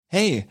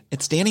Hey,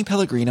 it's Danny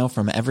Pellegrino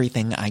from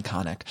Everything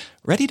Iconic.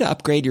 Ready to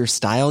upgrade your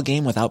style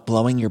game without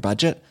blowing your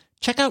budget?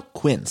 Check out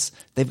Quince.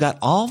 They've got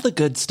all the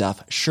good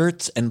stuff,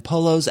 shirts and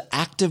polos,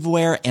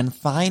 activewear, and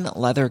fine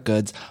leather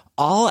goods,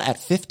 all at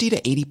 50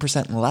 to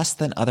 80% less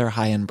than other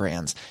high-end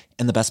brands.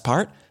 And the best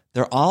part?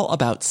 They're all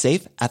about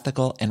safe,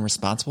 ethical, and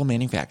responsible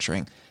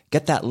manufacturing.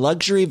 Get that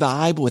luxury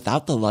vibe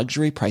without the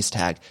luxury price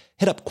tag.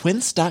 Hit up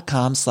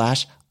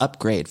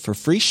quince.com/upgrade for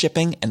free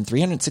shipping and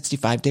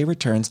 365-day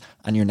returns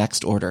on your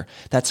next order.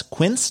 That's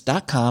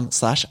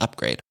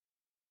quince.com/upgrade.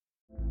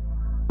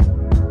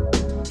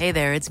 Hey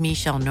there, it's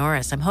Michelle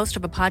Norris. I'm host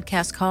of a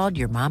podcast called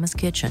Your Mama's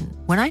Kitchen.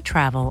 When I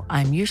travel,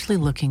 I'm usually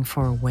looking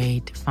for a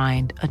way to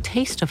find a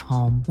taste of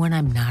home when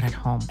I'm not at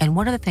home. And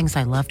one of the things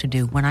I love to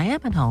do when I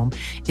am at home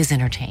is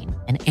entertain.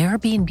 And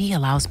Airbnb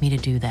allows me to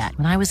do that.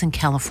 When I was in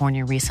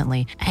California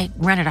recently, I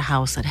rented a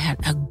house that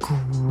had a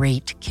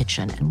great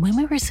kitchen. And when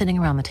we were sitting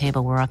around the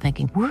table, we're all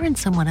thinking, we're in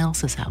someone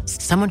else's house.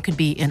 Someone could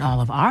be in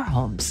all of our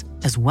homes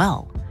as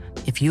well.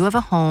 If you have a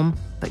home,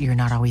 but you're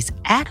not always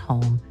at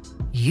home,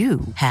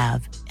 you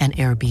have an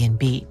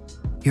Airbnb.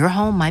 Your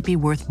home might be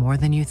worth more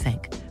than you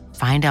think.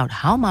 Find out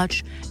how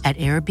much at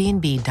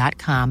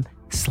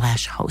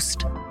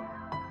airbnb.com/host.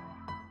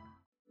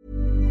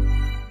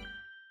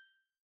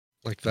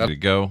 Like that. There we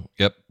go.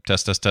 Yep.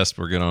 Test.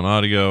 We're good on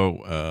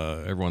audio.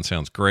 Everyone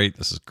sounds great.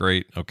 This is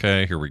great.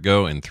 Okay, here we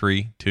go. In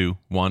 3, 2,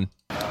 1.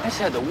 I just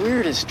had the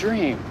weirdest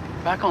dream.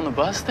 Back on the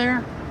bus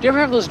there. Do you ever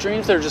have those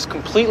dreams that are just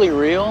completely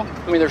real?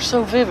 I mean, they're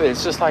so vivid.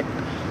 It's just like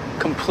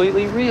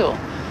completely real.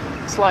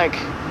 It's like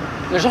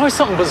there's always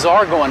something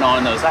bizarre going on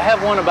in those. I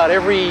have one about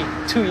every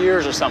 2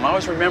 years or something. I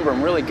always remember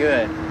them really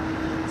good.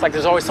 It's like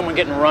there's always someone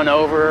getting run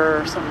over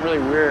or something really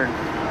weird.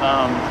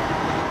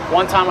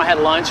 One time I had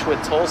lunch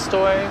with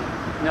Tolstoy.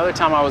 Another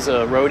time I was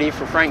a roadie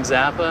for Frank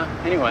Zappa.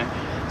 Anyway,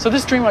 so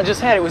this dream I just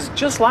had, it was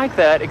just like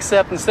that,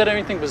 except instead of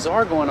anything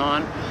bizarre going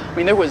on, I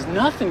mean, there was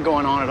nothing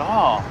going on at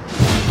all.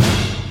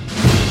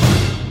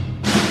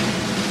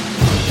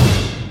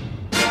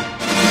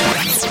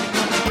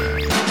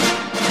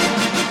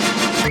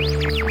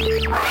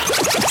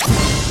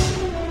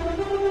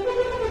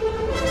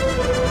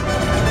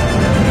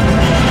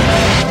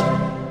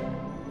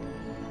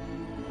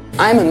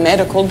 I'm a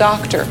medical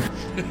doctor.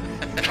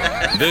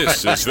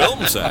 This is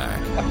Film Sack.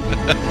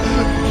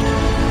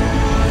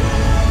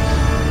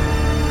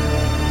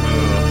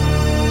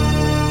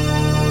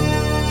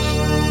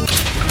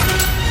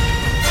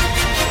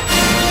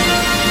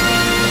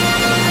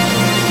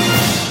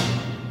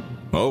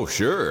 Oh,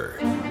 sure.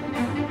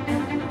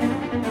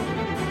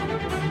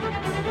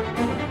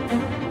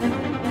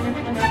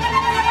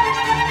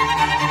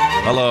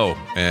 Hello,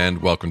 and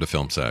welcome to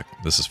Film Sack.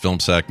 This is Film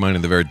Sack,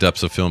 mining the very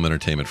depths of film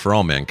entertainment for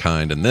all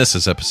mankind, and this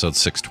is episode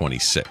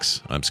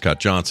 626. I'm Scott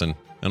Johnson,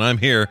 and I'm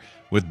here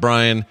with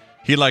Brian.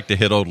 He liked to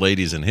hit old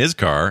ladies in his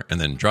car,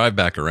 and then drive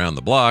back around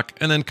the block,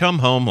 and then come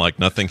home like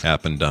nothing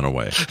happened, done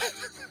away.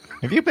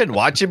 Have you been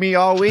watching me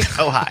all week?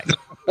 Oh, hi.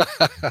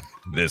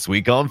 This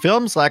week on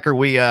Film Slacker,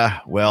 hey,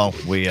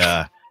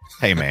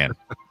 man.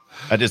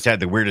 I just had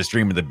the weirdest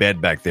dream in the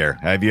bed back there.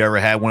 Have you ever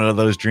had one of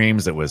those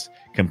dreams that was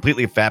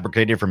completely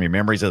fabricated from your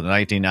memories of the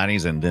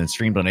 1990s and then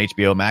streamed on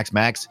HBO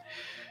Max,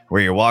 where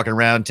you're walking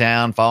around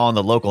town following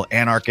the local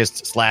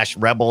anarchists /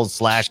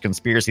 rebels /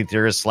 conspiracy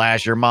theorists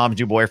 / your mom's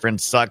new boyfriend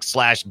sucks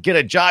 / get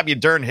a job, you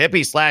darn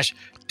hippie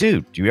 /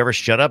 dude, do you ever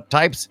shut up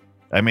types?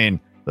 I mean,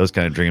 those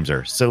kind of dreams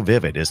are so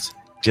vivid. It's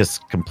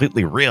just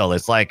completely real.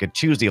 It's like a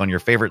Tuesday on your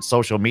favorite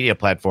social media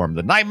platform.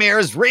 The nightmare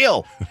is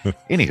real.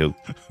 Anywho,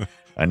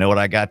 I know what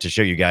I got to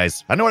show you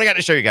guys.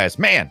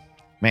 Man,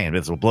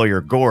 this will blow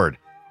your gourd.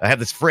 I have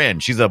this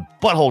friend. She's a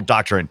butthole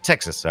doctor in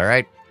Texas, all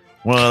right?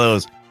 One of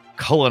those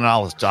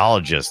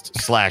colonologists /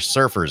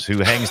 surfers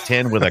who hangs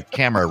 10 with a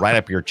camera right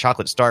up your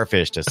chocolate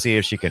starfish to see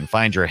if she can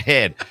find your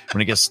head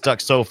when it gets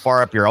stuck so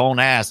far up your own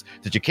ass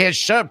that you can't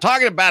shut up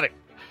talking about it.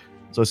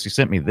 So she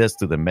sent me this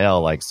through the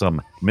mail, like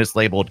some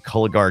mislabeled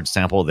Cologuard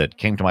sample that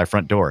came to my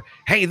front door.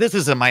 Hey, this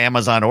isn't my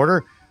Amazon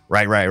order.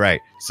 Right.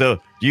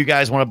 So do you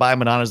guys want to buy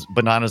bananas?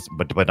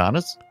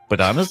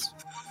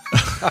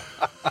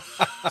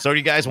 So do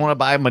you guys want to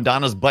buy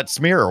Madonna's butt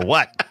smear or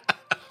what?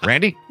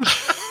 Randy?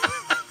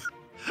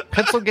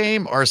 Pencil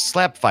game or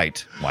slap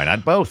fight? Why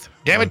not both?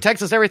 Damn it,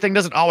 Texas, everything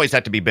doesn't always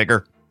have to be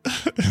bigger.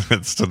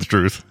 That's the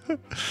truth.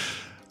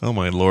 Oh,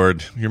 my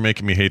Lord. You're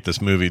making me hate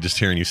this movie just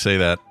hearing you say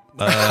that.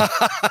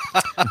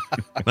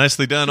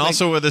 Nicely done.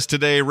 Also with us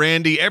today,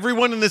 Randy.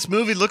 Everyone in this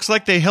movie looks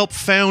like they helped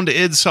found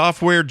id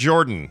Software.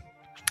 Jordan.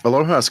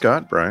 Aloha,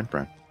 Scott. Brian.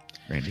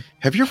 Randy.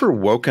 Have you ever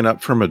woken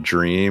up from a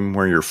dream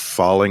where you're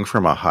falling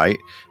from a height?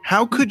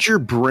 How could your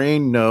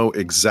brain know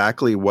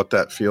exactly what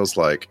that feels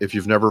like if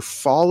you've never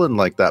fallen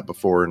like that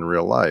before in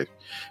real life?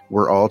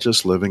 we're all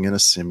just living in a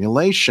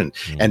simulation.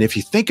 And if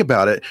you think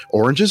about it,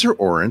 oranges are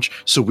orange,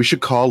 so we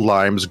should call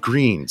limes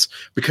greens.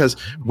 Because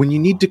when you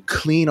need to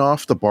clean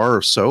off the bar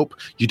of soap,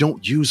 you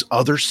don't use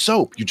other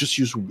soap. You just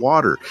use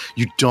water.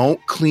 You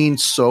don't clean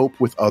soap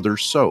with other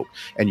soap.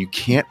 And you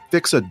can't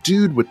fix a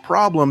dude with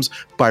problems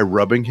by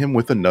rubbing him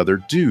with another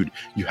dude.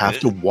 You have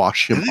to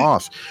wash him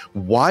off.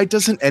 Why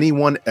doesn't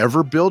anyone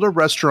ever build a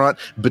restaurant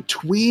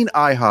between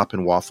IHOP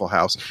and Waffle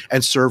House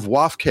and serve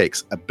waffle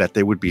cakes? I bet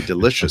they would be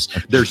delicious.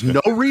 There's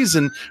no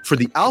reason for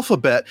the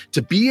alphabet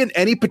to be in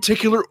any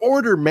particular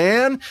order,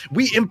 man.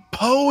 We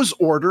impose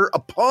order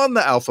upon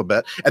the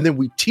alphabet, and then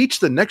we teach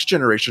the next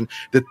generation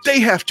that they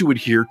have to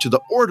adhere to the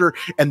order,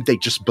 and they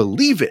just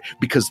believe it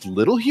because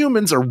little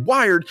humans are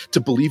wired to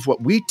believe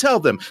what we tell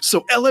them.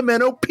 So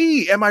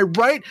LMNOP, am I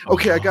right?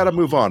 Okay, I gotta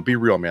move on. Be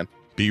real, man.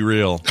 Be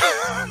real.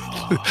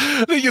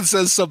 I think it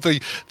says something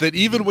that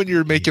even when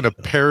you're making a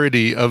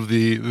parody of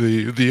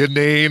the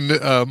inane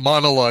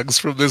monologues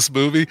from this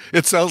movie,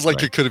 it sounds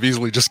like it could have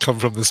easily just come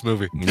from this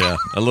movie. Yeah,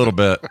 a little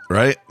bit,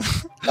 right?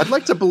 I'd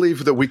like to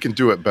believe that we can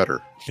do it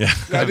better. Yeah,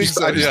 I think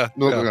so.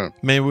 Yeah.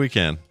 Maybe we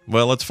can.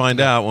 Well, let's find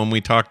out when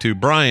we talk to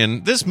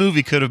Brian. This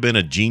movie could have been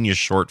a genius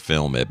short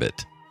film,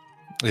 Ibbot.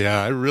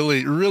 Yeah, I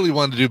really, really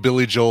wanted to do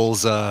Billy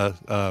Joel's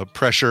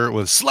Pressure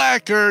with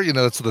Slacker. You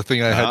know, that's the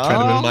thing I had kind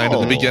of in mind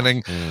in the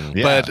beginning.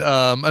 Yeah. But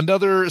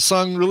another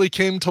song really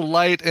came to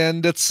light,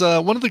 and it's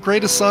one of the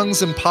greatest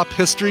songs in pop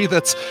history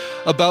that's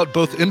about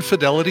both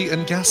infidelity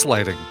and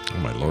gaslighting. Oh,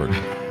 my Lord.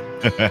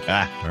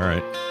 All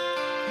right.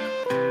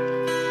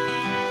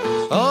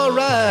 All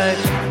right.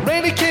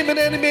 Randy came in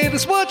and he made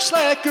us watch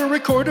Slacker,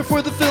 recorder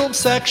for the Film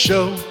Sack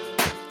Show.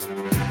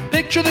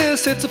 Picture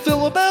this, it's a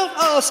film about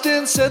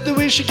Austin, said that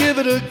we should give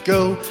it a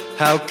go.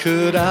 How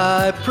could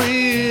I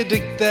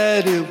predict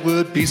that it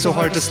would be so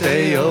hard to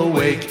stay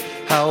awake?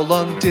 How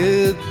long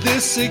did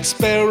this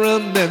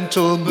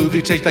experimental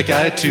movie take that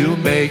guy to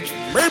make?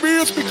 Maybe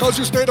it's because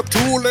you stayed up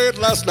too late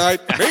last night.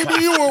 Maybe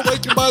you were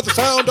wakened by the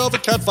sound of a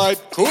cat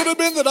fight. Could have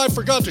been that I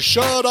forgot to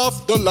shut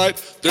off the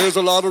light. There's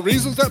a lot of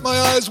reasons that my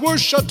eyes were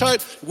shut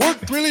tight.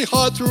 Worked really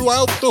hard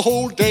throughout the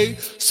whole day.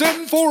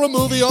 Sitting for a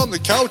movie on the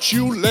couch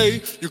you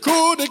lay. You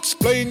could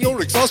explain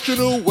your exhaustion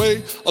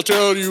away. I'll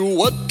tell you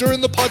what during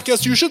the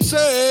podcast you should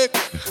say.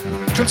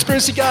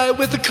 Conspiracy guy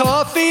with the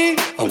coffee.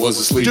 I was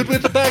asleep. Dude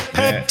with the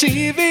backpack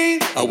TV.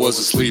 I was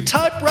asleep.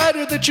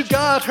 Typewriter that you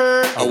got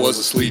her. I was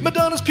asleep.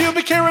 Madonna's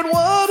pubic hair and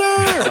water.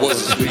 I was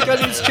asleep.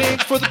 Got needs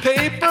change for the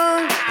paper.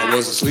 I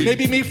was asleep.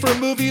 Maybe me for a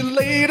movie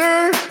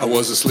later. I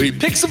was asleep.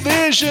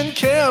 Pixelvision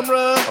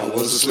camera. I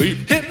was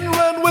asleep. Hit and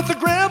run with the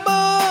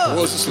grandma. I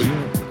was asleep.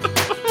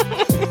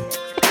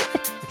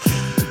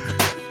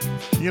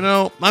 You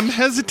know, I'm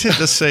hesitant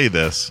to say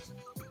this.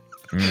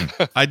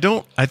 I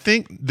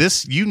think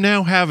this, you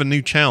now have a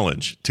new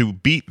challenge to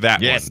beat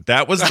that one.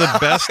 That was the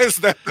best.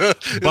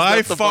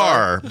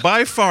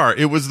 By far,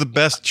 it was the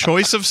best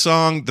choice of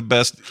song, the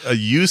best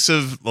use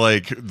of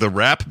like the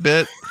rap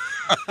bit.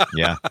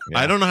 Yeah.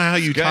 I don't know how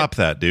you top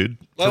that, dude.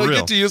 Well, I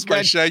get to use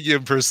my Shaggy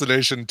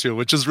impersonation too,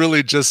 which is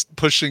really just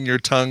pushing your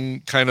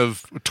tongue kind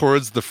of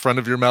towards the front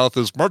of your mouth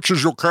as much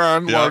as you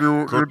can while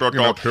you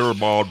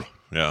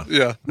Yeah.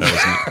 Yeah.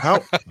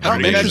 How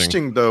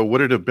interesting, though, would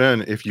it have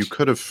been if you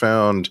could have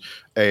found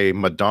a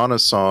Madonna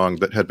song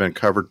that had been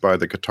covered by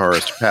the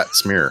guitarist Pat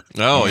Smear?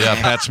 Oh, yeah,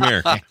 Pat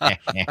Smear.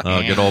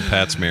 Oh, good old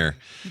Pat Smear.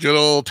 Good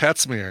old Pat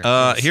Smear.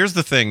 Here's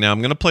the thing. Now, I'm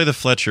going to play the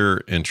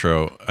Fletcher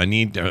intro. I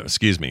need,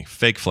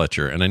 fake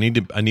Fletcher, and I need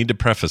to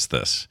preface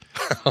this.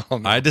 Oh,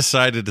 no. I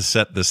decided to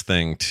set this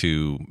thing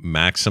to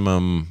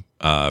maximum.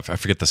 I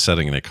forget the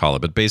setting they call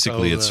it, but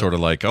basically it's sort of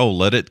like,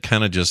 let it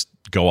kind of just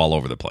go all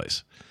over the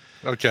place.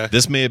 Okay.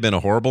 This may have been a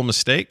horrible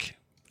mistake,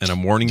 and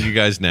I'm warning you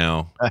guys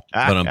now, but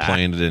I'm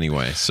playing it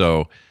anyway.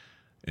 So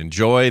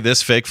enjoy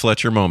this fake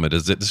Fletcher moment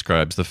as it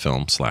describes the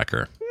film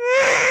Slacker.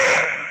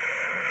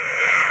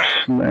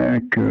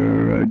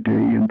 Slacker, a day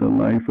in the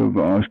life of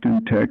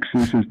Austin,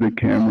 Texas, as the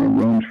camera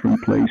roams from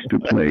place to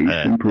place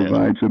and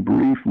provides a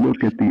brief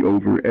look at the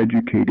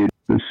overeducated,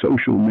 the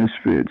social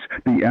misfits,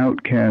 the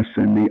outcasts,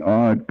 and the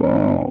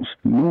oddballs.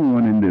 No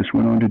one in this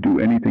went on to do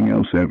anything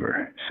else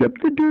ever,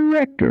 except the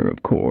director,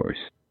 of course.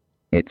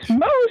 It's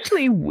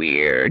mostly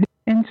weird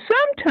and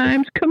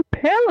sometimes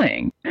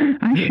compelling.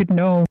 I should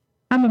know.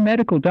 I'm a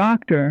medical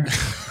doctor.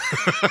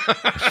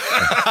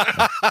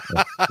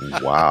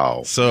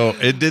 Wow. So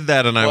it did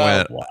that, and I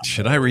went,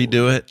 should I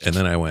redo it? And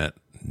then I went,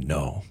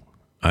 no.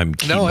 I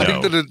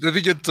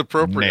think it's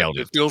appropriate.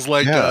 It feels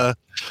like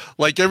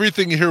like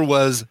everything here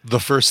was the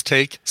first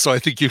take, so I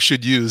think you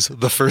should use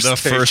the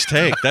first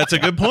take. That's a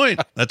good point.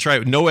 That's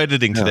right. No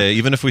editing today.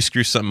 Even if we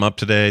screw something up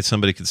today,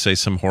 somebody could say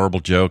some horrible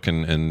joke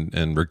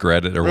and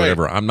regret it or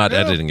whatever. I'm not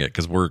editing it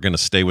because we're going to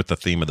stay with the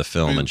theme of the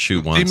film and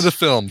shoot once. Theme of the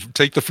film.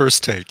 Take the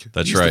first take.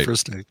 That's right. The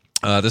first take.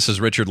 This is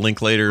Richard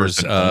Linklater's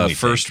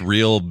first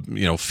real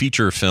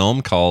feature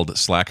film called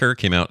Slacker.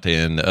 Came out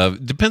in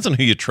depends on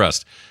who you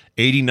trust.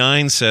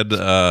 89 said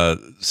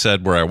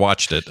where I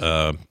watched it.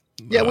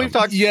 Yeah, we've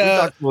talked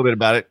a little bit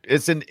about it.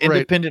 It's an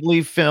independent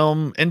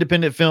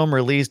film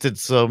released at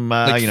some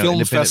like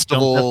film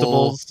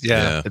festivals.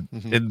 Yeah.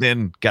 And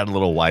then got a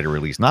little wider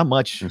release. Not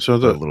much, so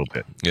but a little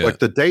bit. Yeah. Like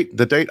the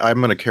date I'm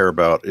going to care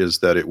about is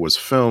that it was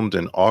filmed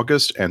in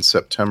August and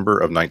September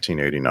of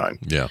 1989.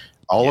 Yeah.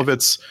 All of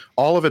its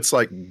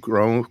like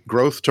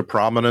growth to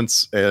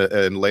prominence,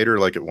 and later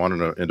like it won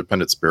an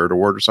Independent Spirit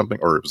Award or something,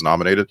 or it was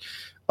nominated.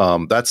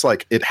 That's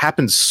like it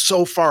happened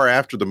so far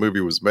after the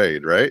movie was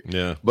made, right?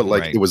 Yeah. But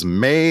like it was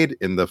made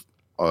in the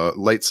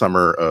late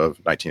summer of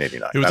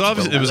 1989.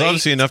 It was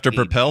obviously enough to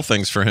propel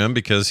things for him,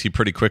 because he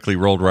pretty quickly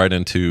rolled right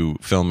into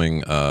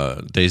filming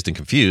Dazed and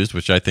Confused,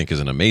 which I think is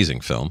an amazing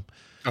film.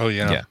 Oh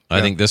yeah.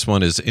 I think this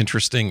one is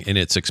interesting in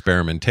its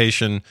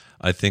experimentation.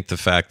 I think the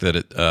fact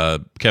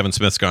that Kevin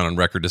Smith's gone on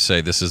record to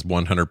say this is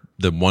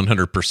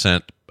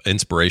 100%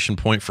 inspiration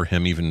point for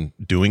him even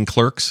doing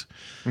Clerks.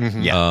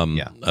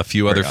 Mm-hmm. A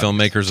few other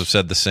filmmakers have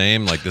said the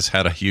same. Like, this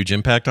had a huge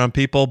impact on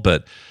people,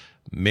 but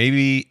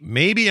maybe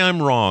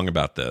I'm wrong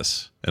about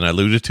this, and I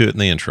alluded to it in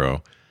the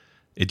intro.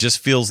 It just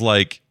feels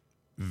like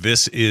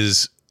this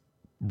is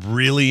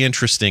really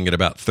interesting at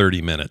about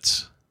 30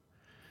 minutes.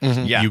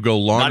 Mm-hmm. Yeah, you go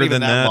longer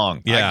than that.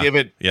 Long. Yeah, I give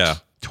it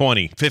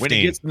 20, 15. When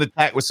he gets in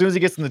as soon as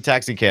he gets in the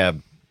taxi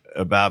cab,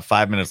 about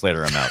 5 minutes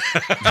later, I'm out.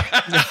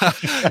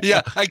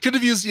 Yeah, I could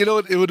have used. It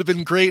would have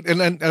been great.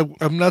 And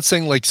I'm not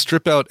saying like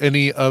strip out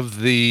any of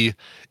the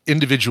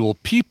individual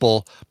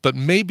people, but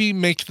maybe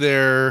make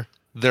their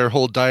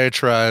whole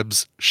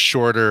diatribes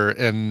shorter.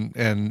 And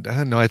I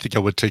don't know. I think I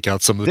would take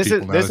out some of the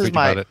people. This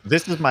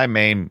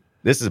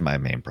is my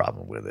main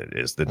problem with it,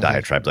 is the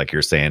diatribes, like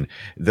you're saying.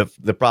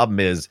 The problem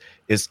is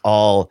it's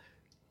all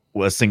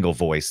a single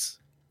voice.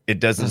 It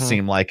doesn't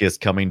seem like it's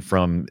coming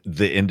from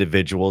the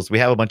individuals. We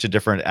have a bunch of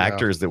different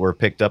actors that were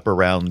picked up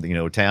around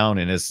town,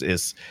 and it's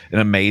an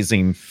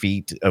amazing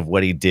feat of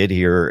what he did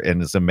here,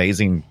 and it's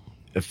amazing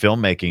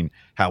filmmaking.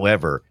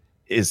 However,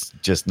 it's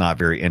just not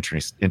very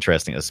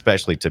interesting,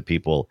 especially to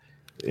people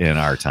in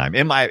our time,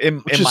 in my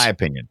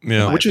opinion.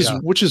 Yeah.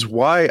 Which is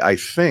why I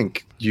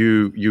think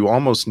you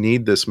almost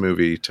need this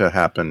movie to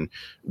happen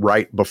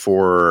right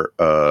before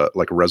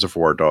like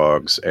Reservoir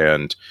Dogs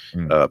and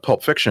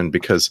Pulp Fiction,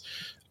 because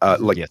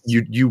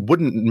you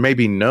wouldn't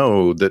maybe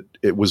know that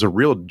it was a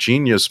real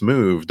genius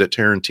move that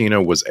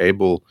Tarantino was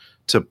able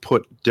to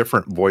put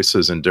different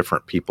voices in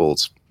different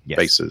people's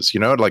faces.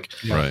 we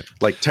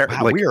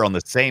are on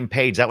the same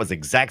page. That was the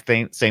exact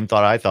same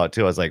thought I thought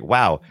too. I was like,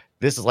 wow,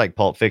 this is like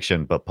Pulp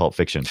Fiction, but Pulp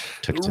Fiction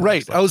took it to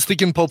right. I was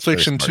thinking Pulp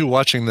Fiction too,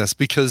 watching this,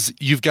 because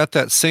you've got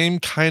that same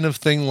kind of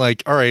thing.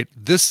 Like, all right,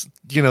 this,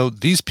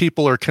 these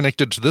people are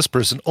connected to this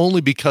person only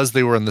because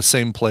they were in the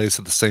same place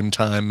at the same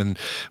time. And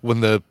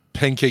when the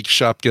pancake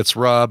shop gets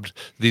robbed,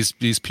 these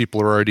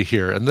people are already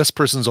here. And this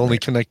person's only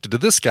connected to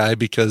this guy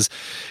because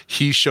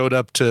he showed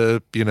up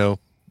to,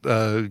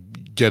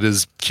 get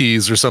his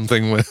keys or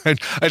something.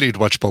 I need to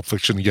watch Pulp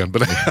Fiction again,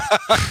 but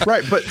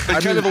right, but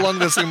kind of along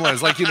the same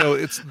lines. Like,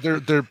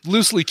 they're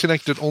loosely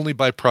connected only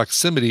by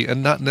proximity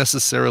and not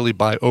necessarily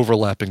by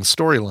overlapping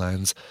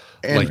storylines.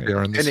 And, like they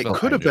are in this film. It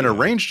could have been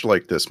arranged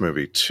like this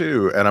movie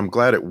too, and I'm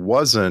glad it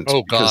wasn't.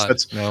 Oh God,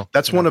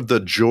 that's one of the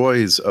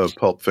joys of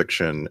Pulp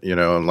Fiction.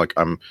 And like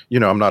I'm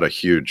not a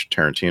huge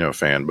Tarantino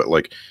fan, but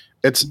like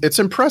it's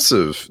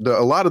impressive,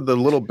 a lot of the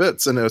little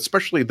bits, and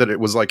especially that it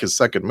was like his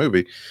second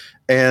movie.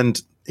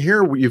 And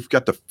here you've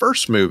got the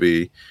first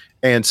movie,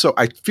 and so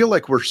I feel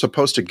like we're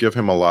supposed to give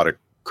him a lot of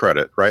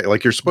credit, right?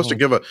 Like you're supposed to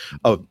give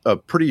a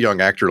pretty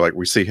young actor, like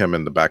we see him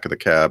in the back of the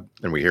cab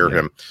and we hear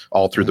him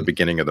all through the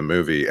beginning of the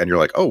movie, and you're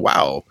like, oh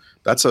wow,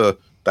 that's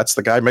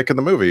the guy making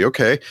the movie.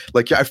 Okay.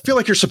 Like, I feel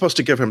like you're supposed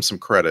to give him some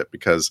credit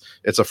because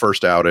it's a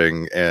first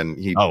outing and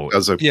he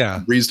does a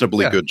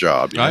reasonably good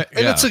job.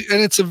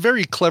 It's a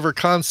very clever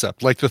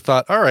concept. Like the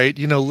thought, all right,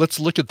 let's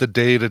look at the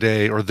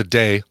day-to-day or the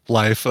day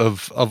life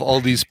of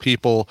all these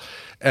people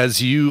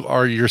as you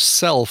are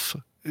yourself,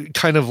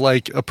 kind of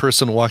like a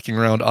person walking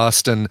around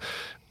Austin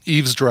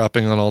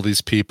eavesdropping on all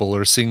these people,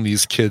 or seeing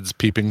these kids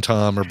peeping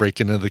Tom or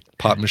breaking into the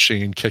pop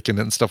machine, kicking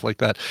it and stuff like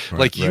that.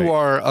 You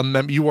are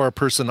a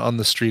person on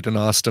the street in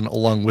Austin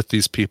along with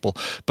these people.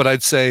 But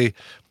I'd say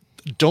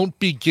don't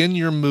begin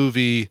your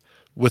movie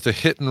with a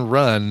hit and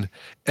run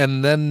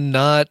and then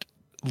not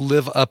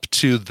live up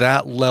to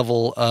that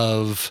level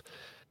of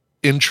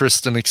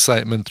interest and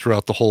excitement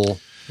throughout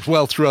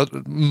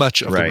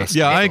much of the rest.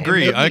 Yeah, I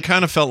agree. I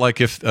kind of felt like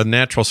if a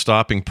natural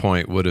stopping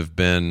point would have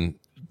been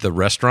the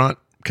restaurant,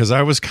 because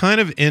I was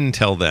kind of in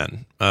till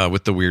then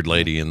with the weird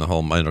lady and the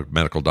whole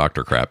medical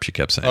doctor crap she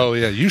kept saying. Oh,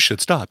 yeah, you should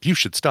stop.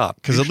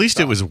 Because at least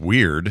it was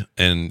weird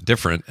and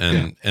different.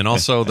 And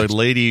also the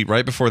lady,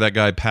 right before that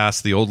guy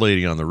passed the old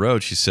lady on the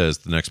road, she says,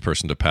 the next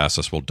person to pass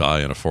us will die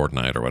in a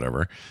fortnight or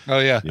whatever. Oh,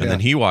 yeah. And then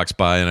he walks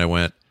by and I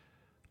went,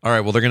 all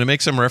right, well, they're going to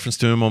make some reference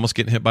to him almost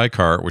getting hit by a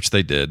car, which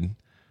they did.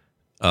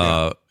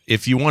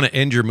 If you want to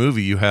end your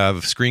movie, you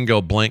have screen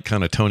go blank,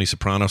 kind of Tony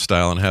Soprano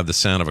style, and have the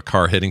sound of a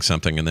car hitting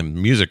something, and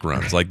then music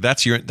runs. Like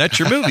that's your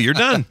movie. You're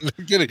done. No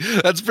kidding.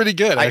 That's pretty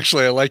good,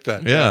 actually. I like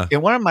that. Yeah.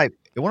 And one of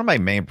my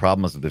main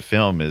problems with the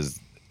film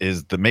is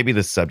maybe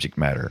the subject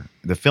matter.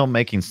 The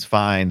filmmaking's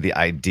fine. The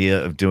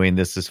idea of doing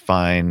this is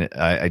fine.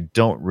 I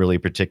don't really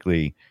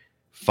particularly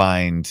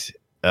find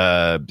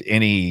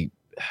anybody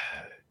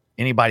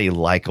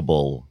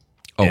likable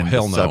in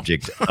hell the no.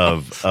 subject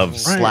of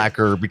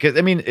Slacker, because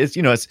I mean, it's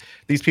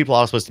these people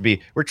are supposed to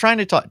be. We're trying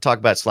to talk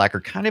about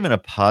Slacker kind of in a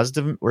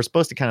positive. We're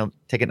supposed to kind of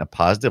take it in a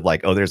positive,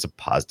 like, oh, there's a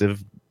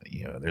positive.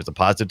 There's a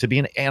positive to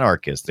being an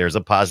anarchist. There's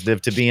a positive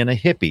to being a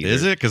hippie.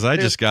 Is it? Because I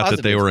just got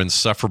that they were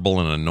insufferable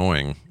and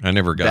annoying. I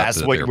never got that's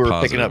that what they we were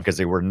positive. picking up, because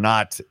they were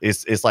not.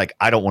 It's like,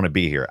 I don't want to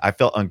be here. I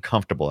felt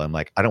uncomfortable. I'm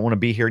like, I don't want to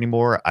be here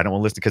anymore. I don't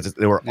want to listen, because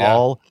they were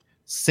all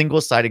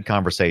single-sided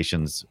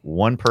conversations.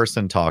 One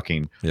person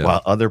talking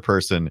while other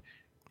person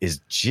is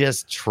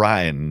just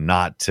trying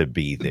not to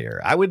be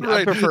there. I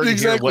prefer to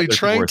hear what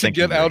trying to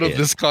get out of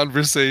this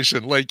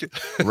conversation. Like,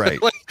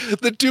 right. like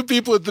the two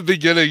people at the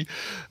beginning,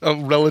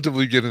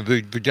 relatively beginning,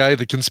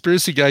 the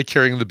conspiracy guy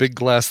carrying the big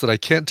glass that I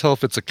can't tell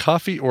if it's a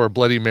coffee or a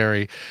Bloody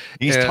Mary.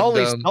 He's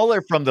totally stole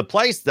it from the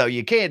place, though.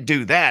 You can't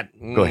do that.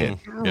 Go ahead.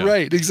 Yeah.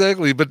 Right,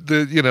 exactly. But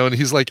and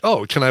he's like,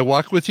 "Oh, can I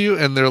walk with you?"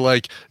 And they're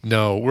like,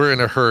 "No, we're in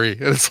a hurry."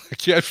 And it's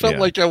like, I felt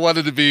like I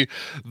wanted to be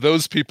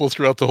those people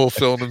throughout the whole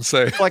film and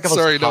say, like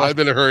 "Sorry, no, I'm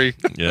in a hurry."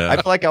 Yeah, I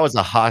feel like I was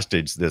a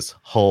hostage this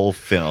whole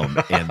film,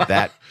 and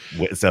that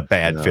was a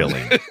bad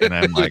feeling. And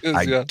I'm like,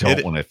 I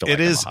don't want to feel like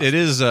I'm a hostage. It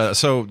is.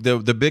 So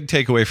the big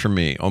takeaway for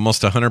me,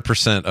 almost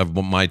 100% of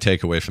my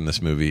takeaway from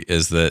this movie,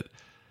 is that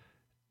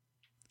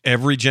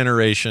every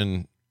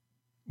generation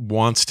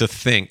wants to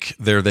think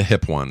they're the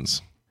hip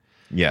ones.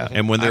 Yeah.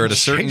 And when they're at a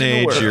certain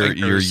age,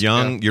 you're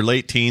young, Yeah. you're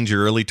late teens,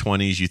 your early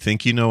 20s, you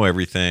think you know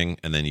everything,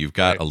 and then you've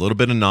got a little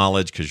bit of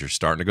knowledge because you're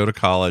starting to go to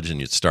college and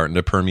it's starting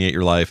to permeate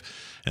your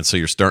life. And so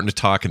you're starting to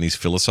talk in these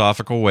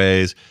philosophical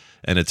ways,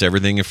 and it's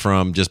everything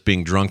from just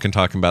being drunk and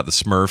talking about the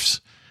Smurfs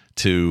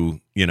to,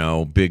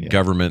 big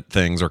government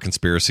things or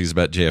conspiracies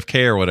about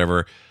JFK or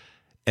whatever.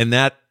 And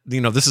that,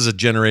 this is a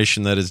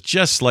generation that is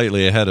just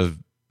slightly ahead of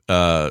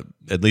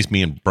at least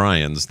me and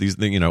Brian's.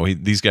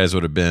 These guys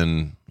would have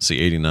been,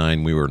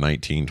 89, we were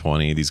 19,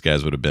 20. These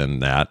guys would have been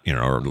that,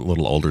 or a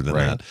little older than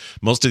that.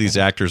 Most of these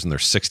actors in their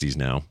 60s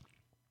now.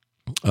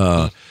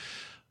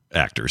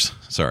 Actors.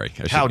 Sorry,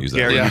 I shouldn't use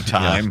that. How dare you,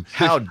 Time? Yeah.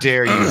 How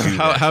dare you?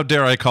 How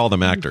dare I call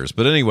them actors?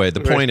 But anyway, the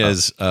point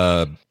is,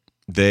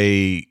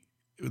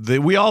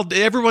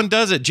 everyone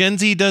does it. Gen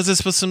Z does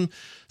this with some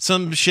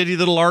shitty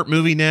little art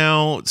movie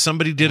now.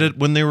 Somebody did it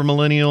when they were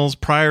millennials.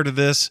 Prior to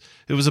this,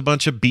 it was a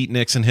bunch of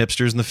beatniks and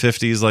hipsters in the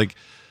 50s. Like,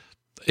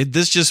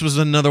 this just was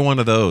another one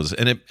of those.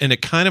 And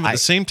it kind of at the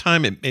same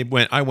time I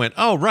went,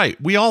 oh right,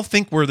 we all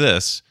think we're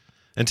this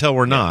until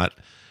we're not.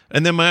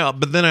 And then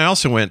I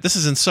also went, this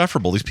is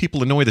insufferable. These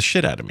people annoy the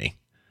shit out of me.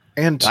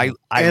 And I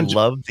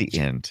love the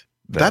end.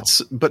 Though.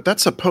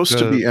 That's supposed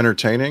to be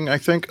entertaining, I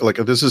think. Like,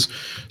 this is,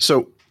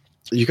 so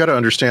you got to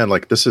understand,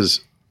 like, this is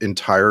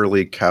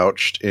entirely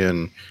couched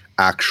in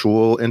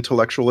actual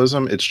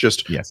intellectualism. It's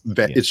just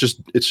it's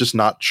just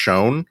not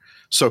shown.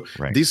 So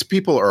these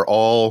people are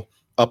all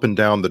up and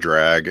down the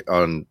drag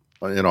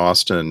in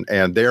Austin,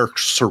 and they're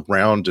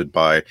surrounded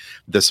by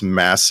this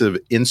massive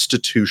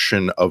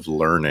institution of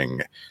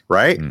learning,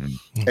 right?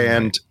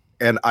 Mm-hmm.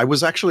 And I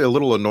was actually a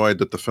little annoyed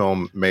that the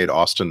film made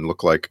Austin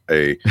look like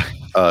a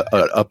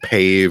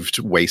paved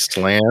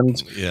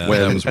wasteland. Yeah,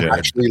 when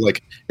actually,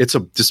 like, it's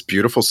this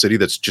beautiful city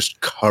that's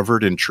just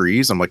covered in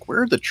trees. I'm like,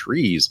 where are the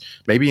trees?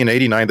 Maybe in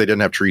 '89 they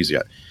didn't have trees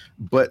yet,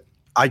 but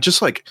I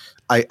just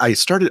I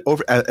started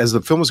over as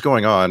the film was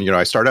going on.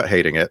 I started out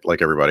hating it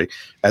like everybody,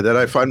 and then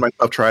I find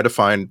myself trying to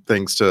find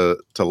things to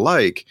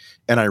like,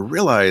 and I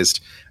realized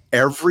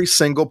every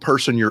single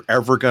person you're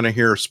ever going to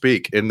hear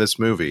speak in this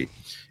movie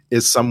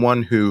is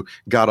someone who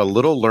got a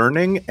little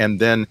learning and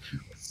then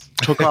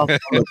took off on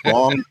the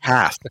wrong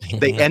path.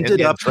 They ended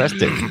up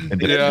interesting. In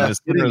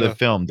the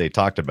film, they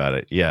talked about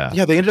it. Yeah.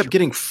 Yeah. They ended up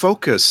getting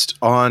focused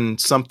on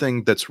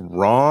something that's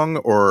wrong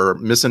or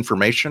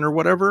misinformation or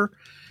whatever.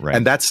 Right.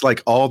 And that's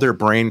like all their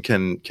brain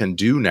can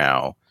do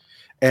now.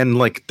 And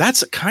like,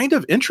 that's kind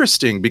of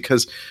interesting,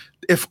 because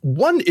if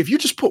you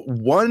just put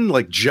one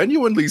like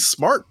genuinely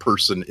smart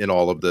person in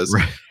all of this,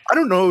 I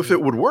don't know if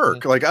it would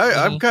work. Like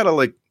I'm kind of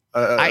like,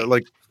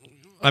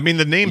 I mean,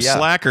 the name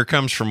Slacker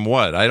comes from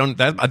what? I don't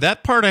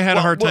that part I had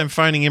a hard time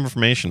finding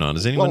information on.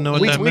 Does anyone know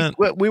what that meant?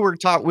 We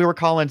were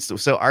calling,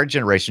 so our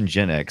generation,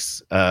 Gen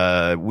X,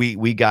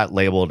 we got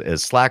labeled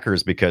as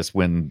slackers because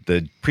when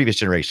the previous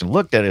generation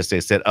looked at us, they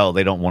said, "Oh,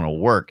 they don't want to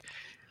work,"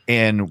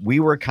 and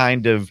we were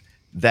kind of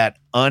that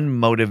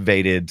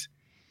unmotivated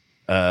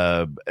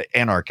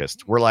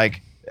anarchist. We're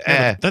like,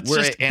 but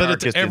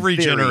it's every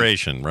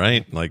generation,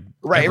 right? Like,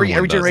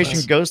 every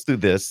generation goes through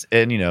this,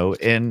 and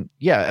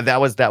that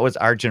was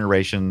our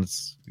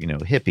generation's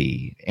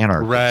hippie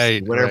anarchist,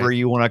 right? Whatever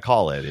you want to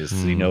call it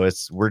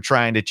is we're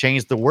trying to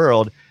change the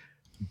world,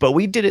 but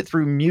we did it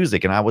through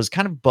music, and I was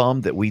kind of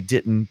bummed that we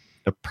didn't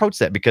approach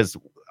that, because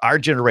our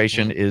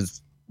generation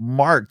is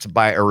marked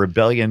by a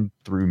rebellion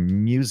through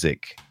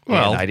music.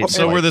 Well,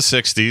 so were the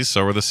 60s,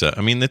 so were the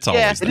I mean, it's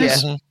always it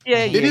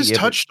is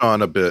touched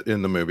on a bit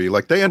in the movie.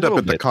 Like they end up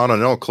at the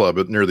Continental Club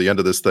near the end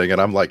of this thing,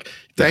 and I'm like,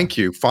 thank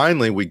you.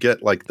 Finally, we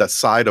get like the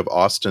side of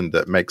Austin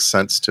that makes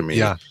sense to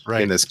me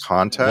in this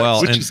context.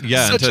 Well, which is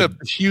such a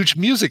huge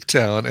music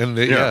town, and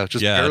I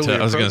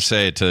was going to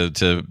say to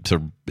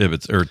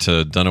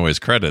Dunaway's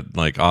credit,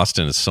 like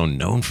Austin is so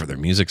known for their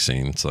music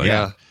scene. It's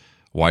like,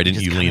 why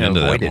didn't you lean into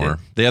that more?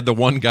 They had the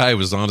one guy who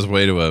was on his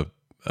way to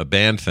a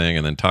band thing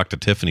and then talked to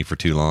Tiffany for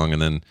too long,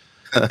 and then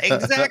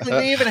exactly.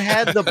 They even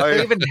had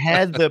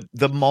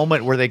the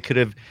moment where they could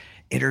have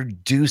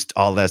introduced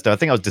all that stuff. I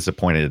think I was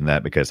disappointed in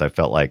that because I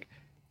felt like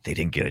they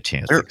didn't get a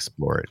chance to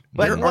explore it.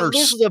 But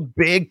this is a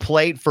big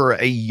plate for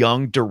a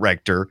young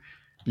director,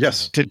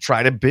 to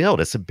try to build.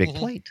 It's a big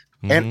plate,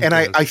 and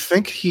I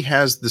think he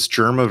has this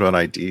germ of an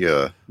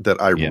idea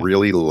that I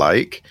really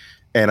like,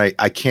 and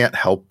I can't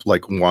help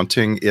like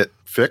wanting it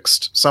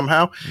fixed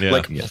somehow.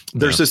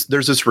 There's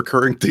this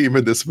recurring theme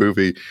in this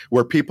movie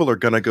where people are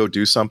going to go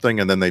do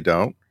something and then they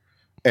don't,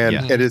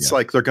 and it's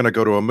like they're going to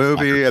go to a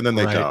movie and then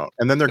they don't,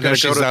 and then they're going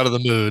to go out of the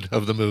mood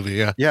of the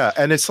movie.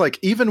 And it's like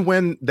even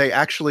when they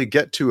actually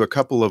get to a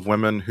couple of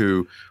women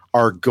who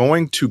are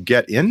going to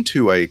get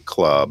into a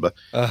club,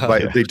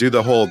 they do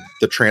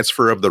the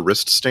transfer of the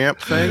wrist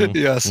stamp thing.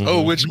 Yes.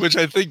 Oh, which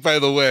I think, by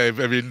the way,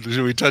 I mean,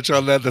 should we touch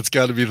on that? That's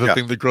got to be the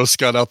thing that grossed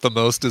Scott out the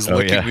most is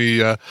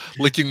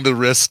licking the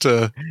wrist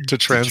to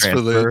transfer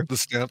the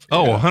stamp.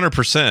 Oh,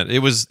 100%. It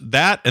was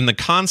that and the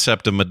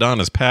concept of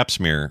Madonna's pap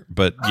smear.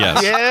 But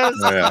yes,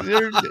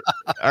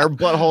 our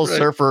butthole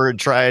surfer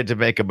tried to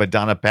make a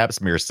Madonna pap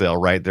smear sale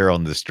right there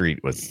on the street.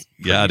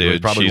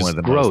 Dude, probably one of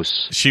the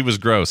gross. She was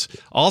gross.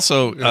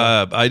 Also.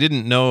 I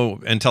didn't know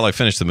until I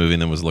finished the movie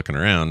and then was looking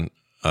around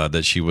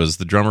that she was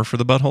the drummer for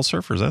the Butthole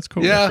Surfers. That's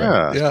cool.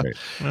 Yeah.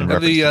 And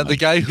the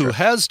guy who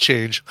has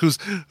changed, who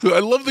I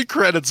love the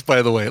credits,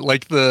 by the way,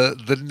 like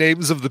the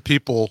names of the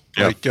people,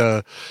 like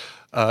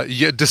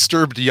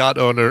Disturbed Yacht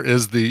Owner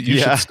is you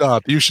should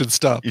stop. You should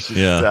stop.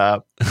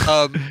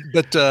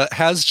 But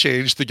has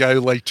changed. The guy who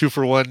like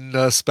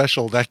 2-for-1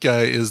 special. That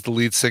guy is the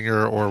lead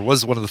singer or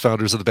was one of the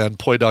founders of the band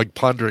Poi Dog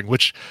Pondering,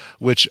 which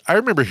I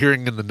remember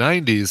hearing in the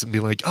 90s and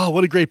being like, oh,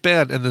 what a great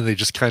band. And then they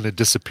just kind of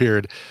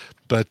disappeared.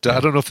 But I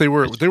don't know if they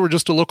were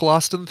just a local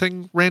Austin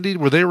thing, Randy.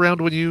 Were they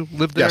around when you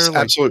lived there? Yes,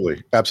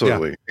 absolutely.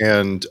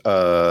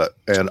 Yeah.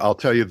 And I'll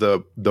tell you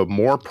the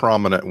more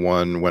prominent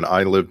one when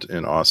I lived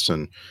in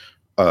Austin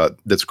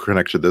that's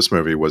connected to this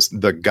movie was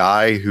the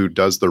guy who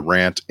does the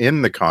rant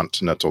in the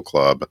Continental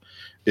Club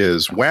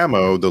is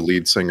Whammo, the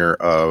lead singer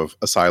of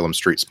Asylum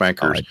Street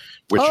Spankers.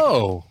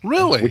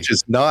 Really? Which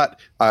is not.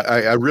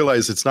 I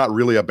realize it's not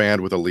really a band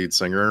with a lead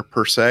singer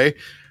per se.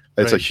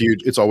 It's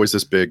it's always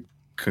this big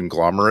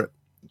conglomerate.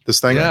 This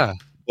thing,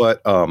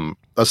 but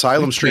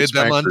Asylum Street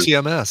Spankers,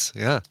 them on TMS,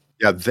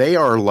 they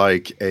are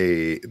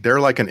they're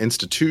like an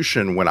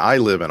institution when I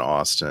live in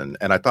Austin,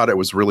 and I thought it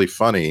was really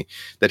funny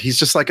that he's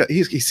just like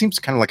he seems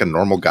kind of like a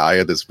normal guy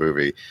in this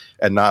movie,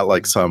 and not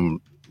like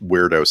some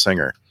weirdo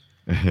singer.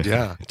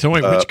 So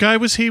wait, which guy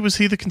was he? Was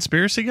he the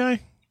conspiracy guy?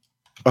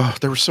 Oh,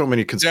 there were so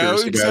many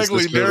conspiracy guys.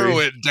 Narrow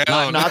it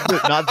down.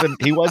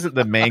 He wasn't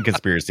the main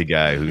conspiracy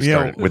guy who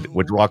started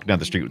with walking down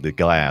the street with the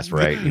glass,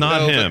 right?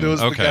 Not him. There was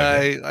the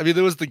guy. I mean,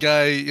 there was the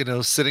guy,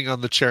 sitting on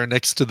the chair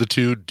next to the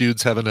two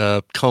dudes having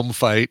a comb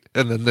fight,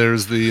 and then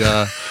there's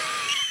the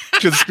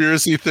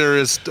conspiracy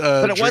theorist.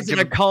 But it wasn't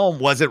a comb,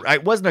 was it?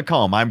 It wasn't a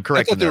comb. I'm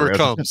correct. I thought they were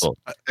combs.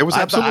 It was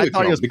absolutely. I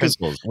thought it was because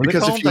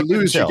if you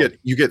lose,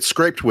 you get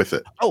scraped with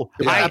it. Oh,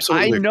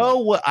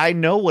 I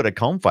know what a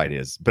comb fight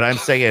is, but I'm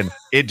saying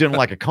it didn't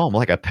like a comb,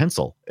 like a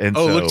pencil. And it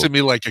looked to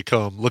me like a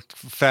comb. Looked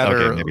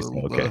fatter,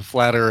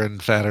 flatter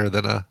and fatter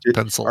than a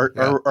pencil.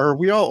 Are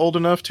we all old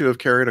enough to have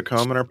carried a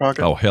comb in our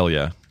pocket? Oh, hell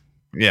yeah.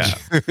 Yeah.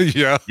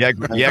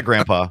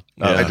 Grandpa.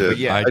 I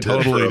did. I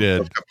totally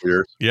did.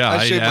 Yeah,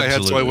 I shaved my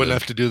head so I wouldn't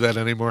have to do that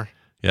anymore.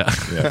 Yeah.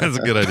 That's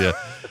a good idea.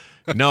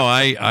 No,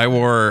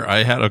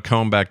 I had a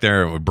comb back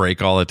there. It would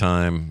break all the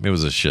time. It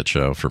was a shit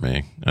show for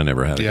me. I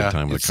never had a good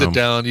time with a comb. Sit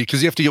down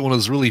because you have to get one of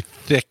those really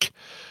thick,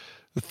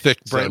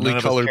 brightly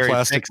colored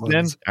plastic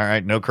ones. All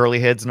right, no curly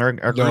heads in our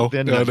group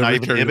then? Not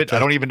even Ibbot? I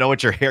don't even know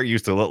what your hair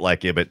used to look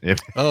like, Ibbot.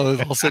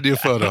 I'll send you a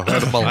photo.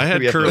 I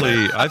had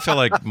curly. I felt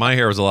like my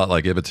hair was a lot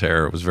like Ibbot's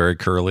hair. It was very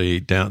curly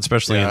down,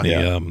 especially in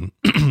the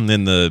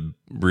in the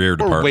rear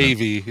department. Or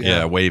wavy.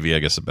 Yeah, wavy, I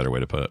guess is a better way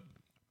to put it.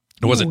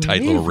 It wasn't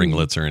tight little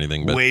ringlets or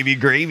anything. But wavy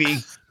gravy.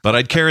 But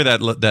I'd carry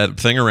that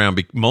thing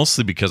around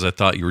mostly because I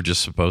thought you were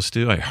just supposed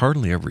to. I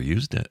hardly ever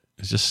used it.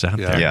 It just sat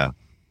there. Yeah.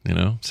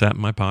 Sat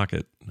in my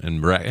pocket. And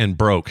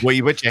broke.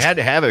 Well, but you had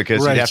to have it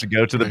because you'd have to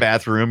go to the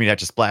bathroom. You'd have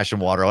to splash some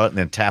water on it and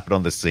then tap it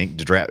on the sink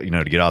to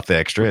get off the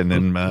extra and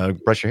then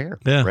brush your hair.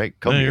 Yeah, right.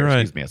 Comb you're right.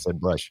 Excuse me, I said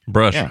brush.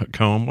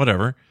 Comb,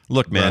 whatever.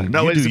 Look, man,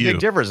 No, you it's do a you. big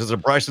difference. There's a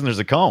brush and there's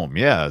a comb.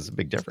 Yeah, it's a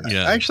big difference.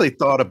 Yeah. I actually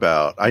thought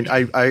about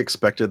I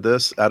expected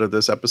this out of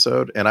this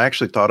episode, and I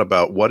actually thought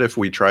about what if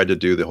we tried to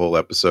do the whole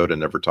episode and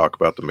never talk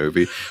about the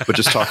movie, but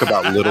just talk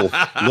about little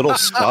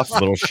stuff,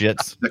 little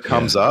shits that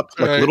comes up,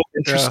 like Right, little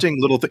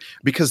interesting little things,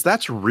 because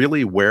that's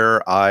really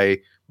where I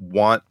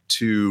want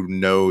to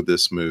know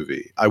this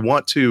movie. I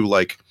want to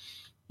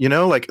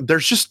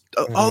there's just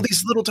all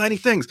these little tiny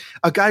things.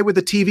 A guy with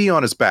a TV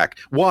on his back.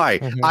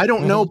 Why? I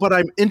don't know, but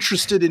I'm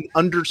interested in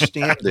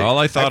understanding. All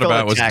I thought felt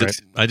about was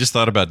attacked. I just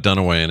thought about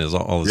Dunaway and his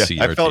all the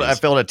Yeah, CRTs. I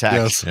felt attacked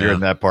Yes.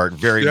 during that part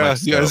very Yeah, much.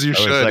 So. yeah, as you I was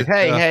should. like,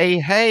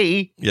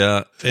 hey.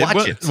 Yeah.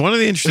 Watch it. One of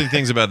the interesting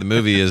things about the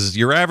movie is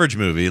your average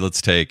movie,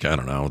 let's take, I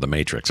don't know, The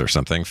Matrix or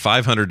something,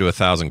 500 to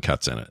 1,000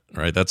 cuts in it,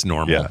 right? That's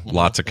normal. Yeah.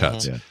 Lots of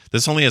cuts. Yeah.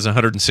 This only has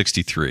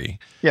 163.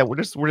 Yeah, we're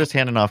just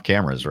handing off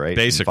cameras, right?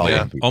 Basically, And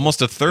following people.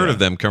 almost a third of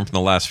them come from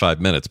the last 5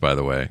 minutes, by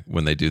the way,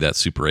 when they do that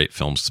Super 8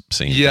 film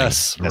scene.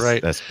 Yes, thing.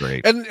 right. That's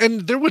great.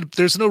 And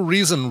there's no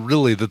reason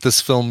really that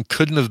this film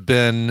couldn't have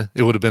been.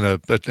 It would have been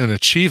an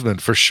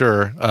achievement for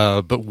sure.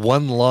 But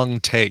one long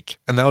take,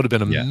 and that would have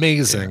been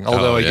amazing.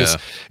 Although I guess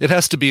it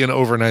has to be an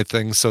overnight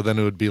thing, so then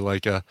it would be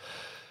like a.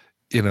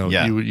 You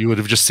would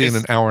have just seen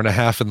an hour and a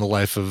half in the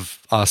life of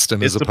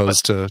Austin as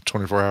opposed to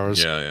 24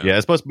 hours. Yeah. Yeah,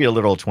 it's supposed to be a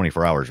literal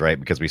 24 hours, right?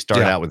 Because we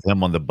started out with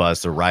him on the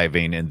bus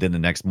arriving, and then the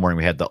next morning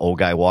we had the old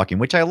guy walking,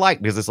 which I like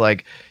because it's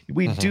like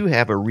we do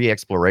have a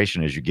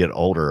re-exploration as you get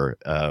older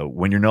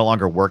when you're no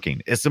longer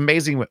working. It's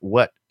amazing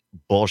what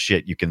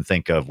bullshit you can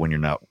think of when you're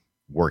not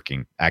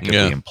working,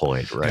 actively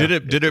employed, right?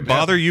 Did it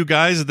bother you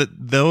guys that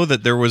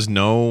there was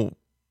no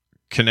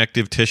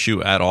connective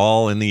tissue at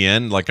all in the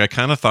end? Like, I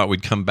kind of thought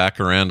we'd come back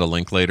around to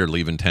Linklater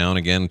leaving town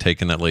again,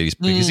 taking that lady's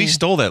because he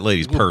stole that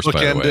lady's purse,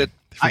 by the way.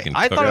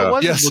 I thought it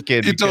was Yes,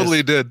 bookend he because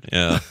totally did.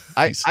 Yeah.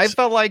 I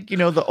felt like,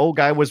 the old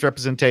guy was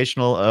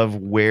representational of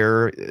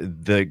where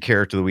the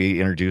character that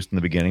we introduced in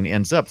the beginning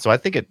ends up. So I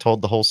think it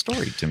told the whole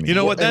story to me. You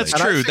know what? That's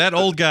And I true. think That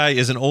old guy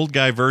is an old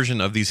guy version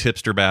of these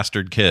hipster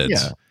bastard kids.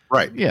 Yeah.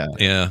 Right. Yeah.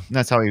 Yeah. And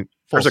that's how he.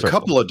 There's a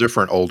couple of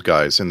different old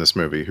guys in this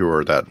movie who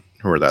are that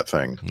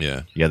thing.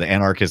 Yeah. Yeah, the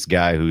anarchist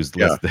guy who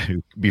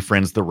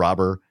befriends the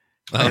robber.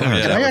 Oh, And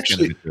yeah.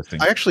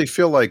 I actually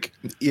feel like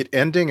it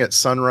ending at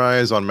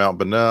sunrise on Mount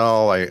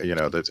Bonnell.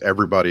 That's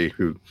everybody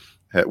who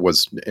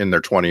was in their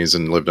 20s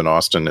and lived in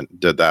Austin and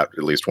did that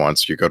at least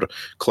once. You go to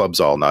clubs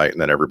all night, and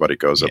then everybody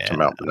goes up to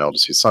Mount Bonnell to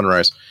see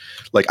sunrise.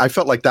 Like, I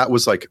felt like that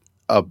was like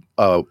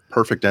a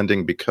perfect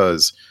ending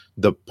because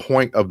the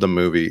point of the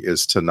movie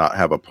is to not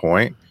have a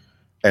point.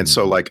 And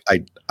so, like,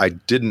 I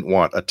didn't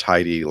want a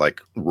tidy,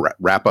 like,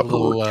 wrap up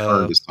or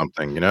return to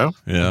something, Yeah.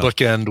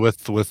 Bookend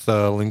with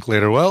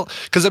Linklater. Well,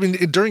 because I mean,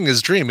 during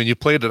his dream, and you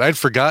played it, I'd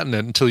forgotten it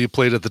until you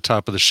played it at the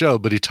top of the show.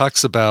 But he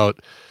talks about,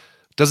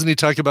 doesn't he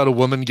talk about a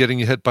woman getting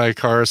hit by a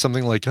car or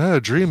something like,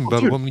 a dream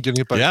about a woman getting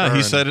hit by a car? Yeah,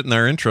 he said it in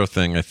our intro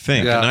thing, I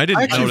think. Yeah. And I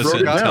didn't notice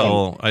it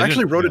until I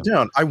actually wrote it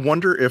down. I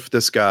wonder if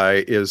this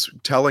guy is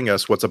telling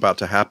us what's about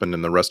to happen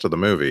in the rest of the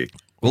movie.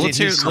 Well, let's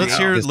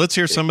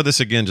hear some of this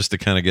again, just to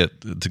kind of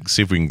to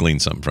see if we can glean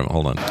something from it.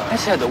 Hold on. I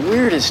just had the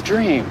weirdest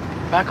dream.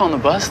 Back on the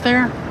bus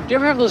there. Do you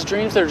ever have those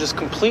dreams that are just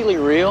completely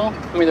real?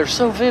 I mean, they're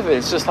so vivid.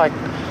 It's just like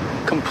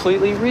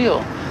completely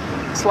real.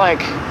 It's like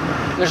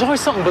there's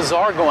always something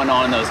bizarre going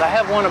on in those. I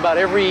have one about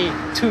every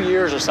 2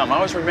 years or something. I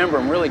always remember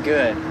them really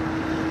good.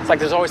 It's like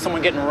there's always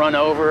someone getting run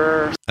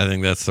over. I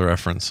think that's the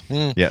reference.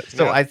 Yeah.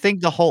 So I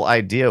think the whole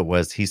idea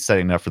was he's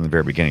setting up from the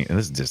very beginning, and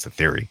this is just a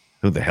theory.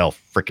 Who the hell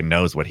freaking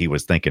knows what he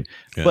was thinking?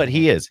 Yeah. But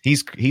he's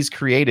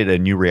created a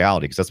new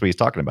reality because that's what he's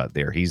talking about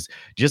there. He's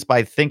just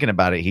by thinking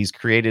about it, he's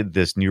created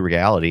this new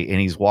reality, and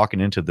he's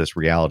walking into this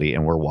reality,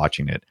 and we're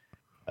watching it,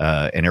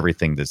 and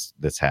everything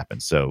that's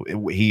happened. So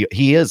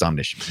he is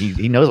omniscient.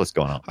 He knows what's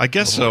going on. I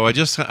guess so. I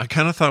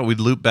kind of thought we'd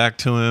loop back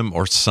to him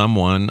or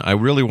someone. I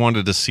really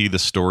wanted to see the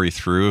story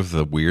through of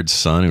the weird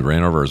son who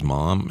ran over his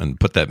mom and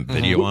put that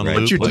video on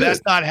loop. But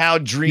that's not how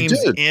dreams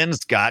end,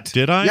 Scott.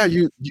 Did I? Yeah,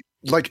 you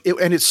like it,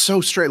 and it's so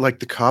straight. Like,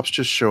 the cops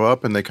just show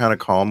up and they kind of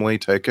calmly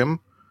take him.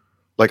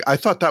 Like, I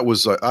thought that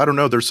was I don't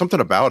know. There's something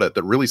about it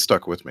that really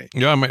stuck with me.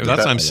 Yeah, that's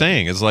what I'm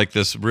saying. It's like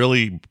this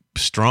really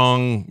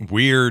strong,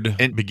 weird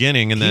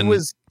beginning, and then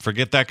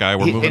forget that guy.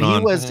 We're moving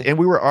on. And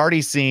we were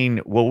already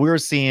seeing. Well, we were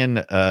seeing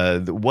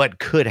what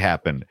could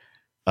happen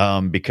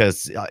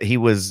because he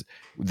was.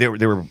 They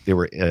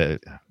were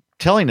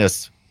telling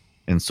us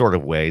in sort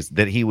of ways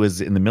that he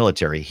was in the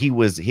military. He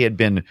had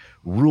been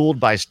ruled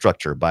by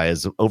structure, by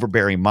his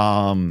overbearing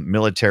mom,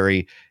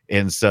 military,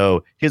 and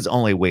so his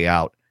only way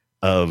out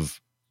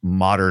of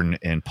modern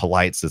and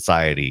polite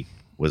society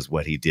was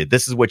what he did.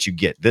 This is what you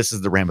get. This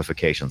is the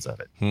ramifications of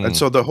it. And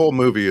so the whole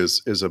movie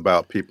is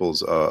about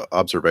people's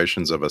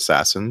observations of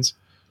assassins,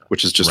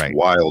 which is just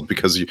wild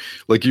because you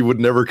would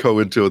never go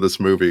into this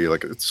movie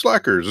like it's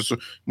slackers, it's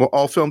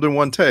all filmed in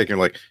one take. And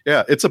like,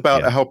 yeah, it's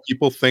about how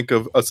people think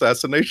of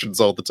assassinations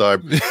all the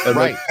time. And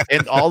right.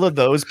 And all of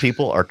those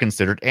people are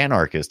considered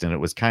anarchists. And it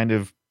was kind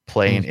of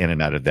playing in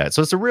and out of that.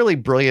 So it's a really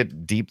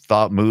brilliant, deep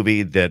thought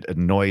movie that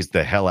annoys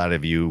the hell out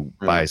of you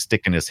by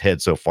sticking his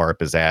head so far up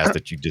his ass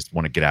that you just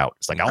want to get out.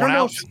 It's like, I want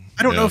out.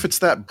 I don't know if it's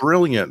that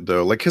brilliant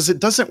though, like, because it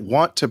doesn't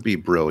want to be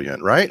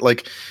brilliant, right?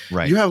 Like,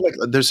 you have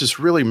there's this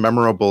really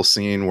memorable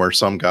scene where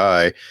some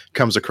guy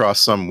comes across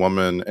some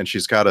woman and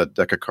she's got a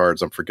deck of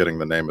cards. I'm forgetting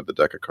the name of the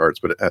deck of cards,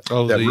 but what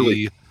was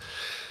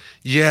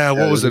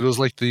it? It was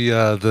like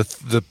the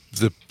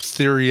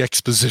theory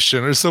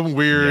exposition or some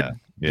weird.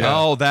 Yeah.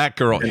 Oh, that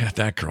girl. Yeah,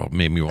 that girl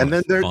made me want. And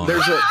then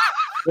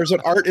there's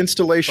an art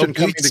installation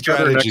coming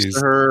together next to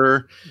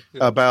her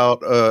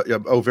about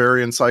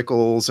ovarian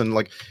cycles, and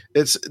like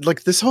it's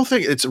like this whole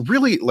thing. It's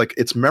really like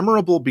it's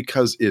memorable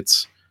because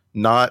it's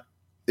not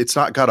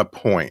got a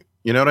point.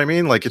 You know what I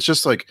mean? Like it's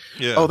just like,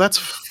 oh, that's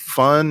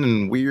fun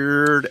and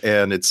weird,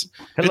 and it's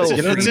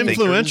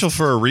influential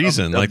for a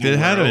reason. Like it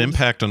had an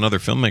impact on other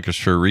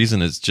filmmakers for a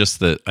reason. It's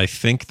just that I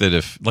think that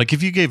if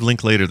you gave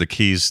Linklater the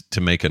keys to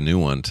make a new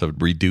one, to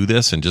redo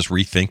this and just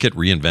rethink it,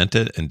 reinvent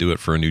it, and do it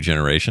for a new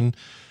generation,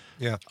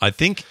 I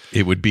think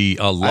it would be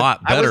a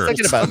lot better. I was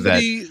thinking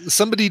about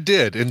somebody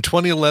did in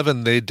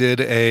 2011. They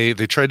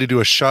tried to do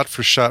a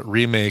shot-for-shot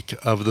remake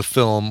of the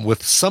film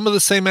with some of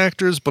the same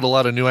actors, but a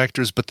lot of new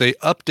actors. But they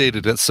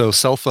updated it so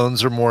cell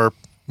phones are more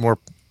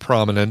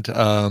prominent.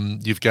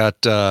 You've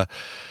got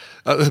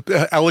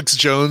Alex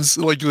Jones,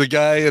 like the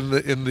guy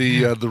in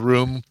the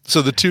room.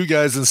 So the two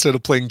guys, instead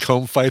of playing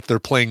comb fight, they're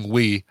playing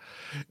Wii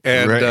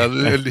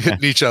and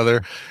hitting each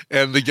other.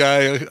 And the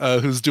guy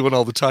who's doing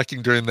all the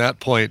talking during that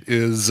point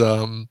is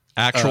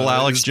actual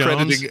Alex Jones.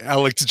 Crediting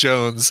Alex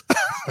Jones.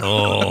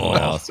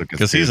 Oh,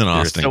 because he's an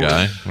Austin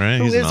guy,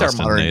 right? He's an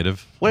Austin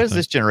native. What is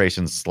this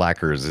generation's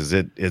slackers? Is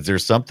there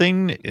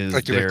something? Is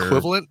like there an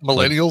equivalent?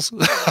 Millennials?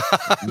 No,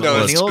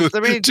 millennials. I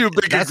mean, too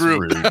big a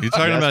group. You're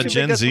talking about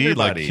Gen Z,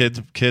 like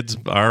kids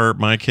are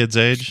my kids'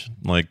 age,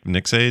 like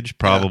Nick's age,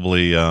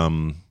 probably.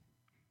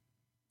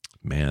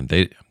 Man,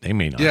 they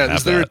may not. Yeah, have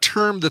is there that. a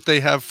term that they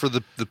have for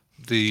the?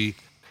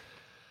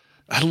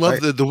 I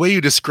love the way you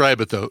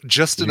describe it though.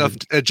 Just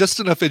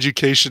enough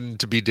education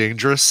to be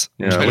dangerous.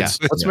 Yeah, let's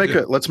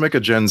make a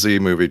Gen Z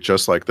movie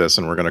just like this,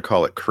 and we're going to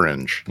call it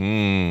Cringe.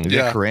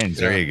 Cringe.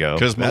 There you go.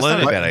 Because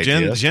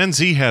Gen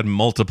Z had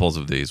multiples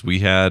of these. We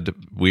had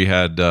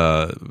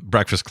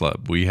Breakfast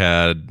Club. We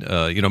had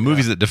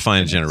movies that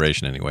define a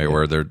generation anyway,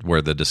 where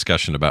the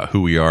discussion about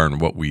who we are and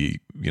what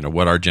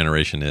our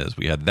generation is.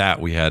 We had that.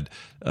 We had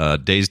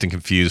Dazed and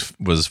Confused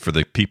was for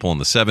the people in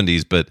the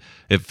 70s, but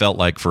it felt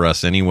like for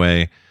us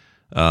anyway.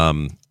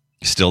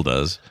 Still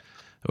does.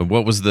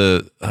 What was I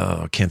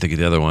can't think of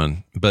the other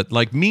one, but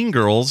like Mean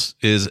Girls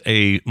is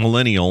a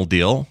millennial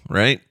deal,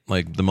 right?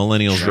 Like the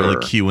millennials really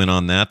cue in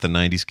on that, the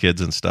 90s kids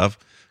and stuff.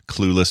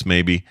 Clueless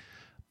maybe,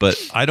 but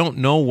I don't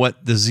know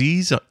what the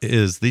Z's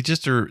is. They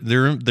just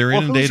they're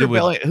inundated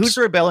who's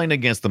rebelling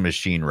against the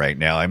machine right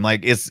now? I'm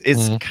like, it's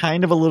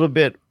kind of a little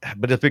bit,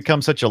 but it's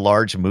become such a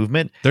large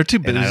movement. They're too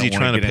busy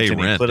trying to pay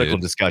rent. Political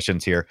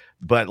discussions here,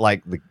 but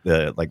like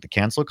the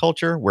cancel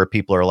culture, where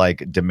people are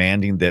like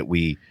demanding that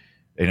we,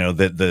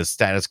 that the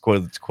status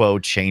quo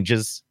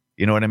changes.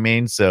 You know what I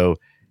mean? So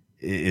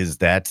is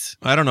that?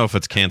 I don't know if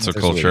it's cancel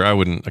culture. I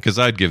wouldn't, because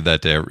I'd give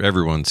that to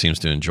everyone. Seems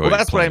to enjoy. Well,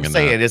 that's what I'm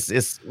saying.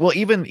 It's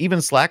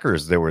even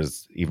Slackers. There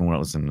was, even when it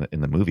was in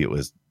the movie, it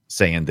was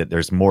saying that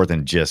there's more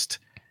than just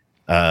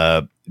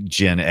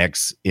Gen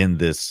X in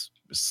this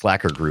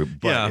Slacker group.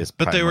 But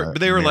they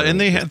were like, and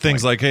they had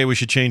things like, hey, we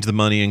should change the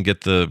money and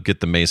get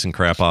the Mason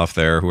crap off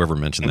there. Whoever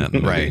mentioned that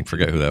in the movie,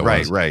 forget who that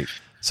was. Right.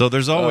 So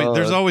there's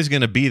always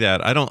going to be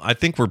that. I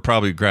think we're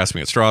probably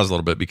grasping at straws a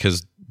little bit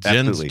because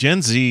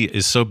Gen Z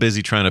is so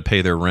busy trying to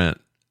pay their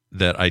rent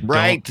that I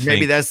don't think,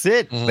 maybe that's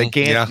it. They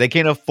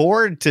can't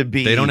afford to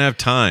be. They don't have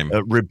time.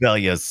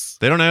 Rebellious.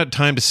 They don't have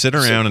time to sit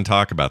around and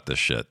talk about this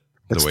shit.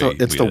 It's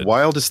the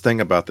wildest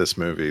thing about this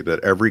movie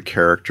that every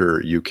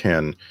character you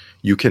can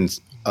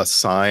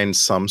assign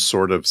some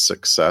sort of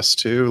success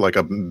to, like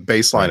a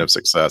baseline of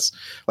success.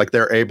 Like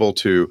they're able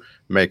to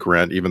make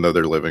rent even though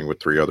they're living with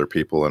 3 other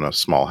people in a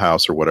small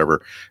house or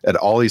whatever, and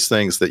all these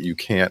things that you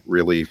can't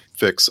really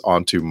fix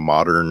onto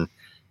modern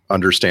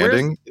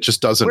understanding. It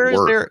just doesn't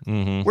work.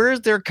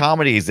 Where's their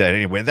comedies at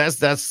anyway? That's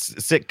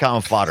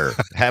sitcom fodder.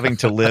 Having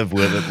to live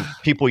with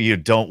people you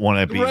don't want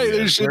to be right.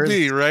 With. It should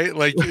be right.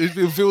 Like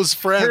if it was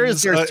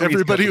Friends,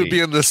 everybody would be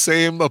in the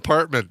same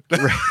apartment.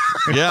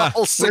 Yeah,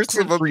 all 6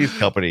 of them. Three's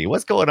Company.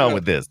 What's going on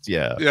with this?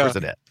 Where's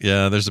it at?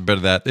 Yeah, there's a bit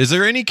of that. Is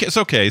there any? It's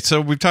okay. So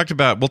we'll talk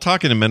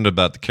in a minute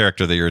about the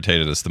character that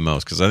irritated us the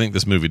most, because I think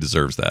this movie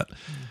deserves that.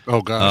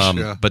 Oh gosh,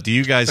 But do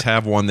you guys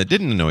have one that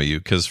didn't annoy you?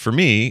 Because for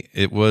me,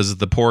 it was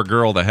the poor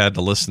girl that had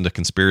to listen to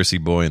Conspiracy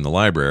Boy in the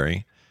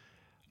library.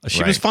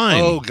 She was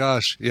fine. Oh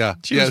gosh, yeah,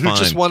 she was who fine.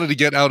 just wanted to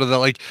get out of that.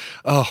 Like,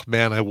 oh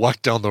man, I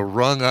walked down the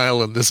wrong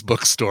aisle in this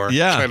bookstore.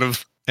 Yeah, kind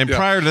of. And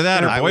prior to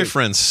that, her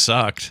boyfriend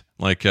sucked.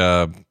 Like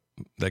that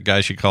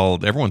guy she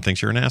called. Everyone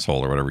thinks you're an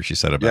asshole or whatever she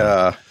said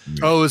about. Yeah.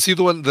 Oh, is he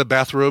the one, the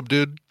bathrobe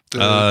dude?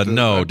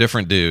 No,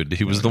 different dude.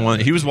 He was the one.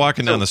 He was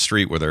walking down the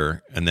street with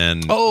her, and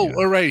then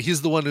all right,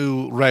 he's the one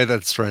who. Right,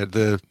 that's right.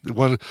 The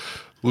one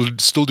we'll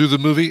still do the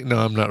movie. No,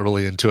 I'm not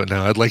really into it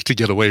now. I'd like to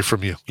get away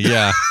from you.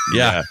 Yeah.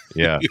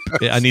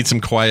 I need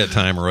some quiet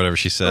time or whatever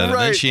she said. And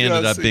then she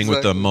ended up being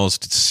with the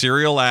most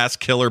serial ass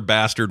killer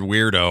bastard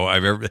weirdo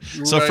I've ever.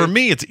 So for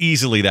me, it's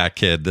easily that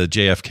kid, the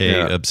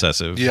JFK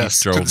obsessive.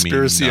 Yes,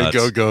 conspiracy a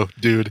go-go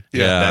dude.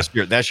 Yeah.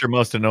 That's your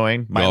most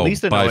annoying. My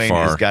least annoying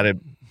has got to.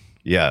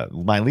 Yeah,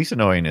 my least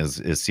annoying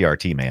is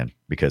CRT man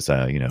because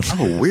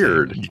Oh,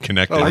 weird. You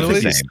connect.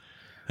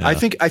 I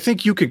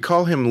think you could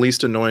call him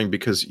least annoying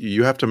because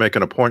you have to make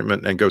an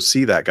appointment and go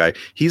see that guy.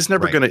 He's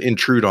never going to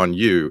intrude on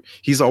you.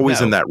 He's always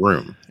in that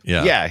room.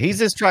 Yeah. He's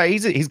just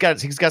he's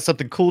got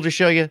something cool to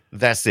show you.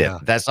 That's it.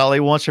 That's all he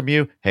wants from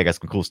you. Hey, I got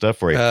some cool stuff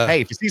for you.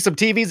 Hey, if you see some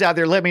TVs out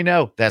there, let me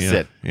know. That's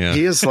it. Yeah.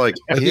 He is like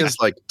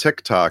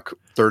TikTok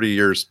 30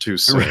 years too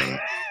soon.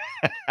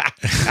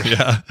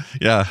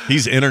 Yeah.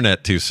 He's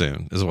internet too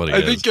soon is what he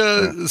is. I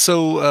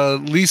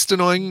think least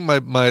annoying.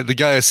 The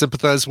guy I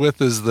sympathize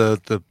with is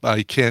the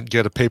I can't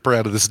get a paper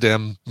out of this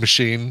damn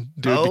machine,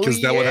 dude,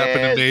 because that would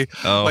happen to me.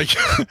 Oh, like,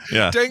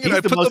 dang it!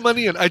 I put the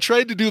money in. I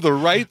tried to do the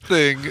right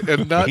thing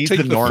and not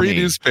take the free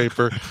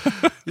newspaper.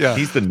 Yeah,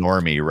 he's the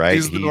normie, right?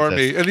 He's the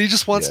normie, and he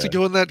just wants to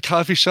go in that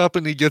coffee shop,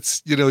 and he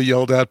gets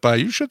yelled at by,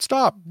 "You should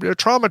stop! You're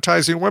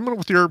traumatizing women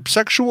with your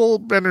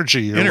sexual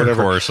energy, or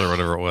intercourse, or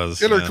whatever it was."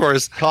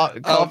 Intercourse.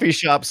 Coffee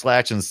shop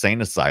 /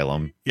 insane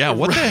asylum. Yeah,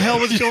 what the hell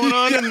was going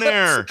on in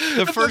there?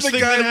 The first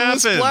thing that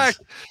happened.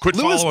 Quit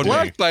Lewis following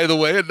Black, me. by the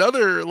way,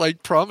 another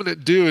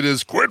prominent dude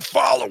is quit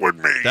following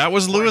me. That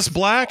was Lewis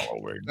Black.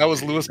 That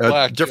was Lewis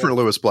Black. Different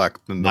Lewis Black.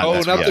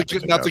 Not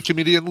the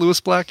comedian Lewis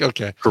Black.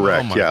 Okay,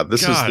 correct.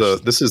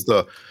 This is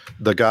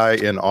the guy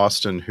in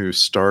Austin who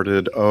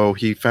started.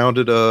 He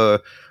founded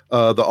the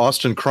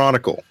Austin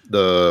Chronicle.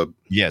 Really?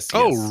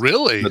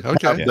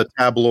 Okay. The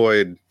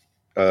tabloid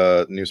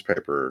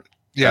newspaper.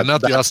 Yeah,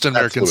 not the Austin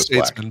American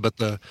Statesman, but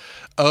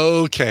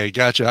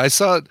gotcha. I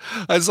saw it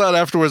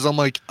afterwards. I'm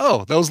like,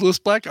 oh, that was Lewis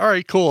Black. All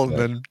right, cool. And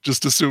then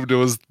just assumed it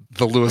was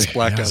the Lewis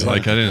Black guy. I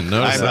didn't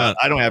notice that.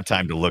 I don't have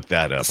time to look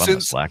that up. I'm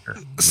a slacker.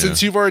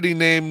 Since you've already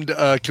named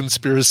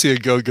Conspiracy a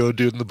Go-Go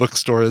Dude in the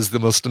bookstore as the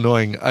most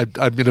annoying, I'm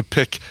going to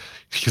pick,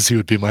 because he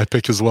would be my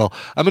pick as well.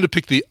 I'm going to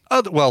pick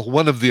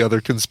one of the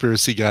other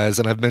conspiracy guys,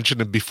 and I've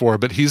mentioned him before,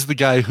 but he's the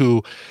guy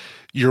who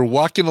you're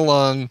walking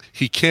along,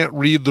 he can't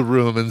read the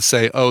room and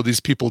say, oh, these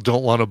people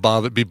don't want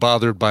to be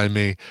bothered by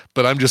me,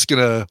 but I'm just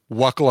going to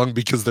walk along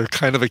because they're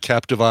kind of a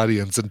captive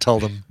audience and tell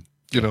them,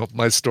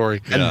 my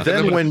story. And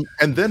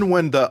then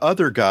when the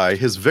other guy,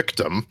 his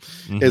victim,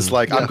 is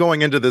like, I'm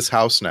going into this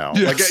house now.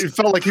 Yes. Like it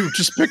felt like he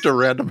just picked a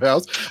random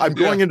house. I'm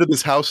going into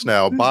this house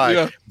now.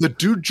 The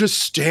dude just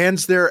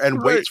stands there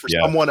and waits for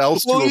someone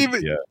else to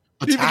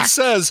He even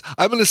says,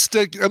 I'm gonna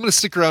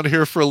stick around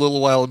here for a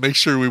little while and make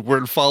sure we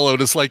weren't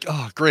followed. It's like,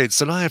 oh great,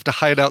 so now I have to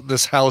hide out in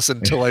this house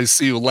until I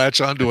see you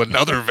latch onto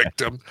another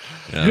victim.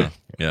 Yeah.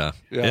 I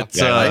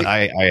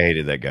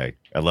hated that guy.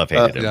 I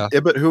hated him.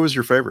 Yeah, but who was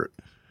your favorite?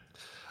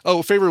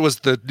 Oh, favorite was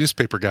the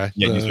newspaper guy.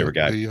 Yeah, newspaper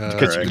guy.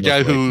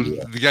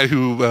 The guy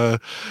who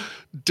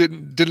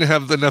didn't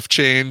have enough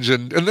change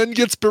and then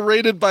gets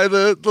berated by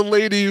the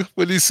lady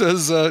when he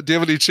says, do you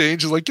have any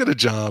change? He's like, get a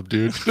job,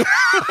 dude.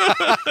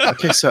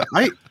 Okay, so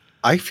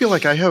I feel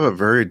like I have a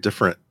very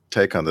different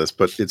take on this,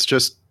 but it's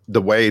just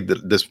the way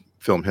that this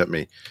film hit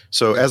me.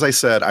 So as I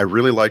said, I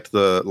really liked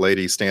the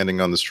lady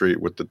standing on the street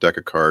with the deck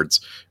of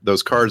cards.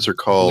 Those cards are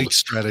called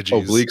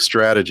Oblique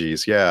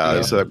Strategies. Yeah.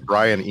 It's a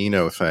Brian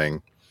Eno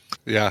thing.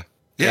 Yeah.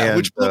 Yeah,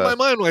 which blew my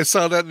mind when I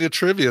saw that in the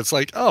trivia. It's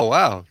like, oh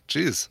wow,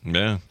 geez.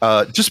 Yeah.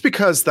 Just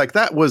because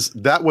that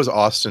was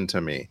Austin to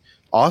me.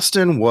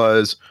 Austin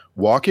was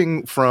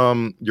walking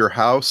from your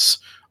house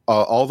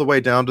all the way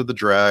down to the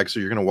drag. So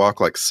you're going to walk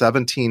like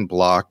 17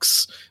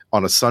 blocks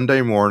on a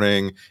Sunday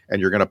morning,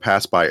 and you're going to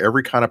pass by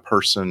every kind of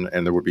person,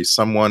 and there would be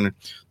someone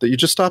that you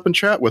just stop and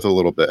chat with a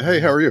little bit. Hey,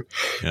 how are you?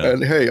 Yeah.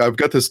 And hey, I've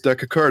got this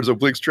deck of cards,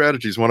 Oblique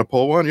Strategies. Want to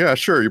pull one? Yeah,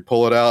 sure. You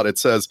pull it out. It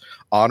says,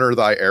 honor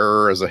thy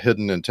error as a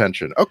hidden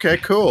intention. Okay,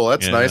 cool.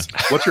 That's nice.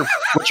 What's your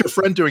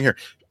friend doing here?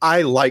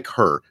 I like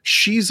her.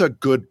 She's a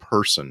good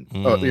person.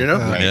 And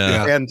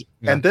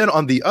then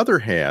on the other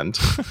hand,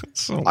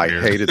 I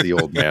hated the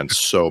old man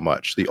so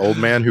much. The old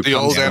man who the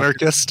old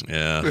anarchist.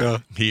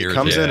 He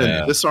comes in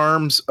and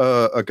disarms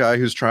a guy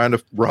who's trying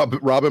to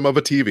rob him of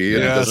a TV,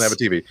 and he doesn't have a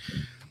TV.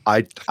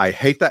 I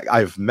hate that.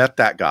 I've met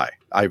that guy.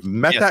 I've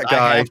met that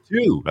guy I have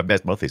too. I've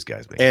met both these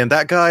guys. Man. And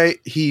that guy,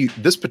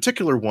 this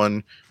particular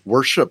one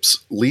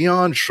worships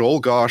Leon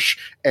Czolgosz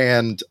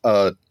and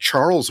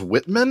Charles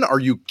Whitman. Are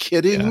you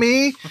kidding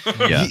me?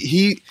 Yeah.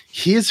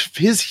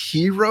 His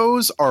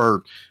heroes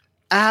are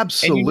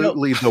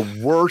absolutely the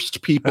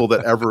worst people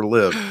that ever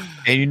lived.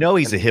 And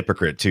he's a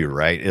hypocrite too,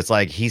 right? It's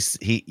like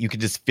you can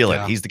just feel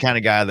it. He's the kind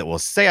of guy that will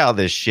say all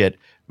this shit,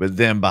 but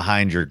then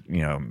behind your,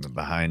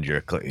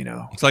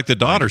 It's like the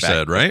daughter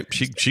said, right?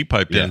 She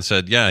piped in and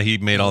said, yeah, he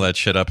made all that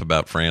shit up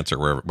about France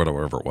or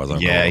whatever it was.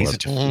 He's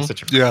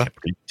such a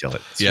tell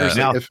it.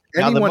 Yeah. If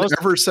anyone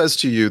ever says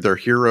to you their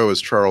hero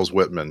is Charles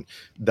Whitman,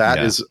 that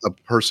is a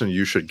person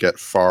you should get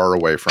far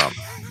away from.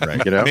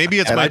 Right? You know? Maybe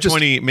it's my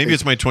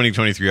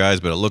 2023 eyes,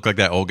 but it looked like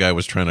that old guy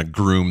was trying to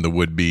groom the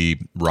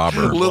would-be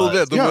robber. A little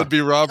bit, the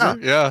would-be robber.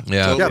 Yeah.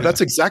 That's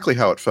exactly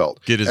how it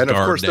felt. Get his and of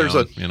guard course,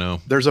 down,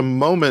 there's a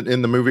moment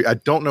in the movie. I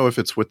don't know if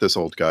it's with this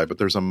old guy, but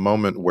there's a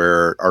moment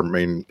where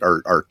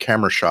our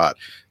camera shot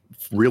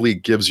really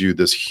gives you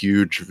this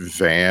huge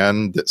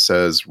van that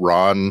says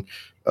Ron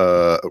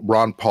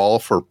Paul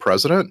for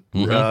president.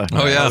 Mm-hmm.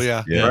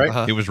 Right?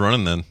 Uh-huh. He was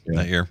running then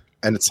that year,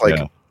 and it's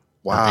like,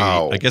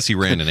 wow. I guess he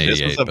ran in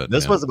 '88.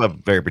 This was a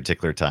very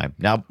particular time.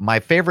 Now, my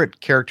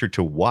favorite character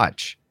to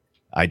watch,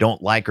 I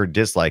don't like or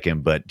dislike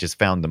him, but just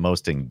found the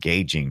most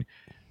engaging,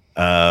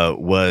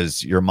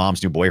 was your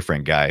mom's new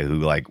boyfriend guy who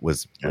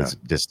was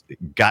just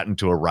got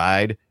into a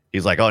ride.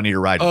 He's like, "Oh, I need a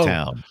ride to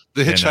town."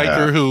 The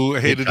hitchhiker who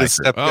hated his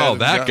stepdad. Oh,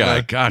 that guy!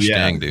 Gosh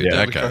dang, dude,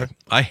 that guy!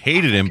 I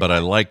hated him, but I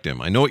liked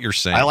him. I know what you're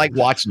saying. I like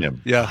watching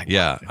him.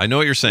 Yeah, I know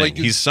what you're saying.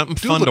 He's something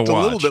fun to watch. A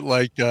little bit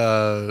like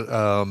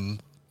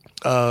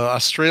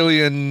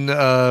Australian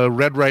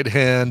Red Right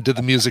Hand did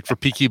the music for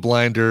Peaky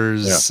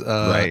Blinders.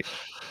 Right.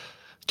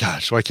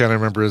 Gosh, why can't I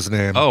remember his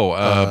name?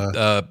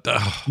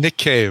 Nick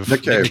Cave.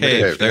 Nick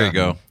Cave. There you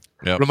go.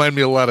 Yep. Remind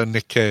me a lot of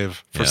Nick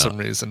Cave for some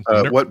reason.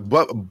 What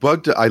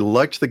bugged? I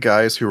liked the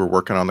guys who were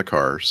working on the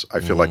cars. I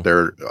feel like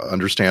they're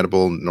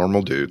understandable,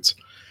 normal dudes.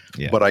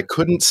 Yeah. But I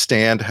couldn't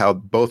stand how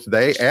both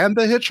they and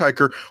the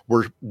hitchhiker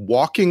were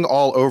walking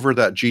all over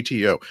that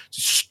GTO.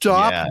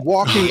 Stop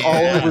walking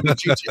all over the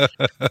GTO.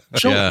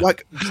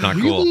 It's not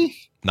really? Cool.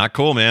 Not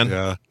cool, man.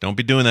 Yeah. Don't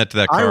be doing that to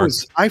that car.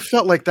 I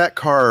felt like that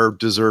car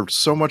deserved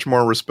so much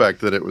more respect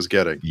that it was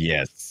getting.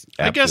 Yes.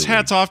 Absolutely. I guess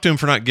hats off to him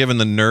for not giving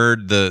the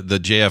nerd, the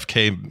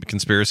JFK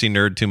conspiracy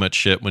nerd, too much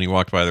shit when he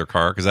walked by their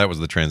car, because that was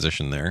the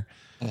transition there.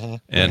 Mm-hmm.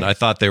 And I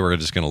thought they were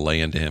just going to lay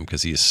into him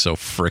because he is so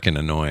freaking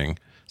annoying.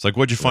 It's like,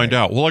 what'd you find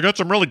out? Well, I got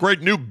some really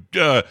great new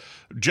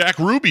Jack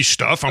Ruby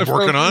stuff I'm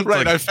working on.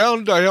 Right.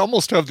 I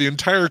almost have the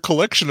entire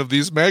collection of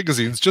these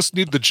magazines. Just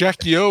need the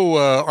Jackie O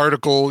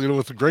article,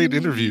 with great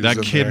interviews.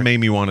 That kid made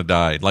me want to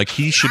die. Like,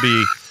 he should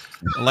be...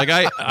 Like,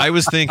 I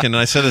was thinking, and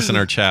I said this in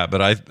our chat,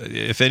 but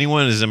if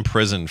anyone is in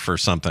prison for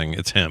something,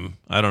 it's him.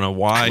 I don't know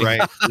why. Right.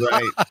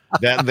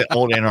 That and the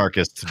old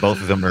anarchists, both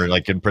of them are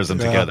in prison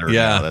together.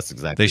 Yeah, now. That's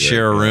exactly. They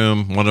share a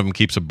room. One of them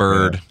keeps a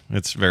bird. Yeah.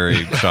 It's very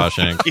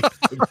Shawshank.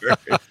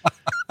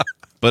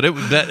 But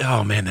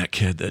that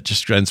kid,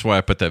 that's why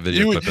I put that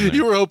video clip in there.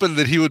 You were hoping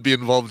that he would be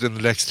involved in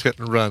the next hit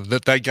and run,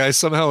 that guy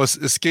somehow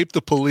escaped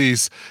the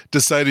police,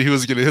 decided he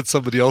was going to hit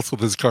somebody else with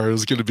his car. It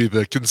was going to be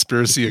the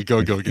conspiracy a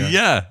go-go guy.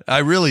 Yeah, I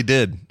really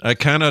did. I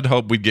kind of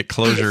hoped we'd get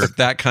closure,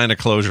 that kind of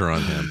closure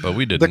on him, but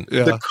we didn't.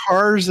 The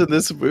cars in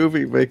this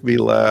movie make me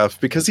laugh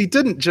because he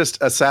didn't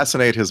just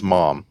assassinate his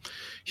mom.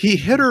 He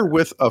hit her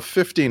with a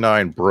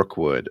 59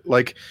 Brookwood.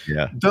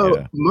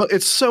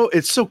 It's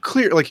so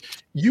clear. Like,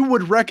 you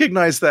would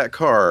recognize that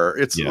car.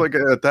 It's like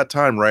at that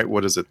time, right?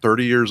 What is it?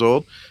 30 years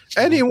old.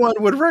 Anyone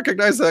would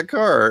recognize that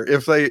car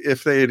if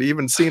they had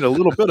even seen a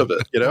little bit of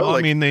it.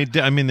 Well,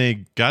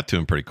 they got to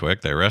him pretty quick.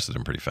 They arrested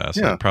him pretty fast.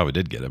 Yeah, they probably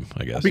did get him,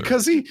 I guess,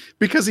 because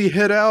he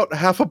hid out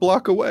half a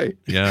block away.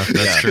 Yeah,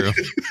 that's true.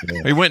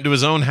 He went to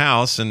his own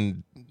house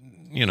and.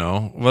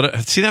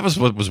 That was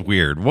what was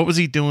weird. What was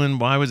he doing?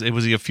 Was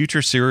he a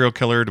future serial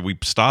killer? Did we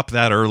stop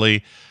that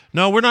early?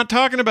 No, we're not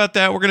talking about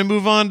that. We're going to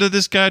move on to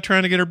this guy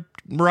trying to get a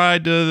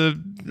ride to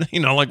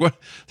the,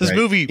 this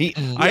movie.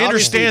 I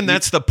understand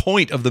that's the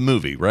point of the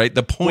movie, right?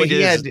 The point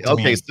is.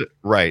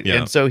 Right. Yeah.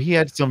 And so he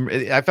had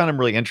I found him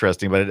really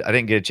interesting, but I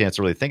didn't get a chance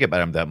to really think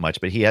about him that much,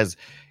 but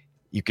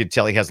you could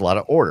tell he has a lot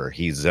of order.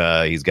 He's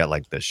got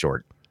like the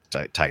short,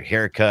 tight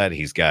haircut.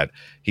 He's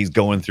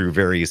going through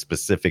very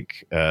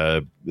specific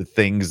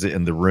things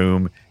in the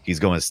room. He's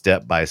going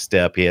step by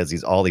step. He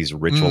has all these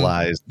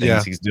ritualized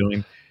things he's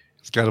doing.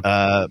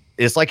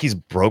 It's like he's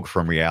broke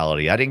from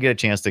reality. I didn't get a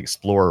chance to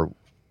explore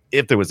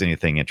if there was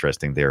anything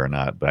interesting there or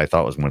not, but I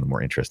thought it was one of the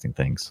more interesting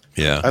things.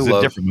 Yeah, it's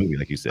a different movie,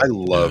 like you said. I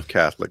love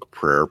Catholic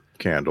prayer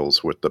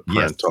candles with the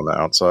print on the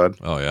outside.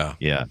 Oh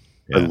yeah.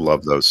 I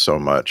love those so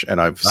much, and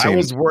I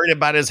was worried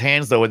about his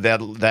hands though with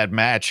that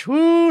match.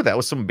 Woo, that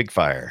was some big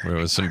fire. It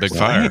was some big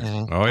fire.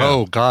 Oh yeah.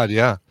 Oh God,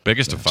 yeah.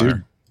 Biggest of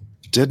fire.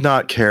 Did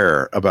not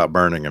care about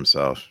burning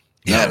himself.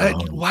 Yeah.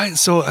 Why?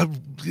 So I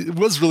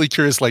was really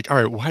curious. Like, all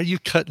right, why are you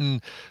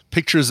cutting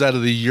pictures out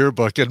of the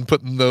yearbook and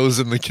putting those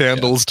in the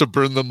candles to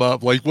burn them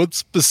up? Like, what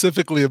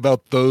specifically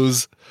about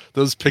those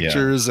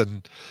pictures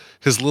and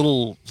his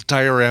little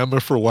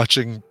diorama for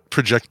watching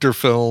projector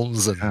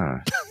films? And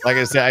like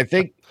I said, I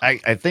think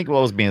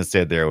what was being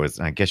said there was,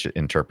 I guess,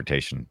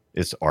 interpretation.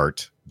 It's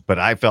art, but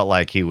I felt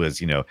like he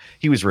was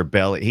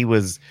rebelling. He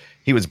was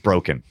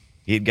broken.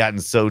 He had gotten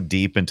so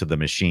deep into the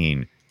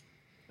machine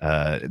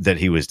that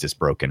he was just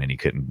broken and he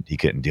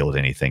couldn't deal with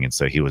anything, and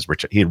so he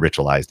had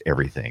ritualized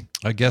everything.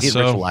 I guess he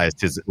so. Ritualized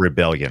his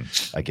rebellion,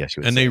 I guess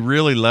you would and say. they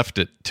really left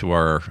it to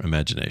our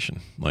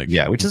imagination, like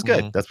which is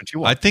good. That's what you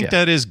want. I think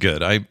that is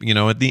good.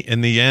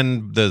 In the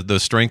end, the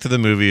strength of the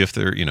movie, if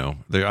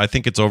I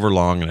think it's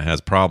overlong and it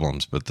has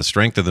problems, but the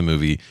strength of the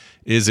movie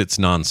is its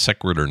non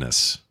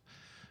sequiturness.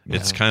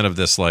 It's kind of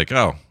this like, oh,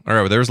 all right,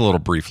 well, there's a little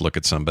brief look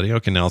at somebody.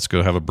 Okay, now let's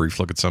go have a brief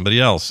look at somebody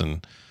else,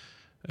 and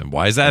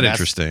why is that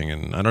interesting?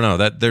 And I don't know,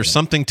 that there's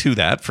something to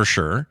that for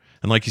sure.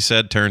 And like you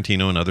said,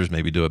 Tarantino and others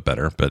maybe do it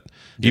better, but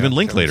even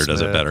Linklater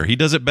does it better. He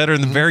does it better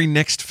in the very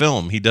next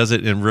film. He does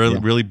it in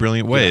really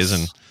brilliant ways,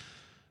 and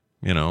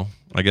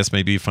I guess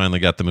maybe he finally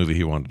got the movie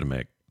he wanted to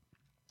make.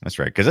 That's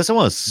right, because this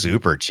one was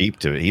super cheap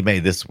to it. He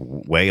made this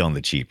way on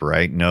the cheap,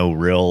 right? No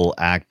real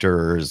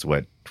actors.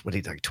 What did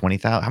he like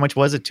 20,000? How much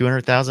was it?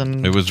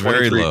 200,000? It was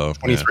very low.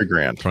 23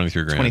 grand.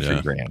 23 grand.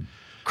 23 grand.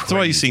 That's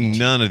why you see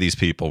none of these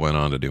people went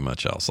on to do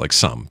much else. Like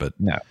some, but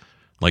no.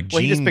 Like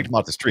he just picked them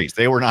off the streets.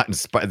 They were not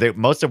inspired.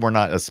 Most of them were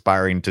not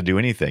aspiring to do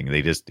anything.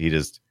 He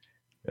just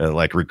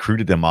like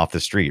recruited them off the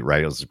street.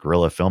 Right? It was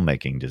guerrilla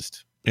filmmaking.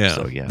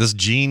 This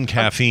Jean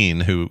Caffeine,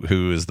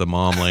 who is the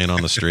mom laying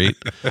on the street.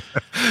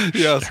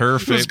 Her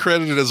was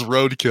credited as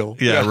roadkill.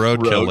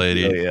 Roadkill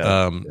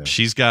lady.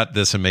 She's got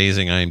this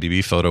amazing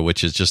IMDb photo,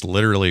 which is just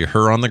literally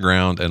her on the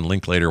ground and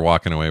Linklater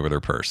walking away with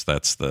her purse.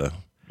 That's the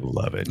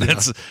love it.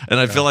 And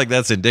I feel like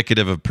that's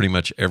indicative of pretty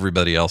much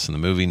everybody else in the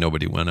movie.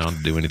 Nobody went on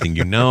to do anything.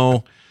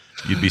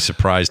 You'd be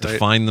surprised to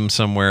find them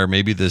somewhere.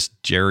 Maybe this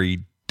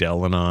Jerry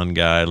Delanon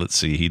guy. Let's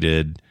see, he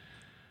did.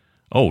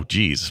 Oh,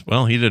 geez.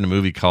 Well, he did a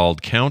movie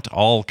called Count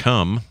All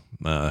Come.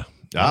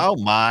 Oh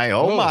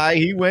my.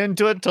 He went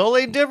to a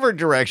totally different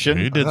direction.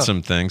 He did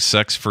some things.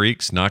 Sex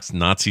Freaks,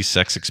 Nazi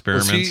sex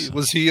experiments.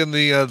 Was he in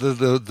the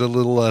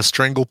little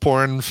strangle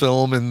porn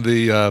film in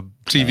the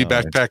TV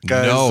backpack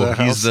guy's No,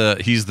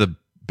 house?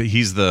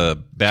 he's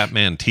the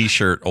Batman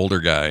T-shirt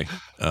older guy.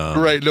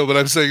 Right. No, but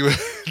I'm saying,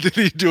 did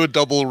he do a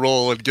double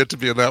role and get to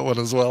be in that one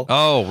as well?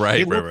 Oh,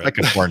 right. Like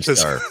a porn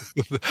star.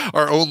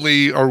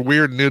 our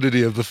weird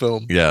nudity of the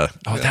film. Yeah.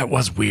 Oh, that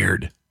was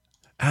weird.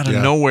 Out of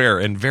nowhere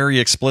and very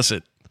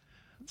explicit.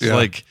 It's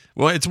like,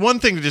 well, it's one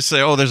thing to just say,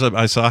 oh,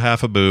 I saw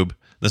half a boob.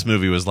 This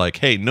movie was like,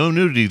 hey, no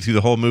nudity through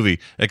the whole movie,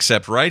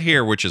 except right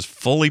here, which is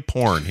fully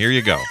porn. Here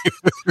you go.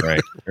 Right.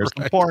 There's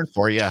some porn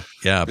for you.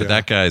 Yeah, but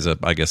that guy's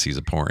I guess he's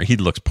a porn. He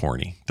looks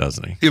porny,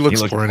 doesn't he? He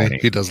looks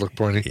porny. He does look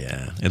porny.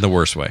 Yeah, in the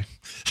worst way.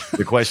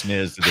 The question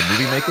is, did the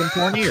movie make him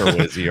porny, or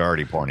was he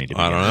already porny?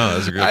 I don't know.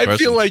 That's a good question. I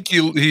feel like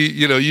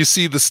you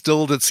see the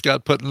still that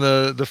Scott put in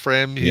the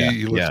frame.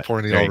 He looks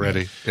porny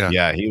already.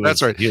 Yeah.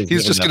 That's right.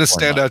 He's just going to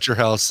stand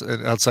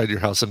outside your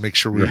house and make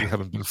sure we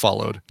haven't been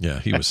followed.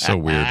 Yeah, he was so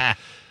weird.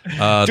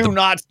 Do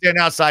not stand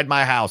outside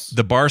my house.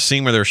 The bar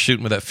scene where they're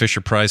shooting with that Fisher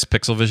Price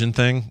Pixel Vision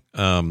thing.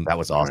 That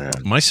was awesome.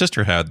 My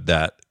sister had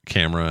that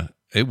camera.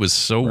 It was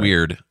so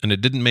weird, and it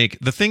didn't make.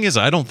 The thing is,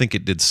 I don't think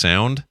it did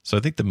sound. So I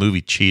think the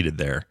movie cheated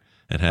there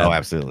and had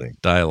absolutely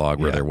dialogue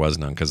where there was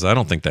none, because I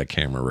don't think that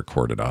camera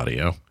recorded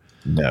audio.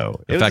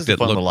 No, it was a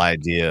fun little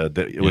idea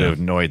that it would have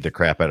annoyed the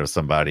crap out of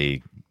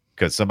somebody.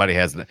 Because somebody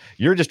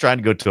you're just trying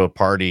to go to a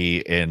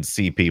party and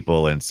see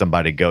people, and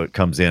somebody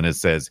comes in and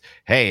says,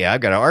 "Hey,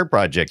 I've got an art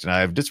project and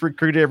I've just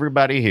recruited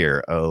everybody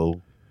here." Oh,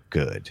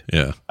 good.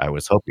 Yeah, I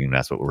was hoping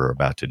that's what we were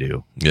about to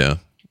do. Yeah,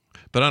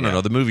 but I don't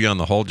know. The movie on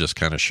the whole just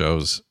kind of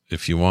shows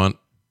if you want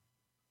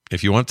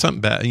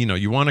something bad,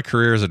 you want a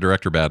career as a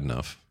director bad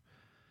enough,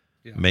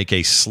 make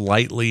a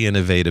slightly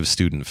innovative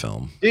student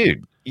film,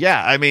 dude.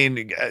 Yeah, I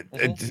mean,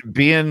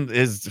 being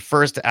his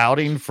first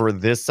outing for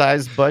this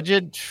size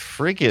budget,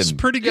 freaking, it's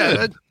pretty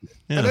good.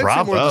 And I'd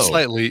say more than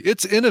slightly.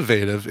 It's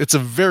innovative. It's a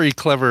very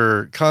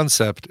clever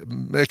concept.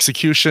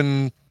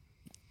 Execution,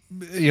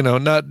 isn't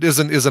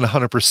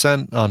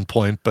 100% on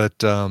point, but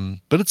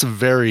it's a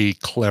very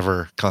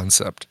clever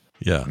concept.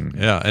 Yeah,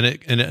 yeah,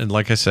 and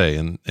like I say,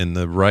 in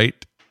the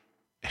right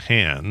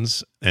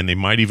hands, and they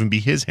might even be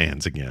his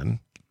hands again.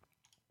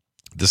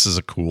 This is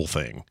a cool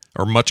thing,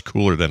 or much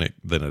cooler than it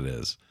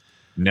is.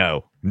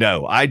 No,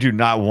 I do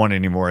not want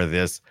any more of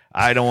this.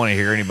 I don't want to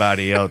hear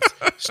anybody else,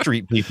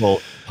 street people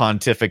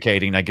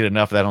pontificating. I get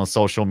enough of that on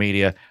social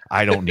media.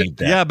 I don't need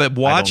that. Yeah,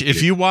 but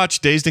if you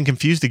watch Dazed and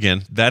Confused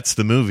again, that's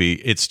the movie.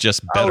 It's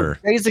just better.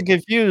 Dazed and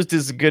Confused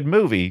is a good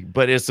movie,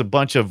 but it's a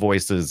bunch of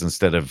voices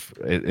instead of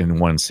in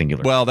one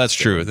singular. Well, that's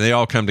true. They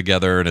all come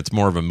together, and it's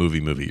more of a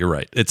movie. You're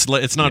right. It's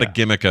not a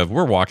gimmick of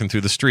we're walking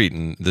through the street,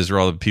 and these are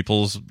all the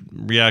people's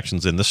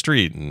reactions in the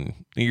street, and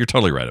you're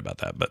totally right about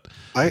that. But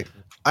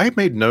I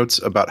made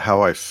notes about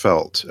how I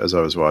felt as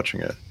I was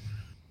watching it.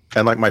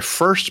 And like my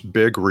first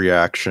big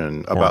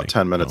reaction about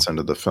 10 minutes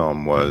into the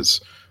film was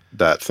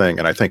that thing.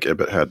 And I think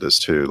Ibbott had this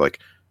too. Like,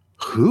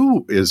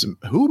 who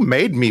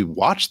made me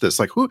watch this?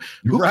 Like who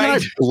can I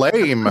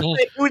blame?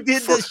 Who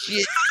did this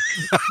shit?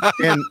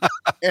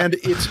 and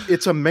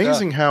it's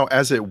amazing how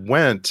as it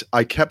went,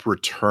 I kept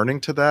returning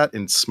to that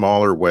in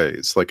smaller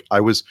ways. Like I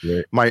was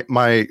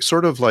my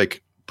sort of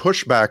like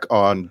pushback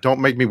on don't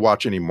make me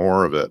watch any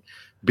more of it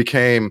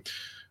became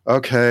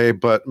okay,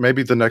 but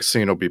maybe the next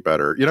scene will be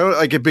better. You know,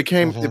 like it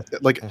became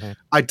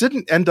I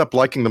didn't end up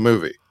liking the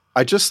movie.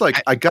 I just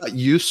I got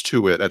used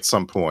to it at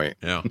some point.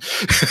 Yeah.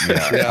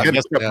 I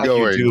guess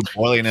YouTube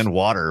boiling in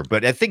water.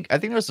 But I think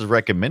this is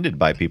recommended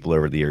by people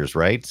over the years,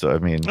 right? So I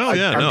mean,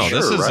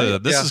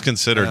 this is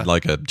considered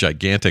like a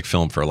gigantic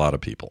film for a lot lot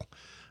of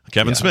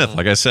Kevin Smith,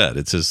 like I said,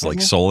 it's his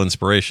like sole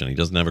inspiration. He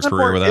doesn't have a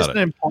career without it. It's an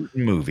important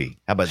movie.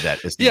 How about that?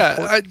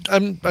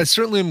 I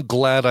certainly am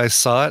glad I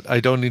saw it. I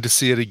don't need to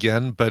see it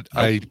again, but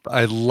I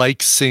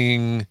like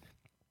seeing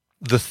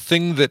the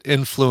thing that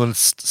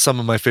influenced some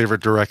of my favorite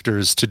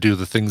directors to do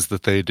the things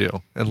that they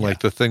do, and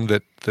like the thing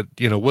that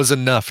was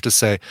enough to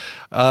say,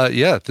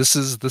 this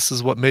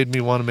is what made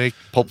me want to make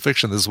Pulp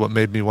Fiction. This is what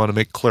made me want to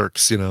make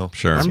Clerks.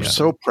 Sure. I'm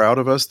so proud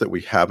of us that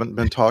we haven't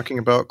been talking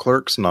about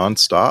Clerks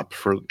nonstop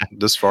for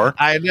this far.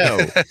 I know.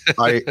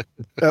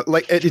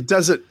 It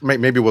doesn't.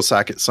 Maybe we'll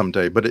sack it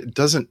someday, but it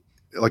doesn't.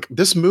 Like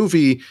this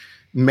movie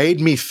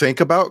made me think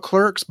about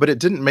Clerks, but it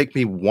didn't make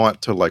me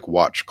want to like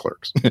watch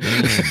Clerks.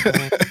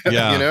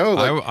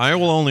 Yeah, I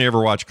will only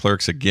ever watch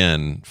Clerks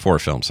again for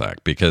Film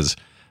Sack because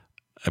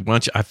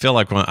I feel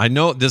like I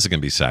know this is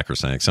going to be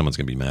sacrosanct. Someone's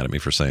going to be mad at me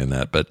for saying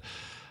that, but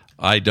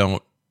I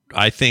don't.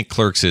 I think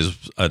Clerks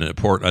is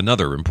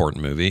another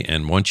important movie,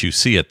 and once you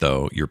see it,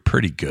 though, you're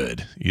pretty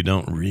good. You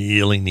don't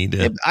really need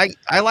to.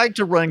 I like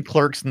to run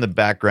Clerks in the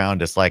background,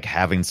 just like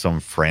having some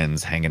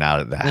friends hanging out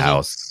at the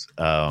house.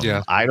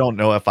 I don't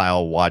know if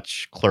I'll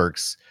watch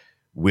Clerks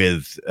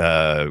with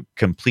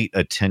complete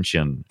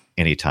attention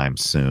anytime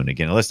soon.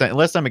 Again,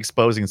 unless I'm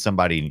exposing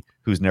somebody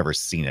who's never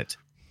seen it.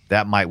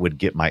 That would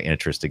get my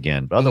interest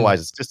again, but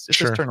otherwise, it's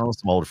just turning on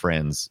some old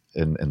friends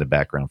in the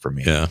background for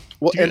me. Yeah.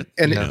 Well,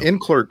 in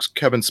Clerks,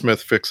 Kevin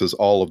Smith fixes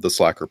all of the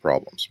slacker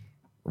problems.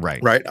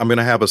 Right. I'm going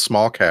to have a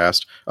small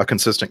cast, a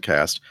consistent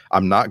cast.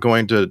 I'm not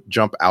going to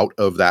jump out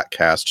of that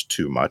cast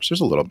too much.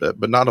 There's a little bit,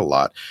 but not a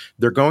lot.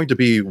 They're going to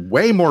be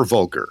way more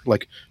vulgar,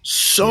 like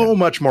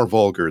much more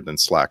vulgar than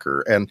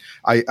Slacker. And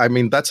I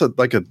mean, that's a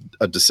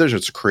decision.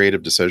 It's a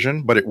creative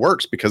decision, but it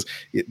works because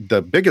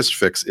the biggest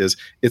fix is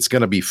it's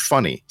going to be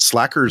funny.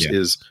 Slackers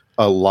is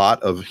a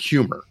lot of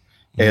humor.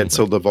 And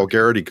so the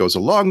vulgarity goes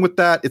along with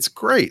that. It's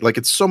great. Like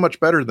it's so much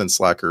better than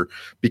Slacker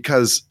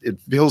because it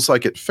feels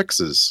like it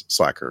fixes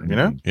Slacker,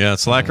 Yeah,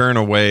 Slacker in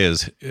a way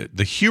is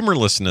the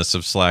humorlessness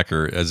of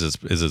Slacker is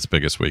its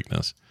biggest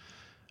weakness.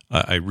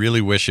 I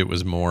really wish it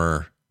was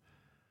more.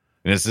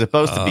 And it's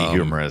supposed to be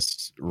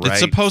humorous, right?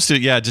 It's supposed to,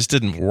 it just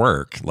didn't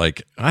work.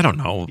 Like, I don't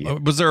know. Yeah.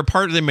 Was there a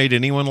part that made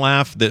anyone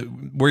laugh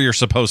where you're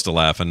supposed to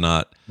laugh and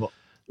not?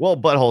 Well,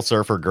 Butthole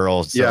Surfer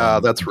Girls.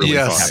 That's really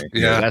funny.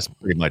 Yeah, that's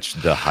pretty much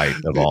the height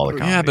of all the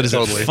comedy. Yeah, but is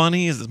it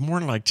funny? Is it more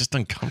like just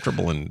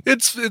uncomfortable? And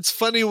it's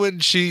funny when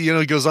she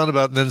goes on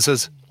about and then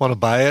says, "Want to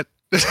buy it?"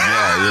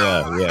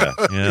 Yeah.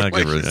 I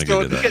give you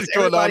that.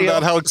 Going on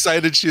about how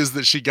excited she is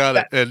that she got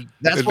it, and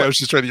now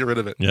she's trying to get rid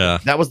of it. Yeah,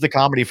 that was the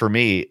comedy for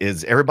me.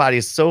 Is everybody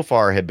so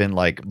far had been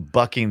like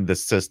bucking the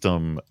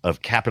system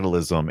of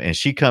capitalism, and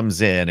she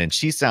comes in and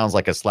she sounds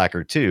like a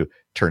slacker too.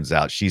 Turns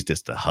out she's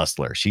just a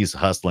hustler. She's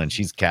hustling.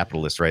 She's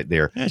capitalist right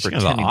there. Yeah, she's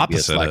the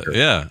opposite.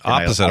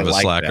 Opposite of a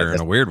slacker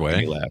in a weird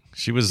way.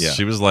 She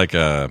was like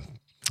a.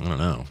 I don't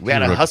know. We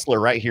had a hustler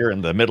right here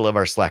in the middle of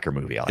our Slacker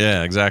movie.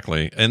 Yeah,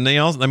 exactly. And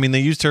they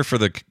used her for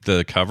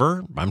the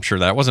cover. I'm sure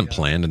that wasn't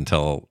planned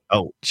until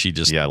she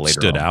just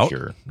stood out,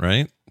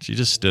 right? She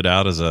just stood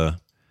out as a,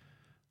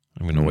 I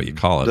don't even know what you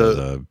call it, as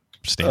a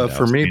standout.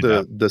 For me,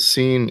 the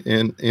scene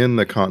in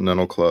the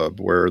Continental Club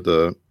where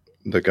the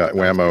guy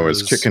Whammo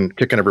is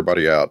kicking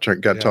everybody out,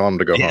 telling them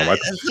to go home.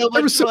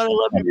 I was so fun. I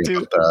love him too.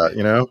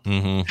 That,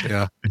 Mm-hmm.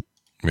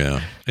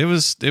 Yeah. It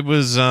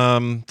was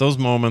those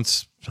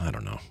moments. I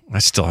don't know. I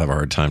still have a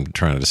hard time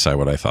trying to decide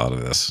what I thought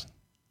of this.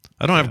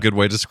 I don't have a good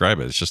way to describe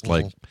it. It's just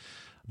like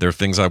there are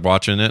things I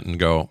watch in it and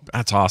go,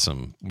 that's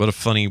awesome. What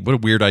a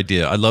weird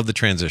idea. I love the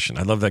transition.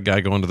 I love that guy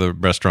going to the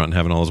restaurant and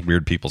having all those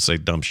weird people say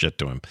dumb shit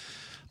to him.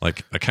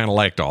 Like, I kind of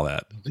liked all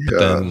that.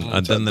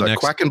 But then the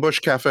next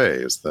Quackenbush Cafe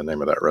is the name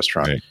of that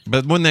restaurant. Right.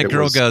 But when that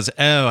girl goes,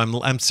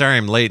 "Oh, I'm sorry,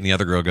 I'm late," and the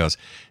other girl goes,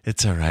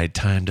 "It's all right.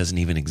 Time doesn't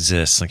even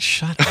exist." Like,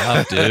 shut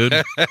up,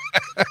 dude.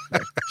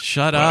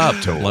 Shut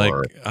up. Like,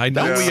 I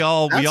know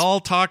we all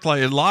talked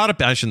like a lot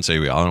of. I shouldn't say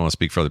we all. I don't want to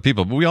speak for other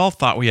people, but we all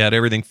thought we had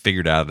everything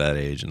figured out at that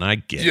age, and I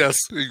get it. Yes,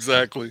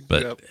 exactly.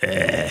 But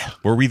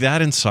were we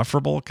that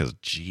insufferable? Because,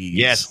 geez.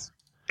 Yes.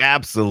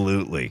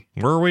 Absolutely.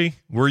 Were we?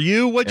 Were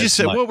you? What'd you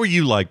say? What were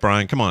you like,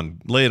 Brian? Come on,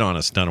 lay it on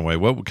us, Dunaway.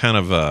 What kind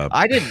of?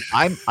 I didn't.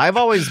 I've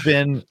always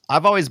been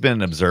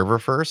an observer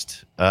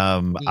first.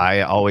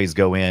 I always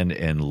go in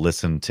and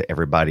listen to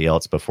everybody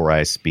else before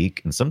I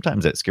speak, and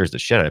sometimes that scares the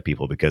shit out of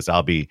people because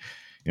I'll be,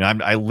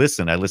 I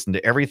listen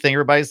to everything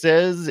everybody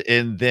says,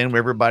 and then when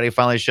everybody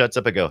finally shuts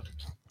up, I go,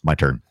 "My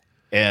turn."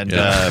 And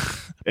and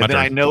then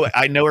I know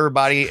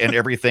everybody and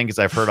everything because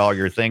I've heard all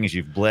your things.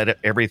 You've bled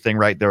everything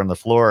right there on the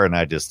floor, and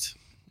I just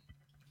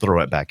throw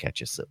it back at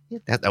you. So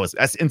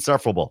that's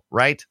insufferable,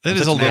 right?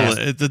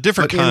 It's a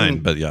different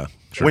kind, but yeah.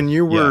 Sure. When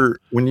you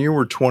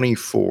were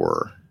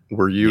 24,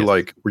 were you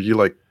like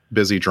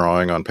busy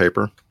drawing on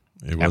paper?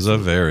 It was a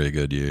very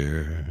good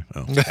year.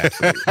 Oh,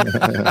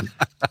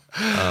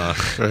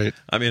 Right.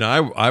 I mean,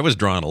 I was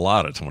drawn a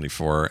lot at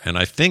 24, and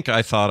I think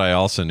I thought I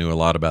also knew a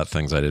lot about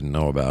things I didn't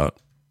know about.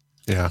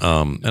 Yeah.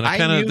 And I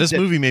kind of this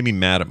movie made me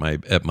mad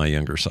at my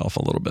younger self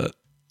a little bit.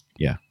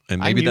 Yeah.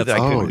 And maybe that's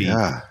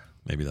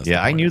maybe that's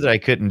I knew that I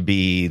couldn't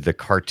be the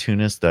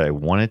cartoonist that I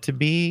wanted to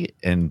be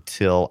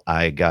until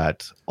I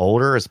got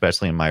older,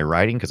 especially in my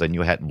writing, because I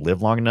knew I hadn't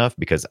lived long enough,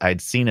 because I'd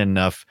seen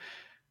enough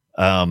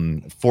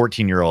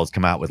 14-year-olds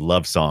come out with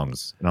love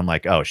songs, and I'm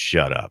like, oh,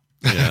 shut up.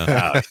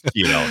 Yeah.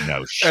 You don't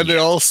know shit. And they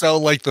all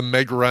sound like the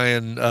Meg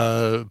Ryan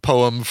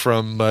poem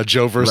from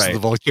Joe versus the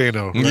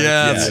Volcano. Right?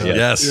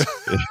 Yes.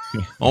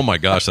 Oh my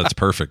gosh, that's a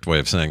perfect way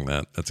of saying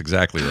that. That's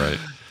exactly right.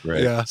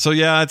 Right. Yeah. So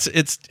yeah,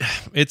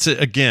 it's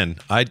again,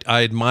 I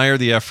admire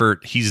the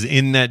effort. He's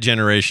in that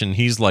generation.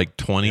 He's like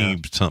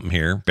 20 something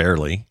here,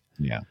 barely.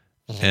 Yeah.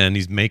 And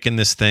he's making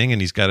this thing, and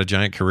he's got a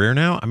giant career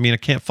now. I mean, I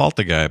can't fault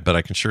the guy, but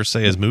I can sure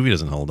say his movie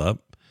doesn't hold up.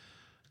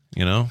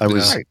 You know, I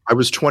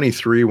was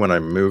 23 when I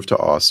moved to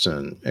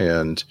Austin,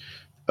 and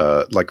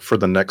like for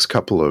the next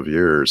couple of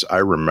years, I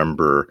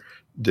remember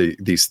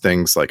these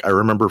things. Like I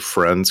remember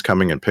friends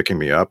coming and picking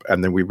me up,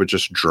 and then we would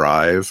just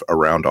drive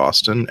around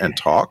Austin and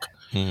talk.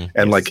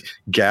 And like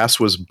gas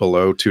was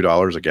below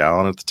 $2 a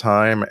gallon at the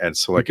time, and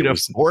so like you could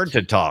afford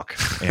to talk.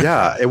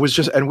 Yeah, it was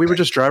just, and we would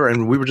just drive around,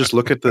 and we would just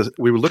look at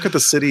the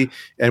city,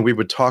 and we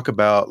would talk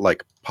about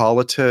like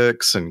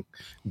politics and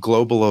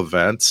global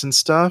events and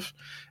stuff.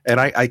 And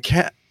I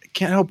can't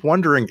help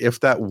wondering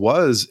if that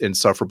was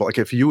insufferable. Like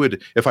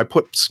if I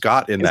put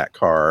Scott in that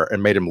car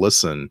and made him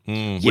listen,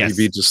 would he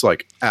be just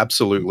like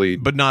absolutely?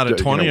 But not at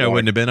 20. I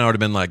wouldn't have been. I would have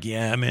been like,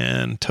 yeah,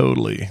 man,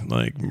 totally.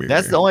 Like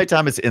that's the only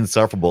time it's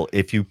insufferable.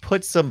 If you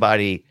put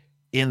somebody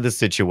in the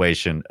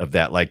situation of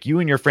that, like you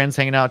and your friends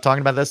hanging out talking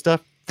about that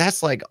stuff,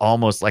 that's like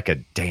almost like a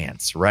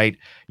dance, right?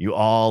 You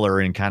all are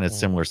in kind of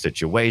similar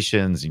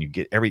situations, and you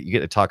get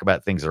to talk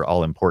about things that are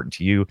all important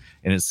to you,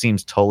 and it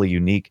seems totally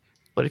unique.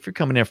 But if you're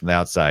coming in from the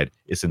outside,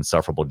 it's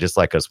insufferable. Just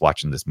like us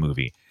watching this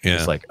movie,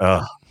 it's like,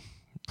 oh,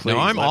 no,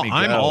 I'm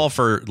all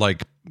for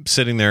like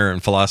sitting there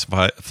and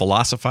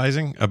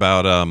philosophizing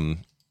about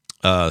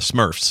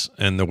Smurfs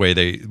and the way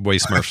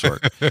Smurfs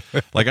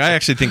work. Like, I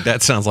actually think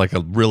that sounds like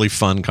a really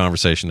fun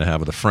conversation to have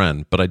with a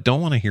friend, but I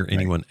don't want to hear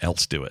anyone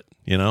else do it.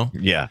 You know?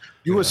 Yeah.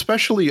 You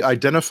especially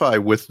identify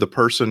with the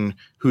person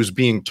who's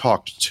being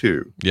talked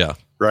to. Yeah.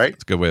 Right?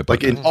 It's a good way of like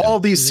putting in all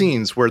these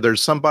scenes where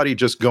there's somebody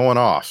just going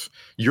off,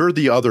 you're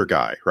the other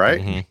guy,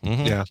 right?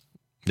 Yeah.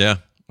 Yeah.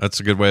 That's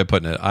a good way of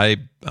putting it. I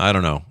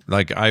don't know.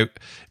 Like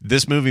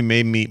this movie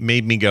made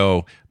me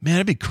go, man,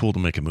 it'd be cool to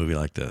make a movie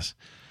like this.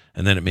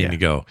 And then it made me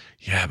go,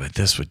 yeah, but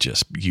this would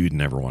you'd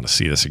never want to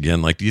see this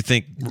again. Like, do you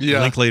think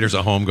Linklater's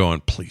at home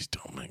going, please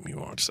don't make me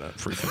watch that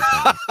freaking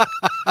thing?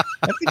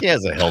 I think he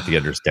has a healthy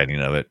understanding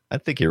of it. I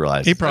think he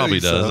realizes. He probably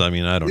does. So. I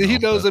mean, I don't know. He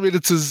knows. But I mean,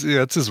 it's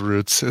his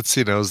roots.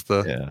 He knows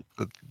I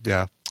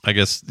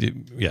guess,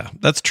 yeah,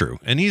 that's true.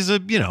 And he's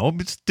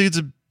dude's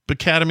an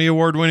Academy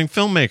Award winning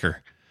filmmaker.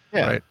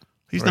 Yeah. Right.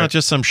 He's not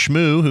just some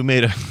schmoo who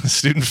made a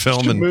student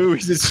film.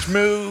 He's a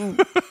schmoo.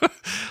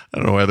 I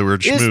don't know why the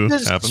word schmoo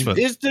happened, but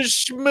it's the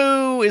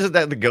schmoo. Isn't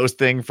that the ghost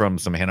thing from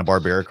some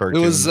Hanna-Barbera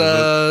cartoon? It was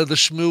the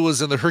schmoo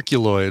was in the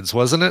Herculoids,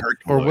 wasn't it?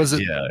 Or was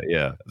it?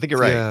 Yeah. I think you're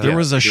right. Yeah. There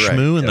was a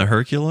schmoo in the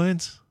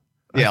Herculoids?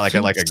 Yeah, like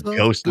a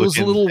ghost. It was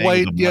a little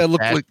white. Yeah, it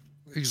looked like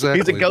exactly.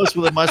 He's a ghost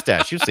with a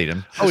mustache. You've seen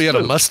him. Oh, he had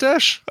a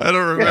mustache? I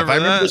don't remember. If I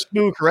remember the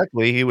schmoo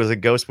correctly, he was a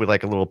ghost with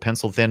like a little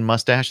pencil thin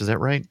mustache. Is that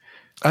right?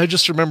 I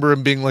just remember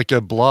him being like a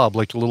blob,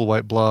 like a little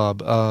white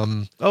blob.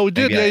 Oh, he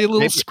did. A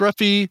little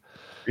scruffy.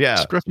 Yeah,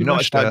 scruffy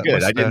it's not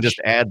good. I didn't just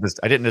add this.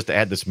 I didn't just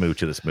add the schmoo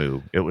to the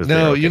schmoo. It was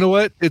no. You know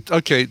what? It's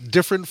okay.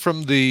 Different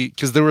from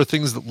because there were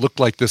things that looked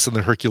like this in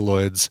the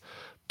Herculoids,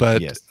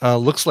 but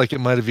looks like it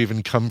might have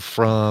even come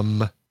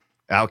from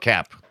Al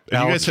Cap. Did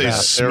you guys say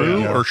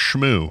schmoo or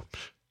schmoo?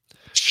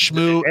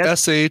 Schmoo,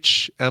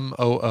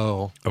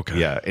 SHMOO. Okay.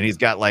 Yeah, and he's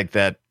got like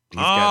that.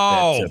 He's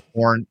got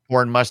that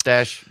porn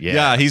mustache.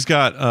 Yeah, he's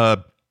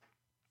got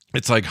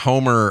it's like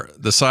Homer,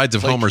 the sides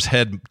of Homer's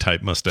head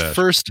type mustache.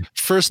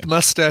 First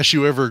mustache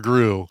you ever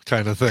grew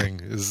kind of thing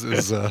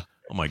is oh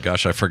my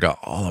gosh, I forgot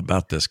all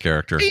about this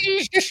character.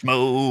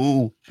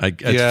 Schmoo.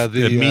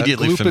 The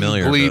immediately Gloop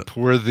familiar. And Bleep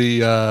were the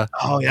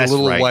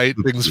little white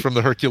things from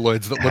the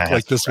Herculoids that look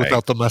like this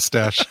without the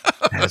mustache.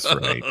 That's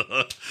right.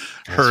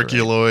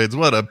 Herculoids,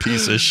 what a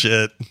piece of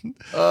shit.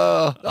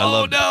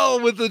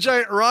 With the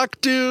giant rock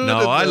dude.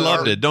 No, I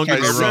loved it. Don't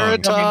get me wrong.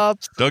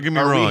 Don't get me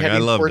wrong. I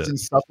loved it.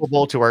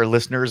 Insufferable to our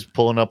listeners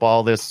pulling up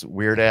all this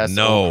weird ass.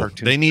 No,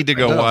 they need to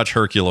go watch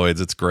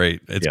Herculoids. It's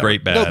great. It's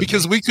great bad. No,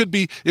 because we could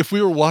be, if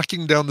we were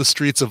walking down the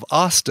streets of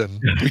Austin,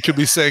 we could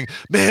be saying,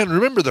 man,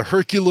 remember the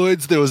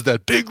Herculoids? There was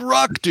that big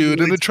rock dude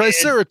and a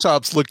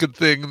Triceratops looking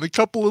thing and a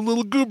couple of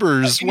little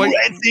goobers.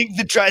 I think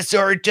the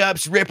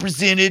Triceratops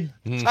represented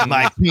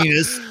My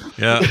penis.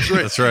 Yeah,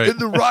 that's right. And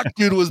the rock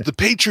dude was the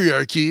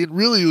patriarchy. It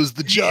really was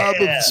the job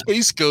of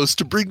Space Ghost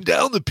to bring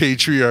down the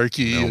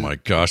patriarchy. Oh my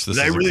gosh, this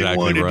I is really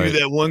exactly wanted right. to do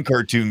that one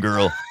cartoon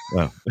girl.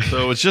 Oh.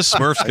 So it's just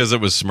Smurfs because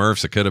it was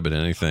Smurfs. It could have been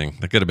anything.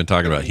 They could have been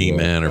talking about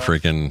He-Man or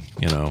freaking,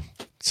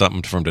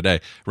 something from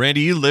today. Randy,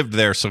 you lived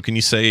there, so can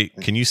you say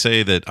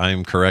that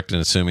I'm correct in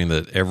assuming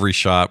that every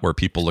shot where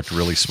people looked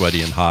really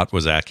sweaty and hot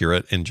was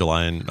accurate in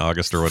July and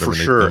August or whatever? For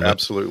sure,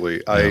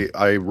 absolutely. Yeah.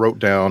 I wrote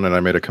down and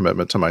I made a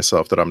commitment to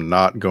myself that I'm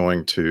not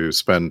going to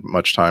spend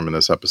much time in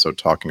this episode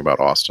talking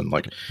about Austin.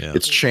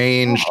 It's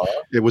changed.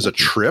 It was a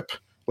trip.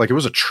 It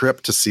was a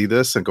trip to see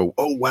this and go,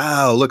 oh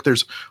wow, look,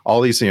 there's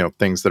all these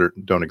things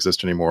that don't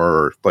exist anymore,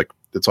 or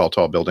it's all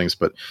tall buildings.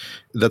 But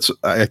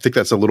I think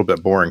that's a little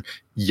bit boring.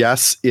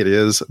 Yes, it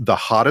is the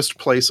hottest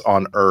place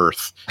on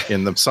Earth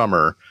in the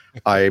summer.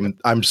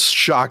 I'm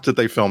shocked that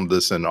they filmed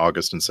this in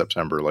August and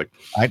September.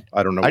 I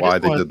don't know why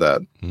they did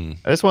that.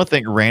 I just want to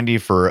thank Randy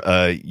for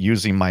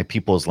using my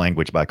people's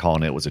language by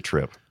calling it was a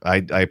trip. I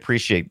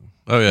appreciate.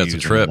 Oh yeah, it's a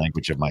trip. The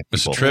language of my people.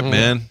 It's a trip,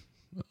 man.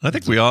 I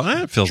think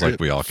it feels like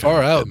we all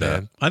far out, that.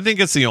 man. I think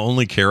it's the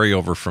only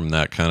carryover from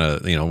that kind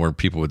of, where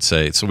people would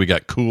say, so we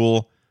got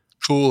cool.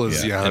 Cool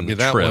is, I mean,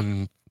 that trip.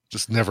 One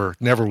just never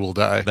will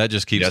die. That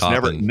just keeps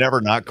hopping.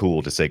 Never not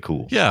cool to say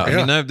cool. Yeah.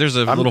 I mean, there's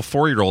a little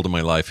 4-year-old in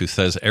my life who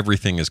says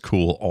everything is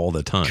cool all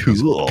the time.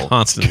 Cool. He's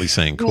constantly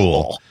saying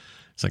cool.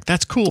 It's like,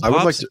 that's cool,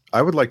 Pops.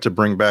 I would like to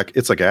bring back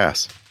It's a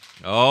Gas.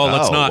 Oh,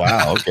 let's not.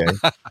 Wow, okay.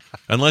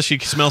 Unless you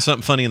smell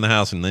something funny in the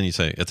house and then you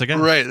say, it's a gas.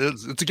 Right.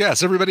 It's a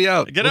gas. Everybody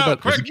out. Get out,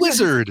 quick.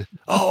 Wizard.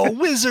 Oh,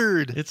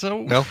 wizard. It's a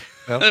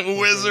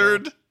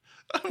wizard.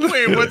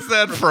 Wait, what's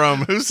that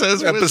from? Who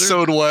says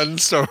Episode wizard? 1,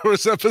 Star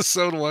Wars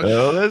Episode 1.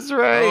 Oh, that's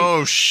right.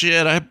 Oh,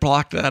 shit. I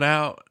blocked that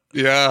out.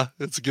 Yeah,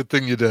 it's a good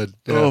thing you did.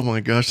 Yeah. Oh, my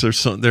gosh.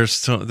 There's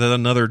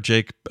another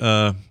Jake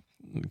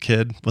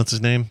kid. What's his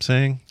name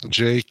saying?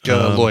 Jake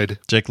Lloyd.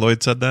 Jake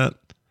Lloyd said that?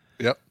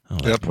 Yep.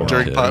 Oh,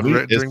 during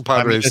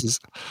pod races.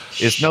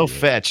 It's no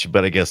fetch,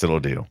 but I guess it'll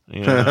do.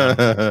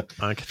 Yeah.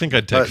 I think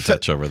I'd take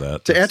fetch over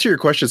that. To answer your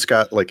question,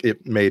 Scott,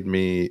 it made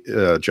me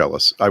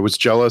jealous. I was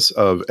jealous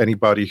of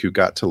anybody who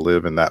got to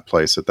live in that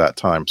place at that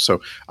time.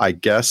 So I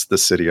guess the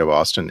city of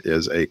Austin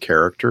is a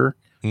character,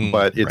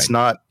 but it's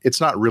not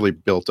really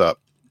built up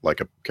like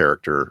a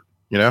character.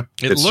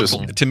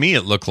 To me,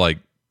 it looked like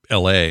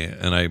LA,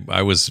 and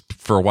I was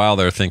for a while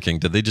there thinking,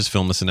 did they just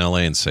film this in LA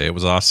and say it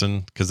was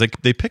Austin? Because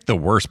they picked the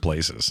worst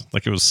places.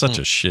 It was such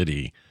a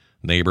shitty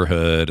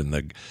neighborhood, and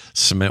the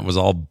cement was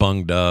all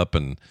bunged up,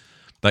 and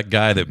that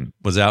guy that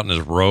was out in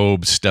his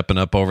robe stepping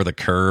up over the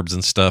curbs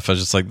and stuff. I was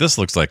just like, this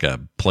looks like a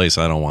place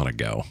I don't want to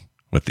go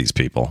with these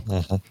people.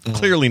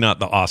 Clearly not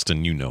the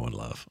Austin you know and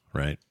love,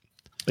 right?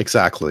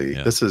 Exactly.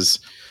 Yeah. This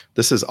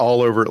is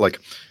all over.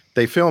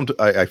 They filmed.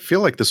 I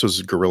feel like this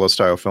was guerrilla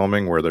style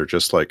filming where they're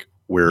just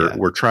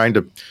we're trying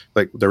to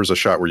there was a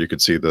shot where you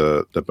could see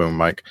the boom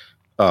mic.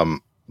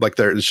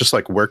 It's just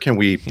where can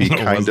we be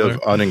kind of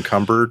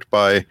unencumbered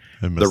by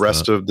the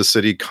rest of the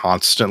city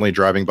constantly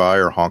driving by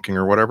or honking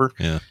or whatever.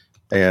 Yeah.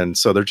 And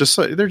so they're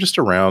just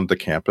around the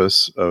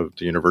campus of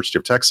the University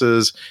of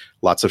Texas.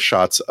 Lots of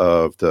shots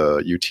of the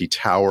UT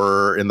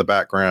Tower in the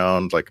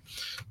background.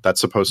 That's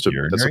supposed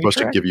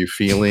to give you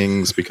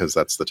feelings because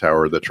that's the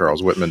tower that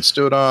Charles Whitman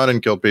stood on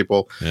and killed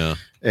people. Yeah.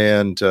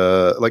 And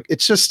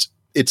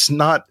it's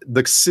not,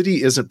 the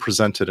city isn't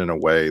presented in a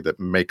way that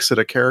makes it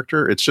a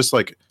character. It's just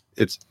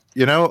it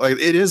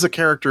is a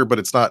character, but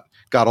it's not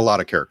got a lot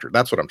of character.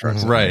 That's what I'm trying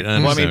to say. Right. I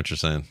understand what you're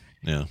saying.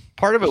 Yeah.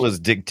 Part of it was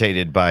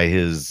dictated by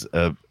his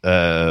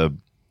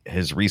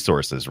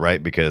resources,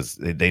 right? Because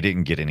they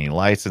didn't get any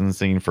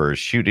licensing for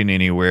shooting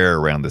anywhere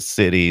around the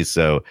city.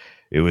 So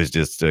it was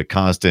just a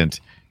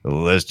constant,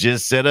 let's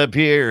just set up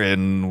here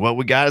and what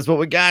we got is what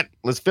we got.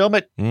 Let's film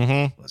it.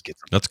 Mm-hmm.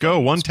 Let's go.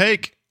 One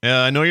take.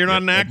 I know you're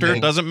not an actor.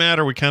 It doesn't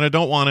matter. We kind of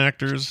don't want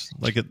actors.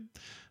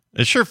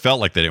 It sure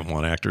felt like they didn't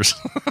want actors.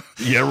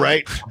 Yeah,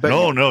 right.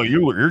 No,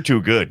 you're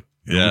too good.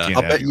 Yeah,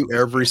 I'll bet you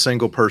every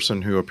single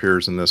person who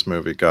appears in this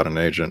movie got an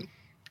agent.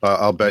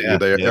 I'll bet you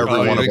every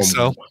one of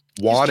them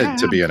wanted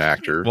to be an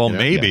actor. Well,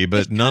 maybe,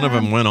 but none of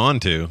them went on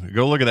to.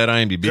 Go look at that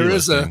IMDb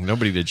listing.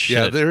 Nobody did shit.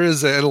 Yeah, there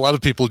is, and a lot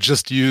of people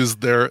just use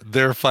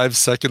their 5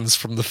 seconds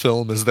from the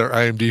film as their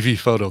IMDb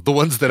photo. The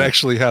ones that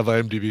actually have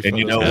IMDb photos. And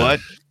you know what?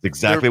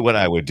 Exactly what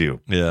I would do.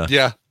 Yeah.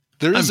 Yeah.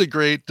 There is a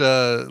great,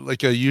 a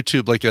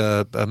YouTube,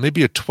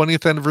 maybe a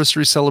 20th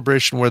anniversary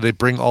celebration where they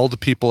bring all the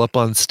people up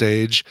on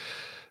stage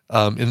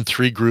in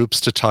 3 groups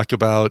to talk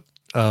about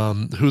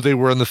who they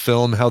were in the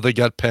film, how they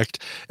got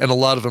picked. And a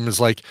lot of them is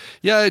I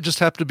just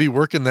happened to be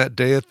working that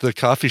day at the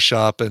coffee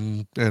shop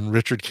and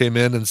Richard came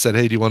in and said,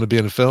 hey, do you want to be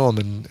in a film?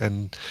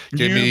 And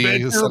gave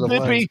me a set of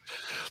lines.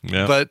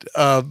 Yeah.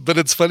 But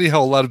it's funny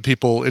how a lot of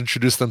people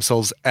introduce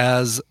themselves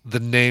as the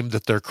name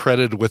that they're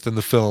credited with in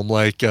the film.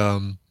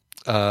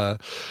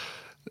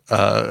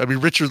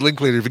 Richard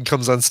Linklater even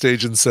comes on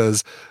stage and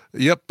says,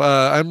 yep,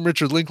 I'm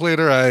Richard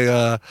Linklater.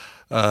 I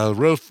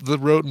wrote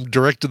and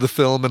directed the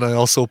film, and I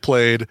also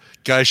played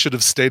Guy Should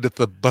Have Stayed at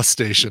the Bus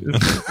Station.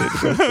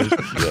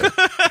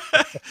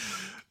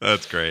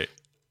 That's great.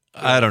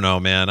 I don't know,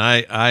 man.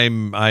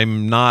 I'm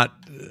not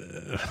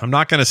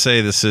going to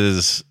say this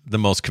is the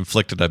most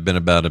conflicted I've been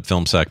about a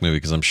Film Sack movie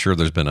because I'm sure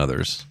there's been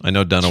others. I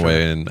know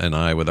Dunaway and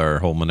I with our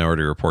whole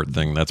Minority Report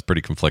thing, that's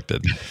pretty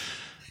conflicted.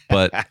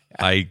 But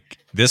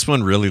this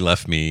one really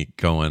left me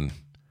going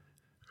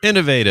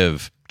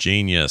innovative,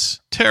 genius,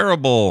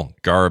 terrible,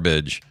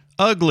 garbage,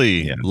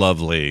 ugly,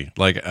 lovely.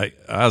 Like I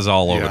was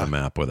all over the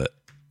map with it.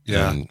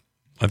 Yeah. And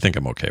I think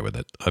I'm okay with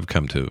it. I've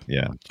come to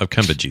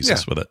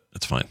Jesus with it.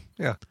 It's fine.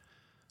 Yeah.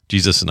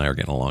 Jesus and I are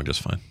getting along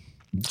just fine.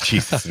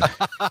 Jesus.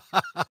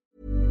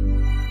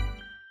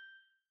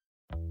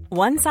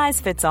 One size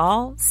fits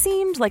all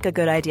seemed like a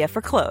good idea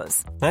for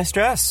clothes. Nice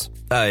dress.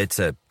 It's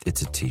a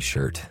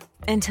t-shirt.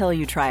 Until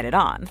you tried it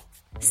on.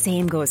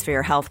 Same goes for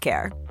your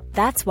healthcare.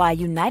 That's why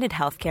United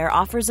Healthcare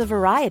offers a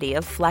variety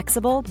of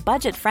flexible,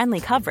 budget-friendly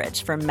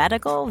coverage for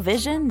medical,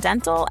 vision,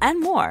 dental, and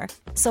more.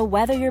 So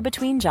whether you're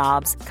between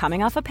jobs,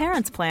 coming off a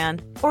parent's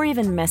plan, or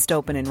even missed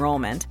open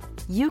enrollment,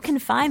 you can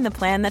find the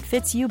plan that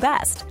fits you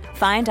best.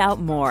 Find out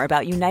more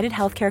about United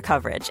Healthcare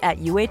coverage at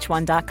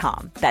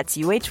uh1.com. That's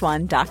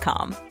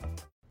uh1.com.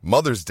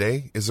 Mother's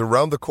Day is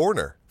around the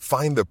corner.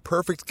 Find the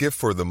perfect gift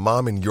for the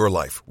mom in your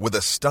life with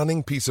a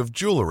stunning piece of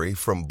jewelry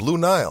from Blue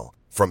Nile.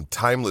 From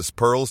timeless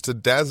pearls to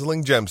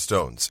dazzling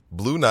gemstones,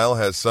 Blue Nile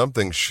has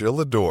something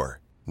she'll adore.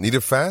 Need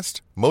it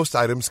fast? Most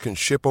items can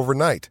ship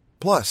overnight.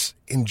 Plus,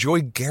 enjoy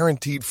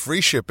guaranteed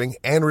free shipping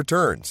and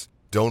returns.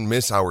 Don't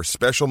miss our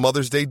special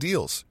Mother's Day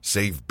deals.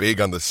 Save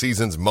big on the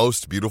season's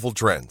most beautiful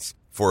trends.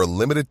 For a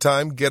limited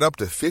time, get up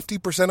to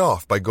 50%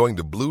 off by going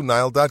to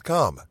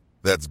BlueNile.com.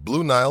 That's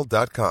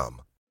BlueNile.com.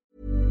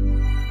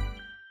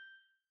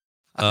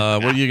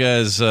 What do you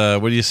guys?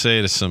 What do you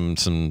say to some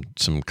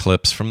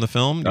clips from the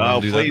film?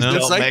 Oh, please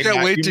don't. I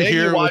can't wait to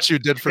hear what you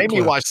did for clips.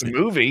 Maybe watch the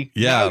movie.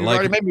 Yeah, you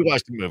already made me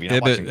watch the movie.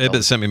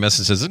 Ibit sent me a message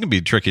and says it's going to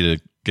be tricky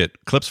to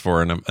get clips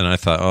for, and I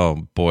thought,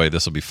 oh boy,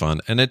 this will be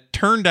fun. And it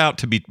turned out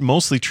to be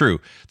mostly true.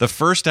 The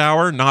first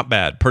hour, not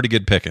bad, pretty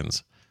good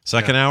pickings.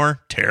 Second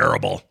hour,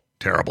 terrible.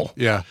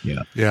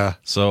 Yeah.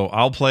 So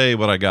I'll play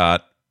what I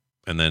got,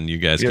 and then you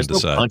guys can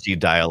decide. No punchy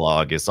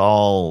dialogue. It's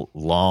all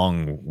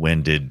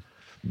long-winded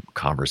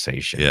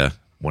conversation. Yeah.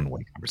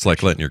 One-way conversation. It's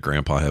like letting your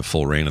grandpa have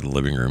full reign of the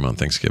living room on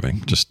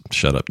Thanksgiving. Just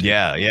shut up.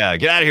 Yeah.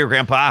 Get out of here,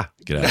 Grandpa.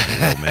 Get out of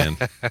here, old man.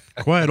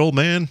 Quiet, old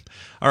man.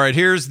 All right,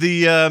 here's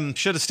the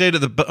should have stayed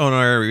at the. Oh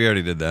no, we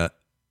already did that.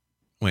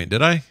 Wait,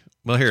 did I?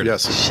 Well, here it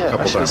is. Shit,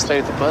 I should have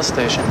stayed at the bus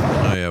station.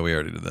 Oh yeah, we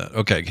already did that.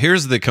 Okay,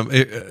 here's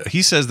the.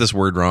 He says this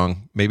word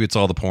wrong. Maybe it's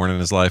all the porn in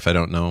his life. I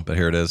don't know, but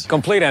here it is.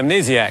 Complete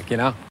amnesiac, you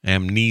know.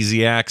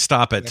 Amnesiac.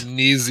 Stop it.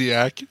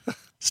 Amnesiac.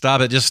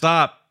 Stop it. Just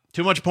stop.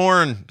 Too much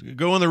porn.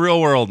 Go in the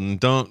real world and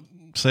don't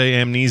say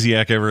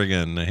amnesiac ever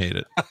again. I hate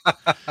it.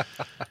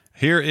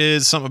 Here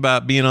is something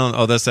about being on.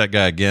 Oh, that's that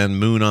guy again.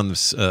 Moon on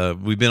the.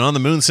 We've been on the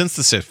moon since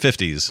the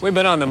 50s. We've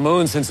been on the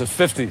moon since the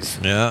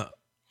 50s. Yeah.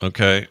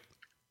 Okay.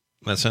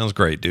 That sounds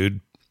great, dude.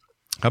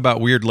 How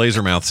about weird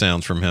laser mouth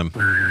sounds from him?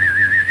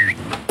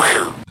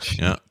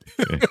 Yeah.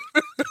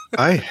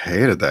 I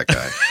hated that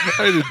guy.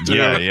 I did too.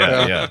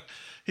 Yeah.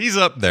 He's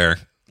up there.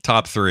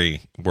 Top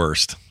 3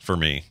 worst for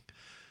me.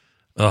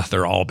 Oh,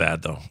 they're all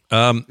bad though.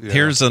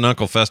 Here's an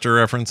Uncle Fester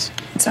reference.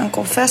 It's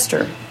Uncle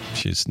Fester.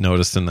 She's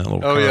noticed in that little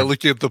Oh card. yeah,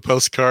 looking at the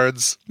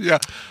postcards. Yeah.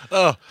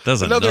 Oh,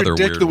 That's another another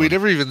dick weird that we one.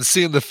 never even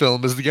see in the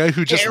film is the guy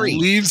who just Harry.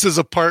 leaves his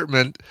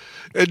apartment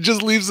and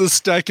just leaves a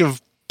stack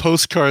of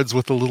postcards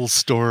with a little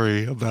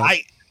story about.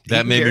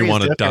 That made me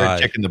want to die.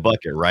 Chick in the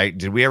bucket, right?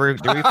 Did we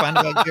find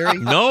out Gary?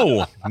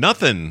 No,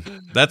 nothing.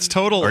 That's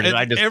total. Or did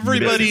I just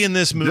Everybody miss- in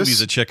this movie is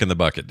This- a chick in the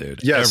bucket,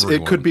 dude. Yes,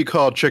 Everyone. it could be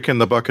called Chick in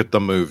the Bucket,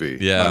 the movie.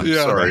 Yeah. I'm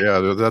Yeah. sorry.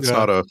 Yeah, that's Yeah.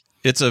 not a.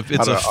 It's a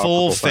Not an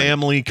full operable thing.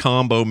 family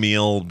combo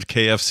meal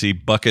KFC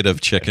bucket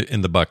of chicken in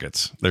the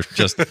buckets. There's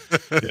just And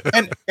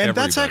that's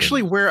Everybody.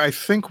 actually where I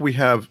think we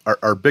have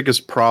our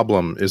biggest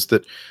problem is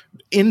that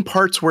in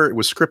parts where it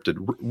was scripted,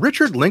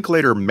 Richard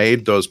Linklater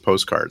made those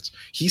postcards.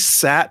 He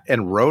sat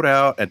and wrote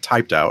out and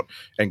typed out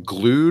and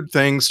glued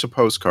things to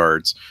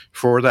postcards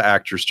for the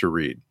actors to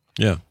read.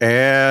 yeah.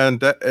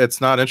 And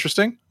it's not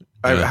interesting.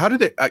 Yeah. How did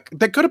they?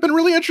 That could have been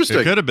really interesting.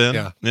 It could have been.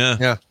 Yeah.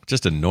 Yeah.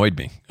 Just annoyed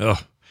me. Ugh.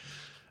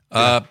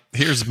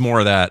 Here's more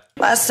of that.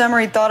 Last summer,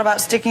 he thought about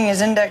sticking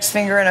his index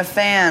finger in a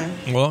fan.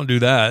 Well, don't do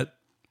that.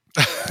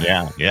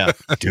 Yeah.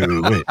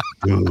 Do it.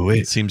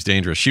 It seems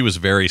dangerous. She was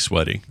very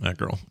sweaty, that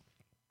girl.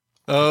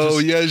 Oh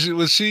yeah,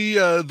 was she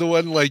the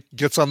one like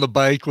gets on the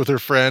bike with her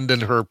friend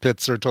and her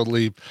pits are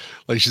totally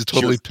like she's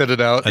totally pitted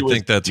out? I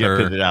think that's her.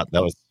 Pitted out.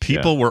 That was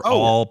People were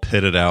all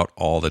pitted out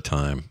all the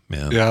time,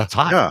 man. Yeah. It's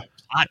hot. Yeah.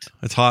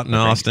 It's hot in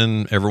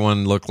Austin.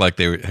 Everyone looked like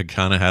they had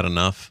kind of had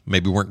enough.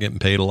 Maybe weren't getting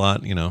paid a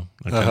lot, that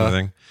kind of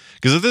thing.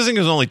 Because if this thing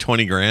was only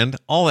 $20,000,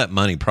 all that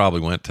money probably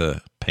went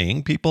to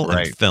paying people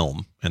and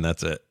film, and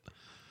that's it.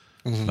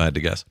 If I had to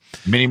guess.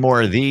 Many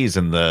more of these,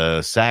 and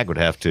the SAG would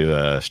have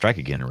to strike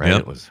again,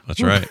 right? Yep,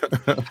 that's right.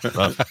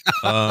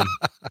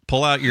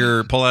 Pull out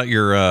your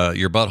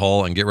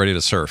butthole and get ready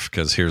to surf,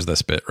 because here's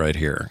this bit right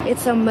here.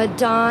 It's a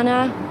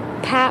Madonna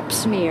pap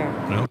smear.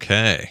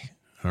 Okay.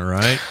 All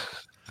right.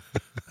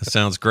 That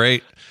sounds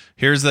great.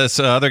 Here's this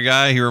other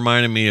guy. He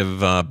reminded me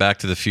of Back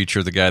to the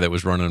Future, the guy that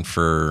was running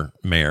for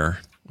mayor,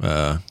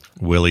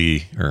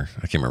 Willie, or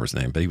I can't remember his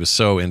name, but he was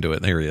so into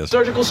it. There he is.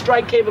 Surgical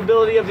strike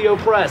capability of the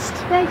oppressed.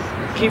 Thanks.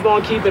 Keep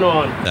on keeping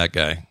on. That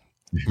guy.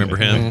 Remember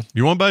him?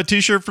 You want to buy a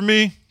t-shirt from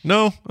me?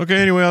 No? Okay,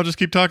 anyway, I'll just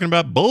keep talking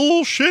about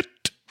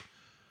bullshit.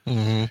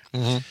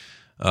 What's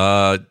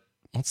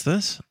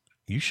this?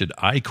 You should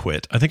I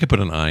quit. I think I put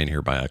an I in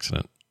here by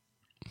accident.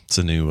 It's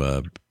a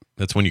new,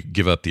 that's when you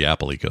give up the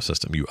Apple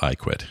ecosystem. You I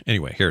quit.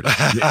 Anyway, here it is.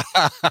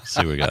 Let's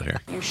see what we got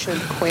here. You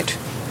should quit.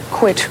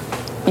 Quit.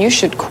 You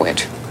should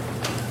quit.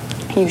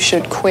 You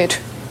should quit.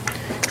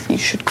 You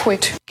should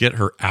quit. Get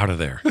her out of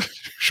there.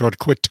 Should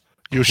quit.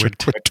 You should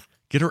quit.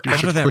 Get her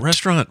out of that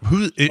restaurant.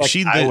 Who is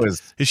she?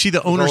 Is she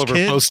the owner's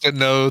kid? Post-it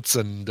notes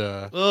and.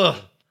 Ugh.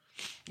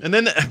 And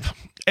then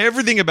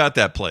everything about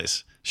that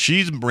place.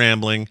 She's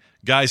rambling.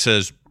 Guy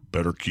says,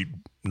 "Better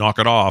knock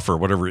it off," or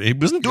whatever. He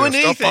wasn't doing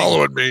anything. Stop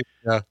following me.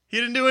 Yeah. He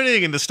didn't do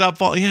anything, and to stop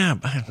following. Yeah,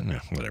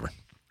 whatever.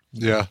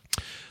 Yeah.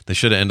 They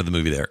should have ended the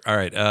movie there. All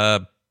right.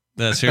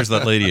 Here's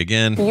that lady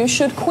again. You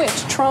should quit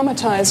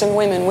traumatizing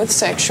women with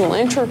sexual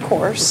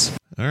intercourse.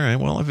 All right.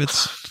 Well, if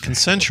it's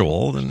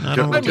consensual, then I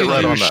don't know.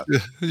 Right on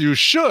that. You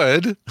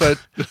should, but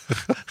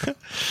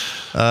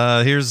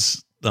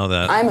here's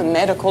that. I'm a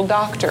medical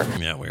doctor.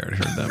 Yeah, we already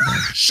heard that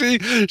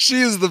one.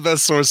 She is the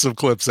best source of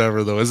clips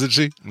ever, though, isn't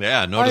she?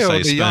 Yeah. Notice I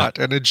own a yacht,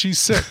 and then she's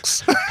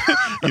 6.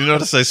 You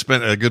notice I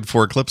spent a good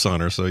 4 clips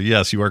on her, so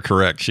yes, you are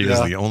correct. She is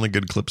the only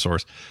good clip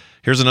source.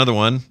 Here's another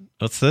one.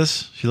 What's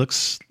this? She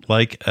looks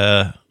like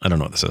I don't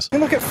know what this is.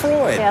 Look at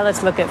Freud. Yeah,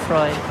 let's look at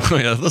Freud.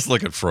 Yeah, let's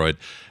look at Freud.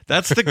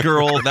 That's the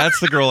girl.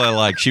 That's the girl I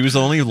like. She was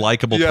the only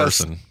likable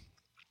person.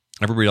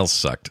 Everybody else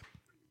sucked.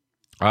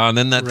 And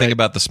then that thing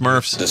about the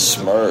Smurfs. The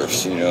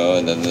Smurfs,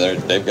 and then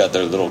they've got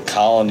their little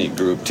colony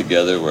group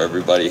together where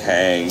everybody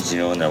hangs,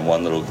 in their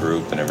one little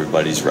group and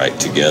everybody's right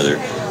together.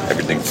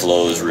 Everything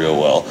flows real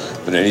well.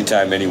 But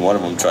anytime any one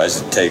of them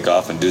tries to take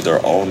off and do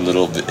their own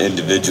little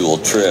individual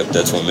trip,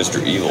 that's when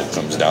Mr. Evil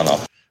comes down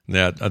off.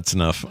 Yeah, that's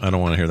enough. I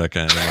don't want to hear that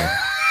guy anymore.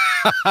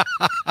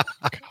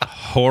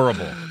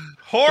 Horrible.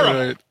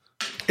 Right.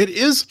 It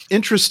is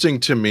interesting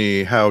to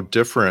me how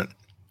different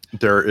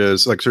there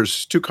is. Like,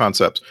 there's 2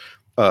 concepts.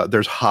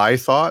 There's high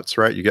thoughts,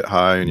 right? You get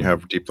high and you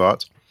have deep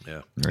thoughts.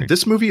 Yeah. Right.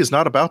 This movie is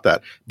not about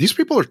that. These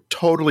people are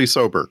totally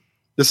sober.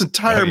 This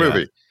entire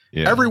movie.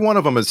 Yeah. Every one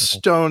of them is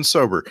stone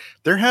sober.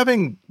 They're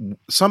having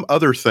some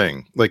other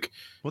thing, like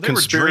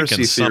conspiracy were drinking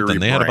theory. Something.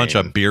 They had a bunch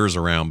of beers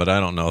around, but I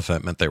don't know if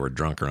that meant they were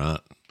drunk or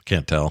not.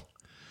 Can't tell.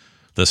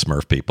 The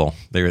Smurf people.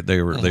 They were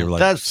like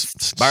that's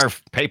Smurf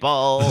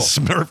people.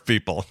 Smurf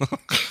people.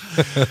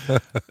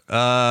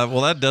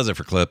 Well, that does it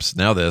for clips.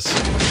 Now this.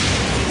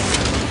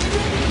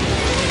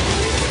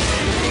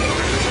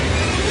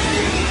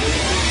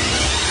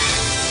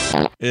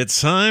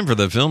 It's time for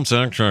the Film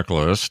Sack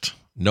checklist.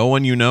 No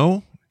one you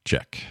know?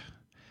 Check.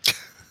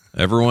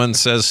 Everyone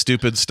says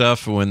stupid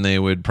stuff when they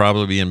would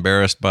probably be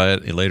embarrassed by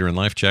it later in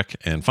life. Check.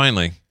 And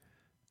finally,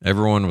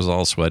 everyone was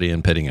all sweaty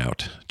and pitting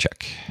out.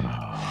 Check.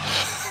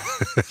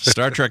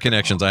 Star Trek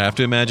connections. I have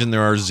to imagine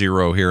there are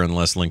 0 here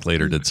unless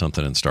Linklater did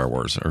something in Star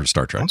Wars or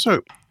Star Trek.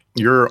 Also,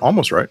 you're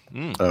almost right.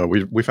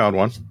 We found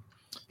one.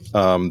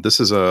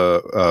 This is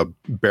a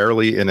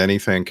barely in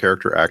anything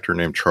character actor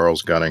named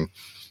Charles Gunning.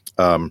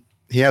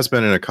 He has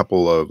been in a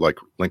couple of like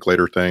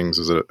Linklater things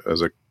as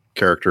a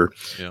character,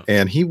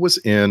 and he was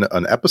in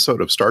an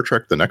episode of Star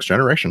Trek: The Next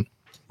Generation.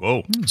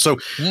 Whoa! So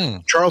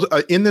Charles,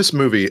 in this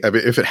movie, I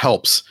mean, if it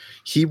helps,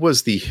 he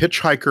was the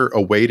hitchhiker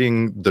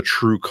awaiting the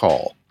true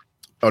call.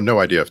 Oh, no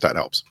idea if that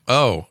helps.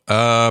 Oh,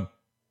 the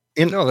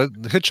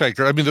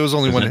hitchhiker. I mean, there was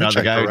only one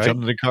hitchhiker, guy who right?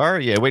 jumped in the car.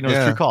 Yeah, wait, no,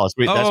 it's true calls.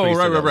 That's what he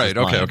said. Right.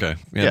 Okay.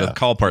 Yeah, the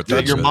call part.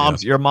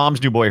 Your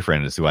mom's new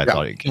boyfriend is who I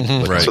thought it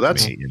was. Right. So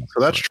that's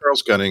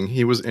Charles Gunning.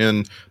 He was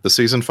in the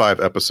season 5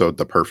 episode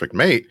 "The Perfect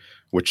Mate,"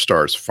 which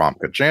stars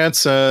Famke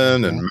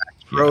Janssen and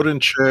Max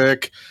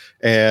Rodenchick,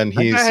 and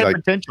he's like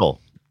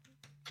potential.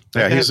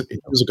 Yeah, he was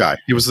a guy.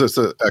 He was this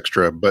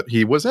extra, but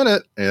he was in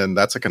it, and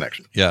that's a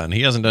connection. Yeah, and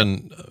he hasn't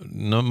done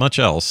not much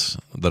else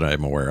that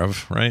I'm aware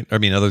of, right? I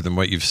mean, other than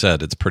what you've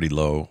said, it's pretty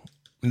low.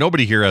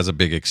 Nobody here has a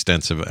big,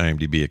 extensive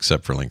IMDb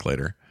except for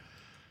Linklater.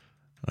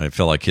 I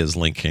feel like his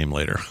link came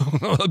later.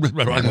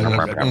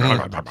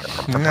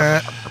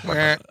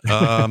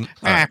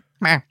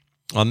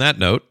 On that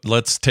note,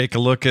 let's take a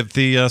look at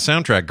the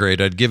soundtrack grade.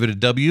 I'd give it a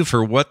W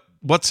for what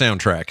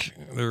soundtrack?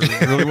 There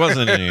really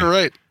wasn't any.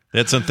 Right. They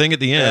had something at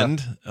the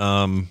end.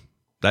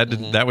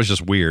 That was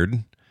just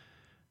weird.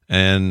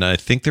 And I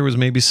think there was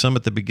maybe some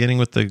at the beginning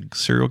with the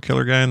serial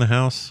killer guy in the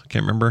house. I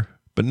can't remember.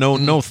 But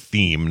no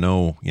theme,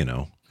 no.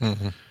 No.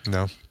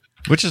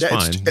 Which is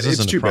fine.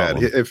 It's too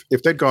bad.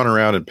 If they'd gone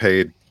around and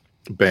paid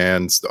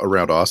bands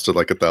around Austin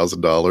like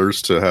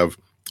 $1,000 to have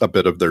a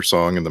bit of their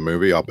song in the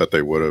movie, I'll bet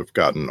they would have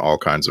gotten all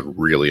kinds of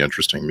really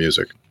interesting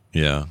music.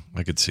 Yeah,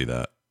 I could see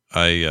that.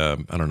 I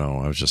don't know.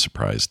 I was just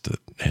surprised that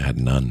it had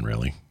none,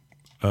 really.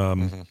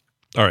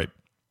 All right.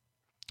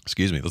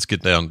 Excuse me. Let's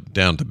get down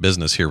to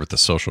business here with the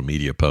social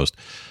media post.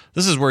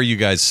 This is where you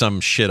guys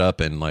sum shit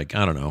up in like,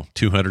 I don't know,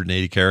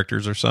 280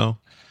 characters or so.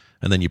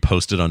 And then you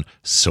post it on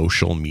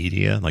social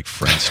media, like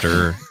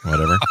Friendster,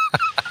 whatever.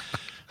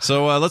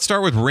 So let's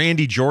start with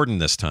Randy Jordan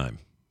this time.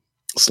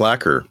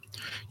 Slacker.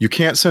 You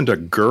can't send a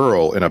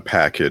girl in a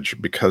package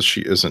because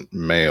she isn't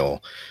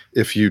male.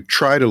 If you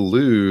try to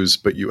lose,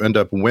 but you end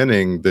up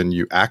winning, then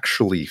you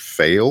actually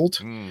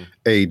failed.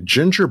 A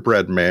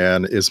gingerbread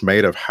man is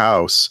made of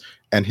house,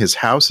 and his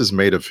house is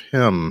made of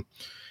him.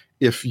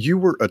 If you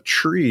were a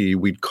tree,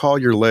 we'd call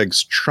your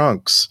legs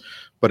trunks,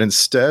 but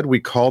instead we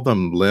call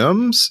them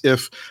limbs.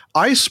 If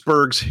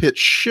icebergs hit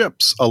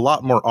ships a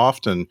lot more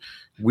often,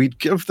 we'd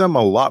give them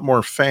a lot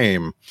more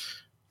fame.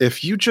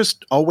 If you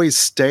just always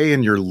stay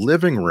in your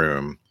living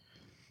room,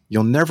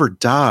 you'll never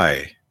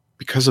die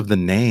because of the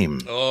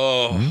name.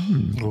 Oh,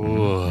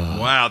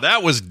 wow.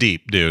 That was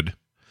deep, dude.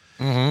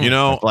 Mm-hmm. You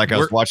know, like I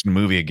was watching the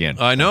movie again.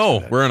 I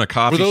know. We're in a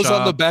coffee shop. Were those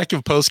on the back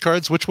of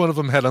postcards? Which one of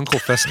them had Uncle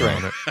Fester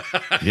on it?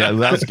 Yeah,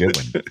 that was a good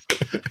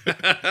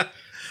one.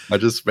 I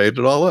just made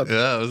it all up.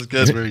 Yeah, it was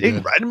good.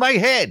 Right in my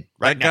head.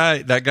 That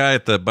guy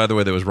at the, by the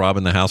way, that was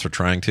robbing the house or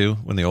trying to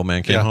when the old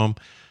man came home.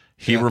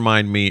 He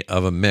reminded me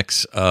of a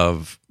mix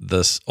of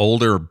this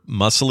older,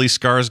 muscly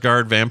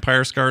Skarsgård,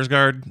 vampire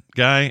Skarsgård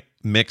guy,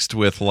 mixed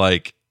with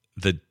like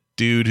the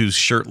dude who's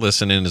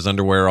shirtless and in his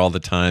underwear all the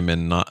time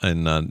in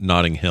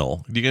Notting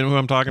Hill. Do you get who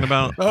I'm talking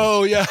about?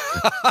 Oh, yeah.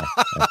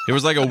 It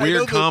was like a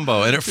weird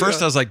combo. And at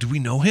first I was like, do we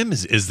know him?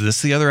 Is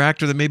this the other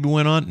actor that maybe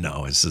went on?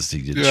 No, it's just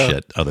he did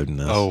shit other than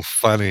this. Oh,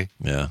 funny.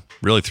 Yeah.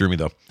 Really threw me,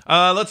 though.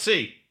 Let's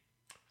see.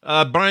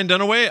 Brian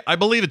Dunaway, I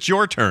believe it's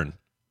your turn.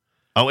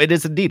 Oh, it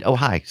is indeed. Oh,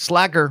 hi.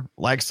 Slacker,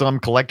 like some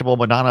collectible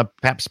Madonna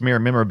pap smear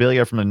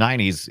memorabilia from the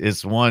 90s,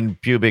 is one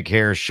pubic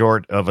hair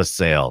short of a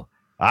sale.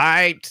 All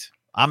right,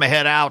 I'm a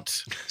head out.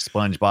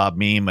 SpongeBob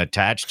meme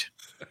attached.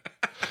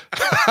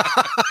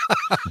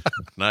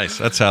 Nice.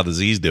 That's how the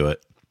Z's do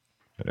it.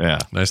 Yeah.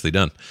 Nicely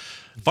done.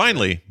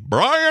 Finally,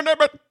 Brian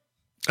Ibbett.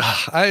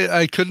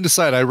 I couldn't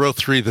decide. I wrote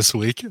 3 this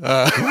week.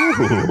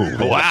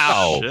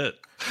 Wow. Shit.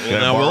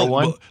 Well,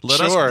 now let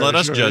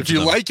us judge if you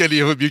them. like any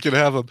of them, you can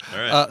have them. All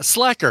right.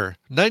 Slacker,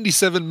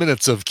 97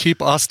 minutes of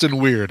Keep Austin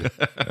Weird.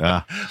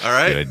 All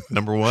right. Good.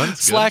 Number 1.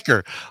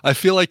 Slacker, I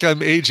feel like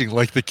I'm aging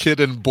like the kid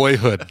in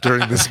Boyhood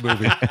during this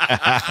movie.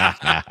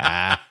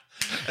 That's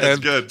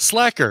good.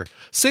 Slacker,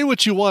 say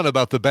what you want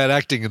about the bad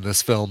acting in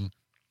this film.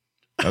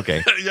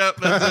 Okay. Yep.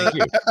 That's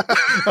it.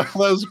 That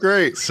was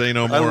great. Say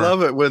no more. I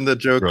love it when the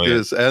joke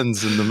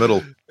ends in the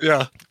middle.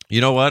 Yeah.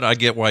 You know what? I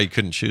get why you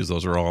couldn't choose.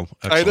 Those are all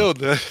excellent. I know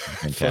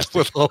that.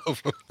 With all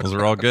of them. Those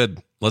are all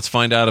good. Let's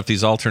find out if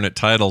these alternate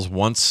titles,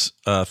 once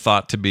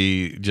thought to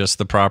be just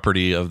the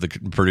property of the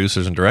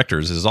producers and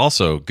directors, is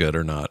also good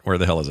or not. Where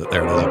the hell is it?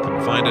 There it is. I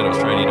couldn't find it. I was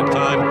trying to eat up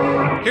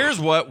time. Here's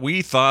what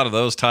we thought of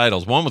those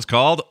titles. One was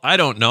called, I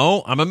Don't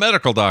Know, I'm a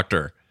Medical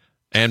Doctor.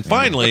 And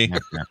finally,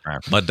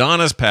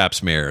 Madonna's Pap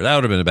Smear. That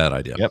would have been a bad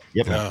idea. Yep.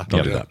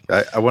 Don't do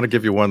that. I want to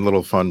give you one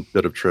little fun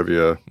bit of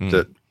trivia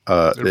that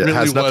It really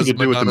has nothing to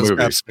do with the Madonna's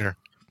movie. Pap Smear.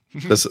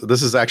 This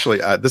is actually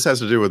this has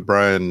to do with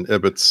Brian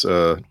Ibbett's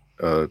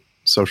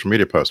social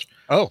media post.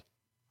 Oh,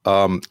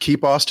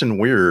 Keep Austin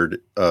Weird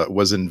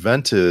was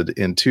invented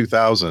in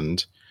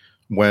 2000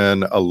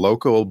 when a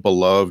local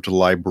beloved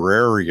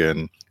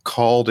librarian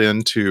called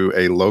into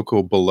a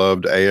local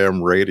beloved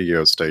AM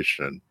radio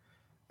station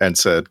and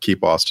said,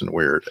 "Keep Austin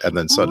Weird," and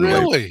then suddenly,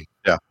 really?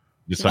 yeah.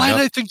 Why did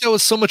I think that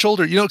was so much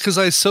older? You know, because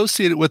I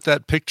associate it with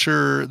that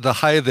picture, the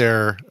Hi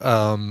There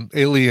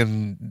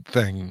alien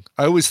thing.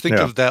 I always think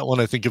of that when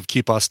I think of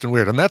Keep Austin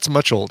Weird, and that's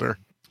much older.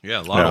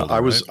 Yeah, a lot older,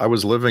 I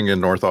was living in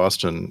North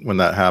Austin when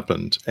that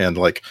happened, and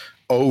like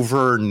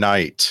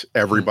overnight,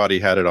 everybody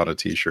had it on a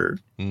T-shirt.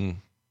 Mm.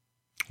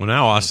 Well,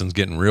 now Austin's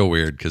getting real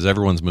weird because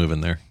everyone's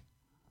moving there.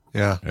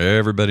 Yeah,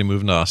 everybody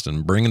moving to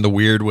Austin, bringing the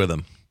weird with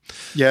them.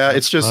 Yeah,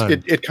 it's just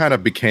it kind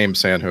of became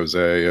San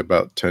Jose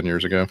about 10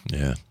 years ago.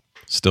 Yeah.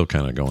 Still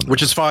kind of going,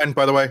 which is fine,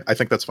 by the way. I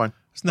think that's fine.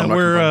 Isn't that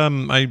where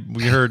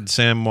we heard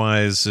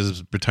Samwise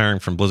is retiring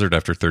from Blizzard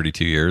after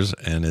 32 years,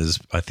 and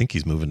I think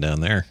he's moving down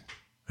there.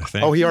 I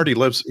think. Oh, he already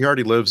lives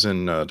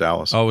in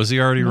Dallas. Oh, was he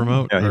already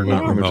remote? Yeah, he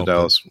moved to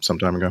Dallas some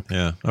time ago.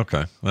 Yeah.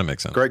 Okay, that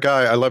makes sense. Great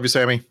guy. I love you,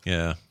 Sammy.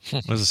 Yeah,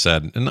 it was a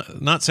sad,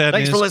 not sad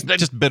Thanks news, for listening.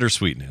 just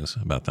bittersweet news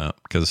about that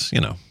because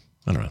I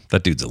don't know,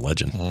 that dude's a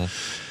legend.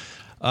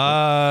 Mm-hmm.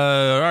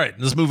 All right,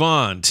 let's move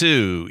on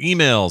to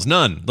emails.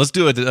 None. Let's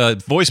do a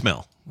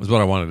voicemail. Is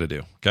what I wanted to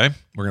do. Okay,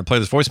 we're gonna play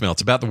this voicemail.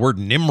 It's about the word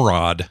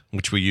Nimrod,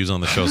 which we use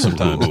on the show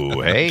sometimes. Ooh,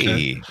 hey!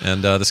 Okay.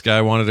 And this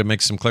guy wanted to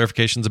make some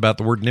clarifications about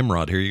the word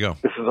Nimrod. Here you go.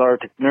 This is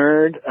Arctic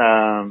Nerd.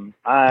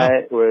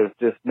 I was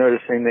just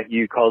noticing that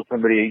you called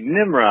somebody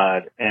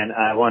Nimrod, and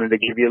I wanted to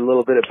give you a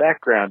little bit of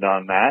background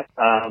on that.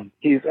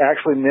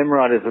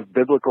 Nimrod is a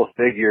biblical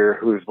figure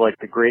who's like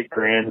the great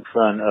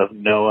grandson of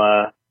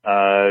Noah.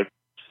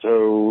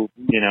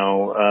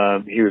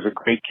 He was a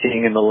great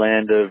king in the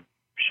land of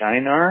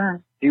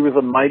Shinar. He was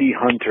a mighty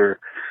hunter.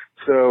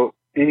 So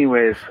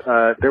Anyways,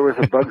 there was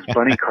a Bugs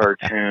Bunny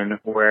cartoon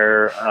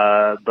where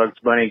Bugs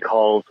Bunny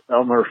calls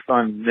Elmer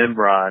Fudd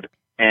Nimrod,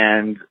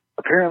 and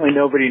apparently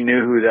nobody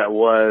knew who that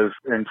was,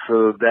 and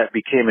so that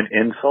became an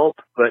insult.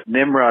 But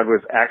Nimrod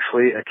was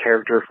actually a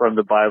character from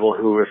the Bible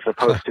who was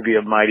supposed to be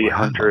a mighty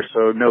hunter,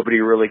 so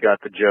nobody really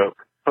got the joke.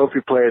 Hope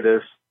you play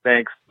this.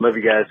 Thanks. Love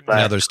you guys. Bye.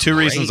 Now, there's two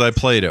reasons I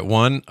played it.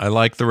 One, I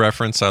like the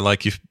reference. I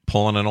like you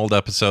pulling an old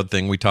episode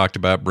thing we talked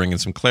about, bringing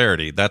some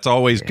clarity. That's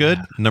always good.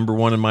 Number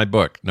one in my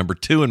book. Number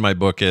two in my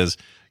book is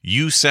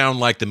you sound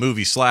like the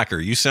movie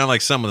Slacker. You sound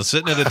like someone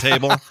sitting at a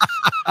table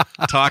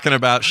talking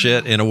about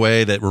shit in a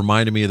way that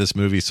reminded me of this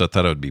movie, so I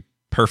thought it would be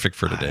perfect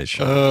for today's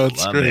show.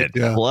 That's great.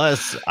 Yeah.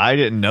 Plus, I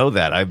didn't know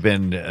that. I've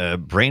been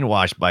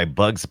brainwashed by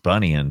Bugs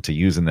Bunny into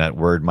using that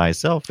word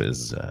myself.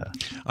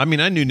 I mean,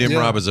 I knew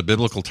Nimrod was a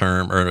biblical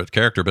term or a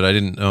character, but I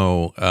didn't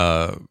know.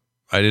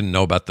 I didn't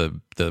know about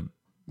the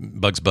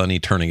Bugs Bunny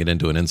turning it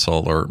into an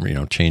insult or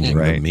changing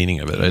the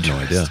meaning of it. I had no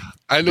idea.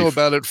 I know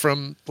about it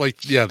from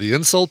the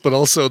insult, but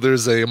also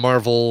there's a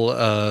Marvel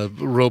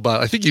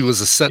robot. I think he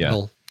was a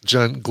Sentinel,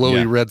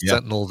 glowy red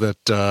Sentinel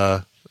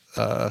that.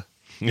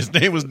 His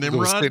name was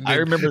Nimrod? I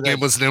remember that. Name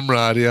was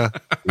Nimrod, yeah.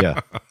 Yeah.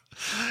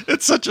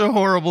 It's such a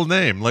horrible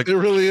name. Like, it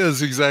really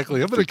is,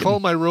 exactly. I'm going to call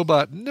my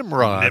robot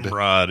Nimrod.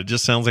 Nimrod. It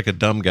just sounds like a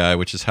dumb guy,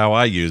 which is how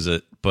I use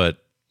it, but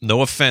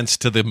no offense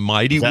to the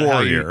mighty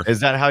warrior.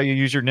 Is that how you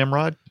use your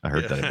Nimrod? I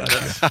heard that about you.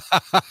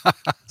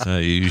 That's how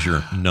you use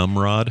your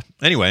Numrod.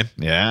 Anyway.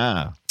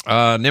 Yeah.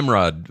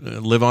 Nimrod,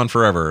 live on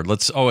forever.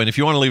 And if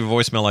you want to leave a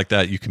voicemail like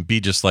that, you can be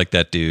just like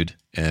that dude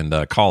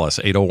and call us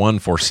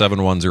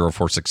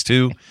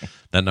 801-471-0462.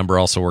 That number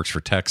also works for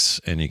texts,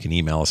 and you can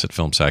email us at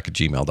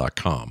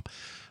filmsack@gmail.com.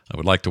 I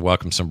would like to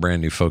welcome some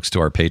brand new folks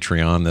to our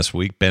Patreon this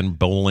week, Ben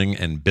Bowling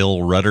and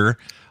Bill Rudder.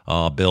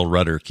 Bill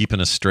Rudder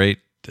keeping us straight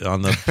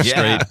on the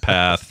straight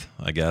path,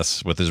 I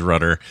guess, with his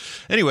rudder.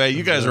 Anyway,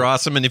 you guys are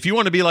awesome, and if you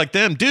want to be like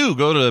them, do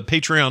go to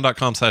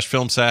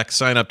patreon.com/filmsack.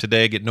 Sign up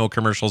today, get no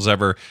commercials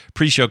ever,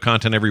 pre-show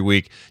content every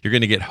week. You're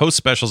going to get host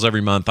specials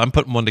every month. I'm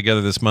putting one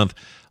together this month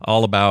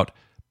all about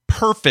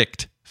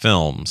perfect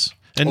films.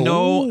 And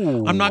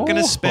no, I'm not going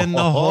to spend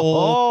the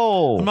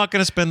whole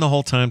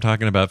time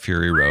talking about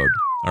Fury Road.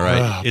 All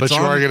right. But you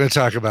are going to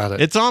talk about it.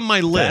 It's on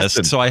my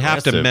list, so I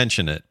have to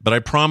mention it. But I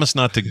promise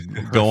not to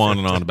go on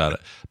and on about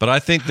it. But I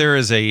think there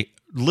is a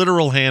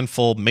literal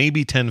handful,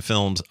 maybe 10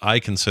 films I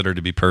consider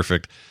to be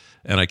perfect,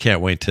 and I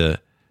can't wait to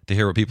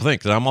hear what people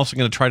think. Because I'm also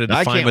going to try to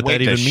define what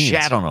that even means.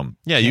 Chat on them.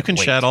 Yeah, you can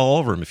chat all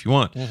over them if you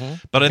want.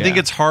 But I think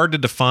it's hard to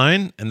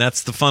define, and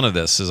that's the fun of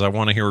this. Is I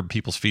want to hear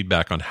people's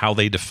feedback on how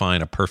they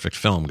define a perfect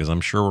film, because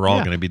I'm sure we're all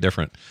going to be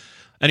different.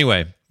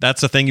 Anyway,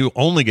 that's the thing you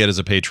only get as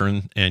a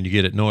patron, and you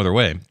get it no other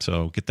way.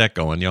 So get that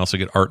going. You also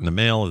get art in the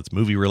mail. It's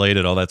movie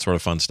related, all that sort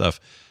of fun stuff.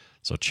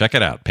 So check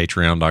it out,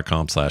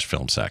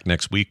 patreon.com/filmsack.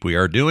 Next week, we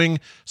are doing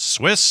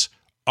Swiss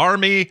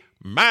Army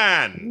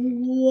Man.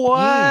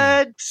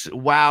 What?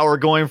 Wow, we're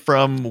going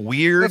from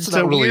weird That's to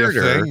not really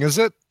weirder. A thing, is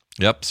it?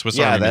 Yep, Swiss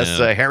Army Man. Yeah,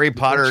 that's Harry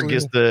Potter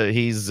gets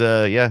he's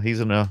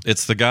in a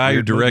It's the guy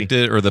who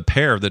directed, or the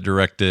pair that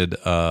directed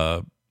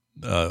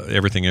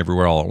Everything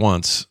Everywhere All at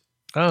Once.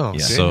 Oh,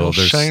 yeah. Daniel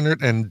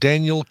Scheinert and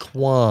Daniel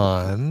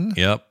Kwan.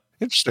 Yep.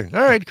 Interesting.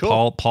 All right,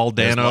 cool. Paul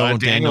Dano,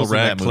 Daniel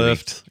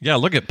Radcliffe. Yeah,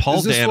 look at Paul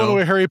Is this Dano. one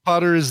where Harry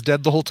Potter is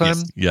dead the whole time?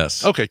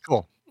 Yes. Okay,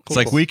 cool. It's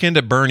like Weekend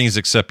at Bernie's,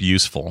 except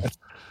useful.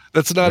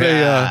 That's not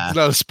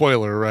a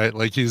spoiler, right?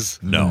 Like he's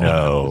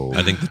no.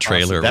 I think the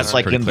trailer. That's was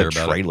like pretty in clear the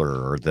about trailer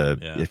or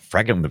the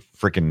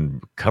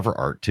freaking cover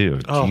art too.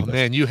 Oh Jeebus.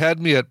 man, you had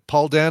me at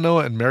Paul Dano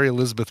and Mary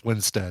Elizabeth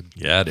Winstead.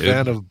 Yeah, dude.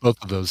 Fan of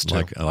both of those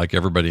two. I like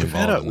everybody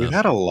involved. We've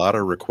had a lot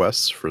of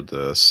requests for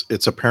this.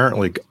 It's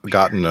apparently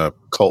gotten a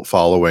cult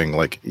following,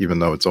 like even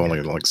though it's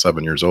only like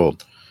 7 years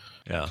old.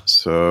 Yeah.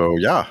 So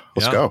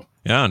let's go.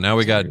 Yeah. Now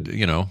we got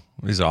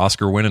these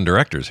Oscar-winning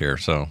directors here,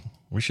 so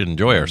we should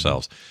enjoy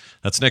ourselves.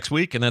 That's next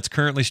week, and that's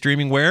currently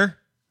streaming where?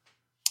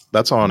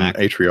 That's on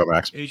HBO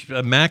Max.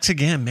 Max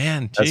again,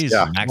 man. Jeez.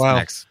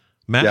 Max.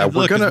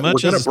 We're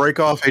gonna break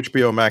off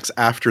HBO Max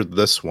after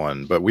this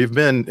one, but we've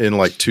been in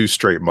like 2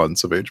 straight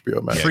months of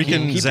HBO Max.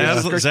 Freaking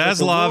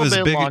Zaslav is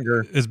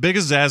as big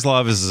as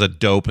Zaslav is a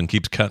dope and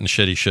keeps cutting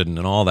shit he shouldn't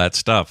and all that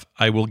stuff.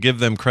 I will give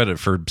them credit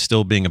for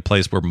still being a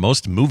place where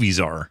most movies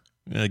are.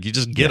 Like, you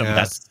just get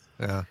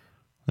them.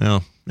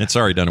 Well, it's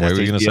already done away. What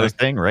were you going to say?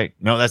 Thing, right?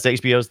 No, that's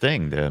HBO's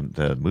thing.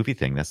 The movie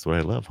thing. That's what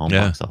I love. Home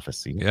box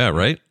office. Yeah,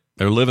 right.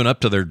 They're living up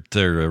to their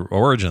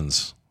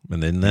origins,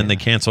 and then they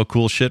cancel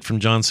cool shit from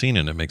John Cena,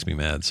 and it makes me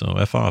mad. So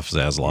F off,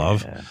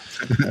 Zaslav.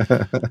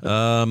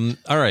 Yeah.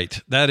 All right,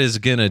 that is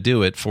gonna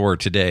do it for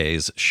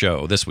today's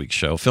show. This week's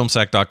show.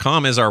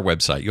 Filmsack.com is our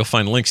website. You'll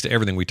find links to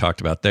everything we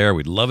talked about there.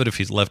 We'd love it if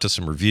you left us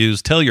some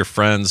reviews. Tell your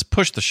friends.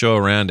 Push the show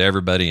around to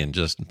everybody, and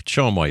just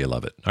show them why you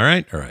love it. All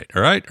right.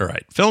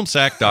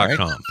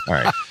 Filmsack.com. All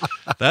right.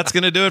 That's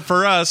gonna do it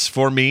for us.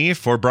 For me.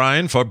 For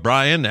Brian.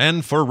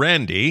 And for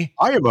Randy.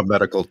 I am a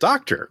medical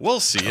doctor. We'll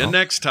see you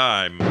next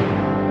time.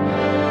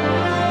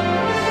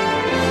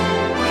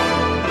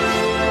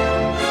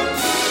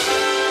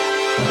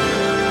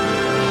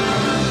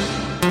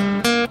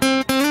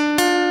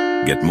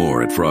 Get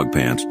more at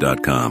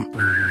frogpants.com.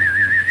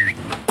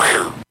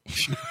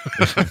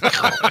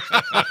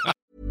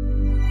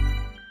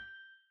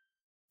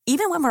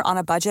 Even when we're on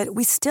a budget,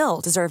 we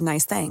still deserve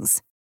nice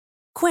things.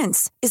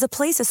 Quince is a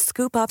place to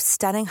scoop up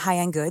stunning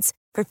high-end goods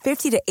for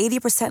 50 to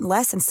 80%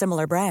 less than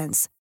similar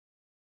brands.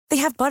 They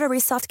have buttery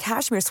soft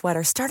cashmere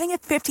sweaters starting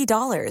at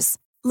 $50,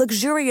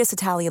 luxurious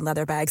Italian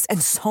leather bags,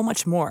 and so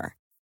much more.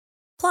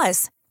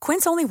 Plus,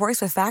 Quince only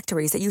works with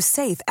factories that use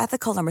safe,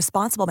 ethical, and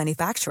responsible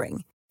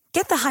manufacturing.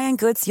 Get the high-end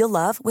goods you'll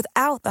love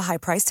without the high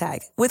price tag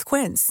with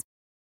Quince.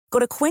 Go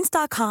to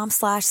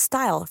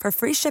quince.com/style for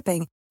free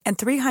shipping and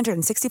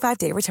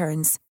 365-day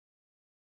returns.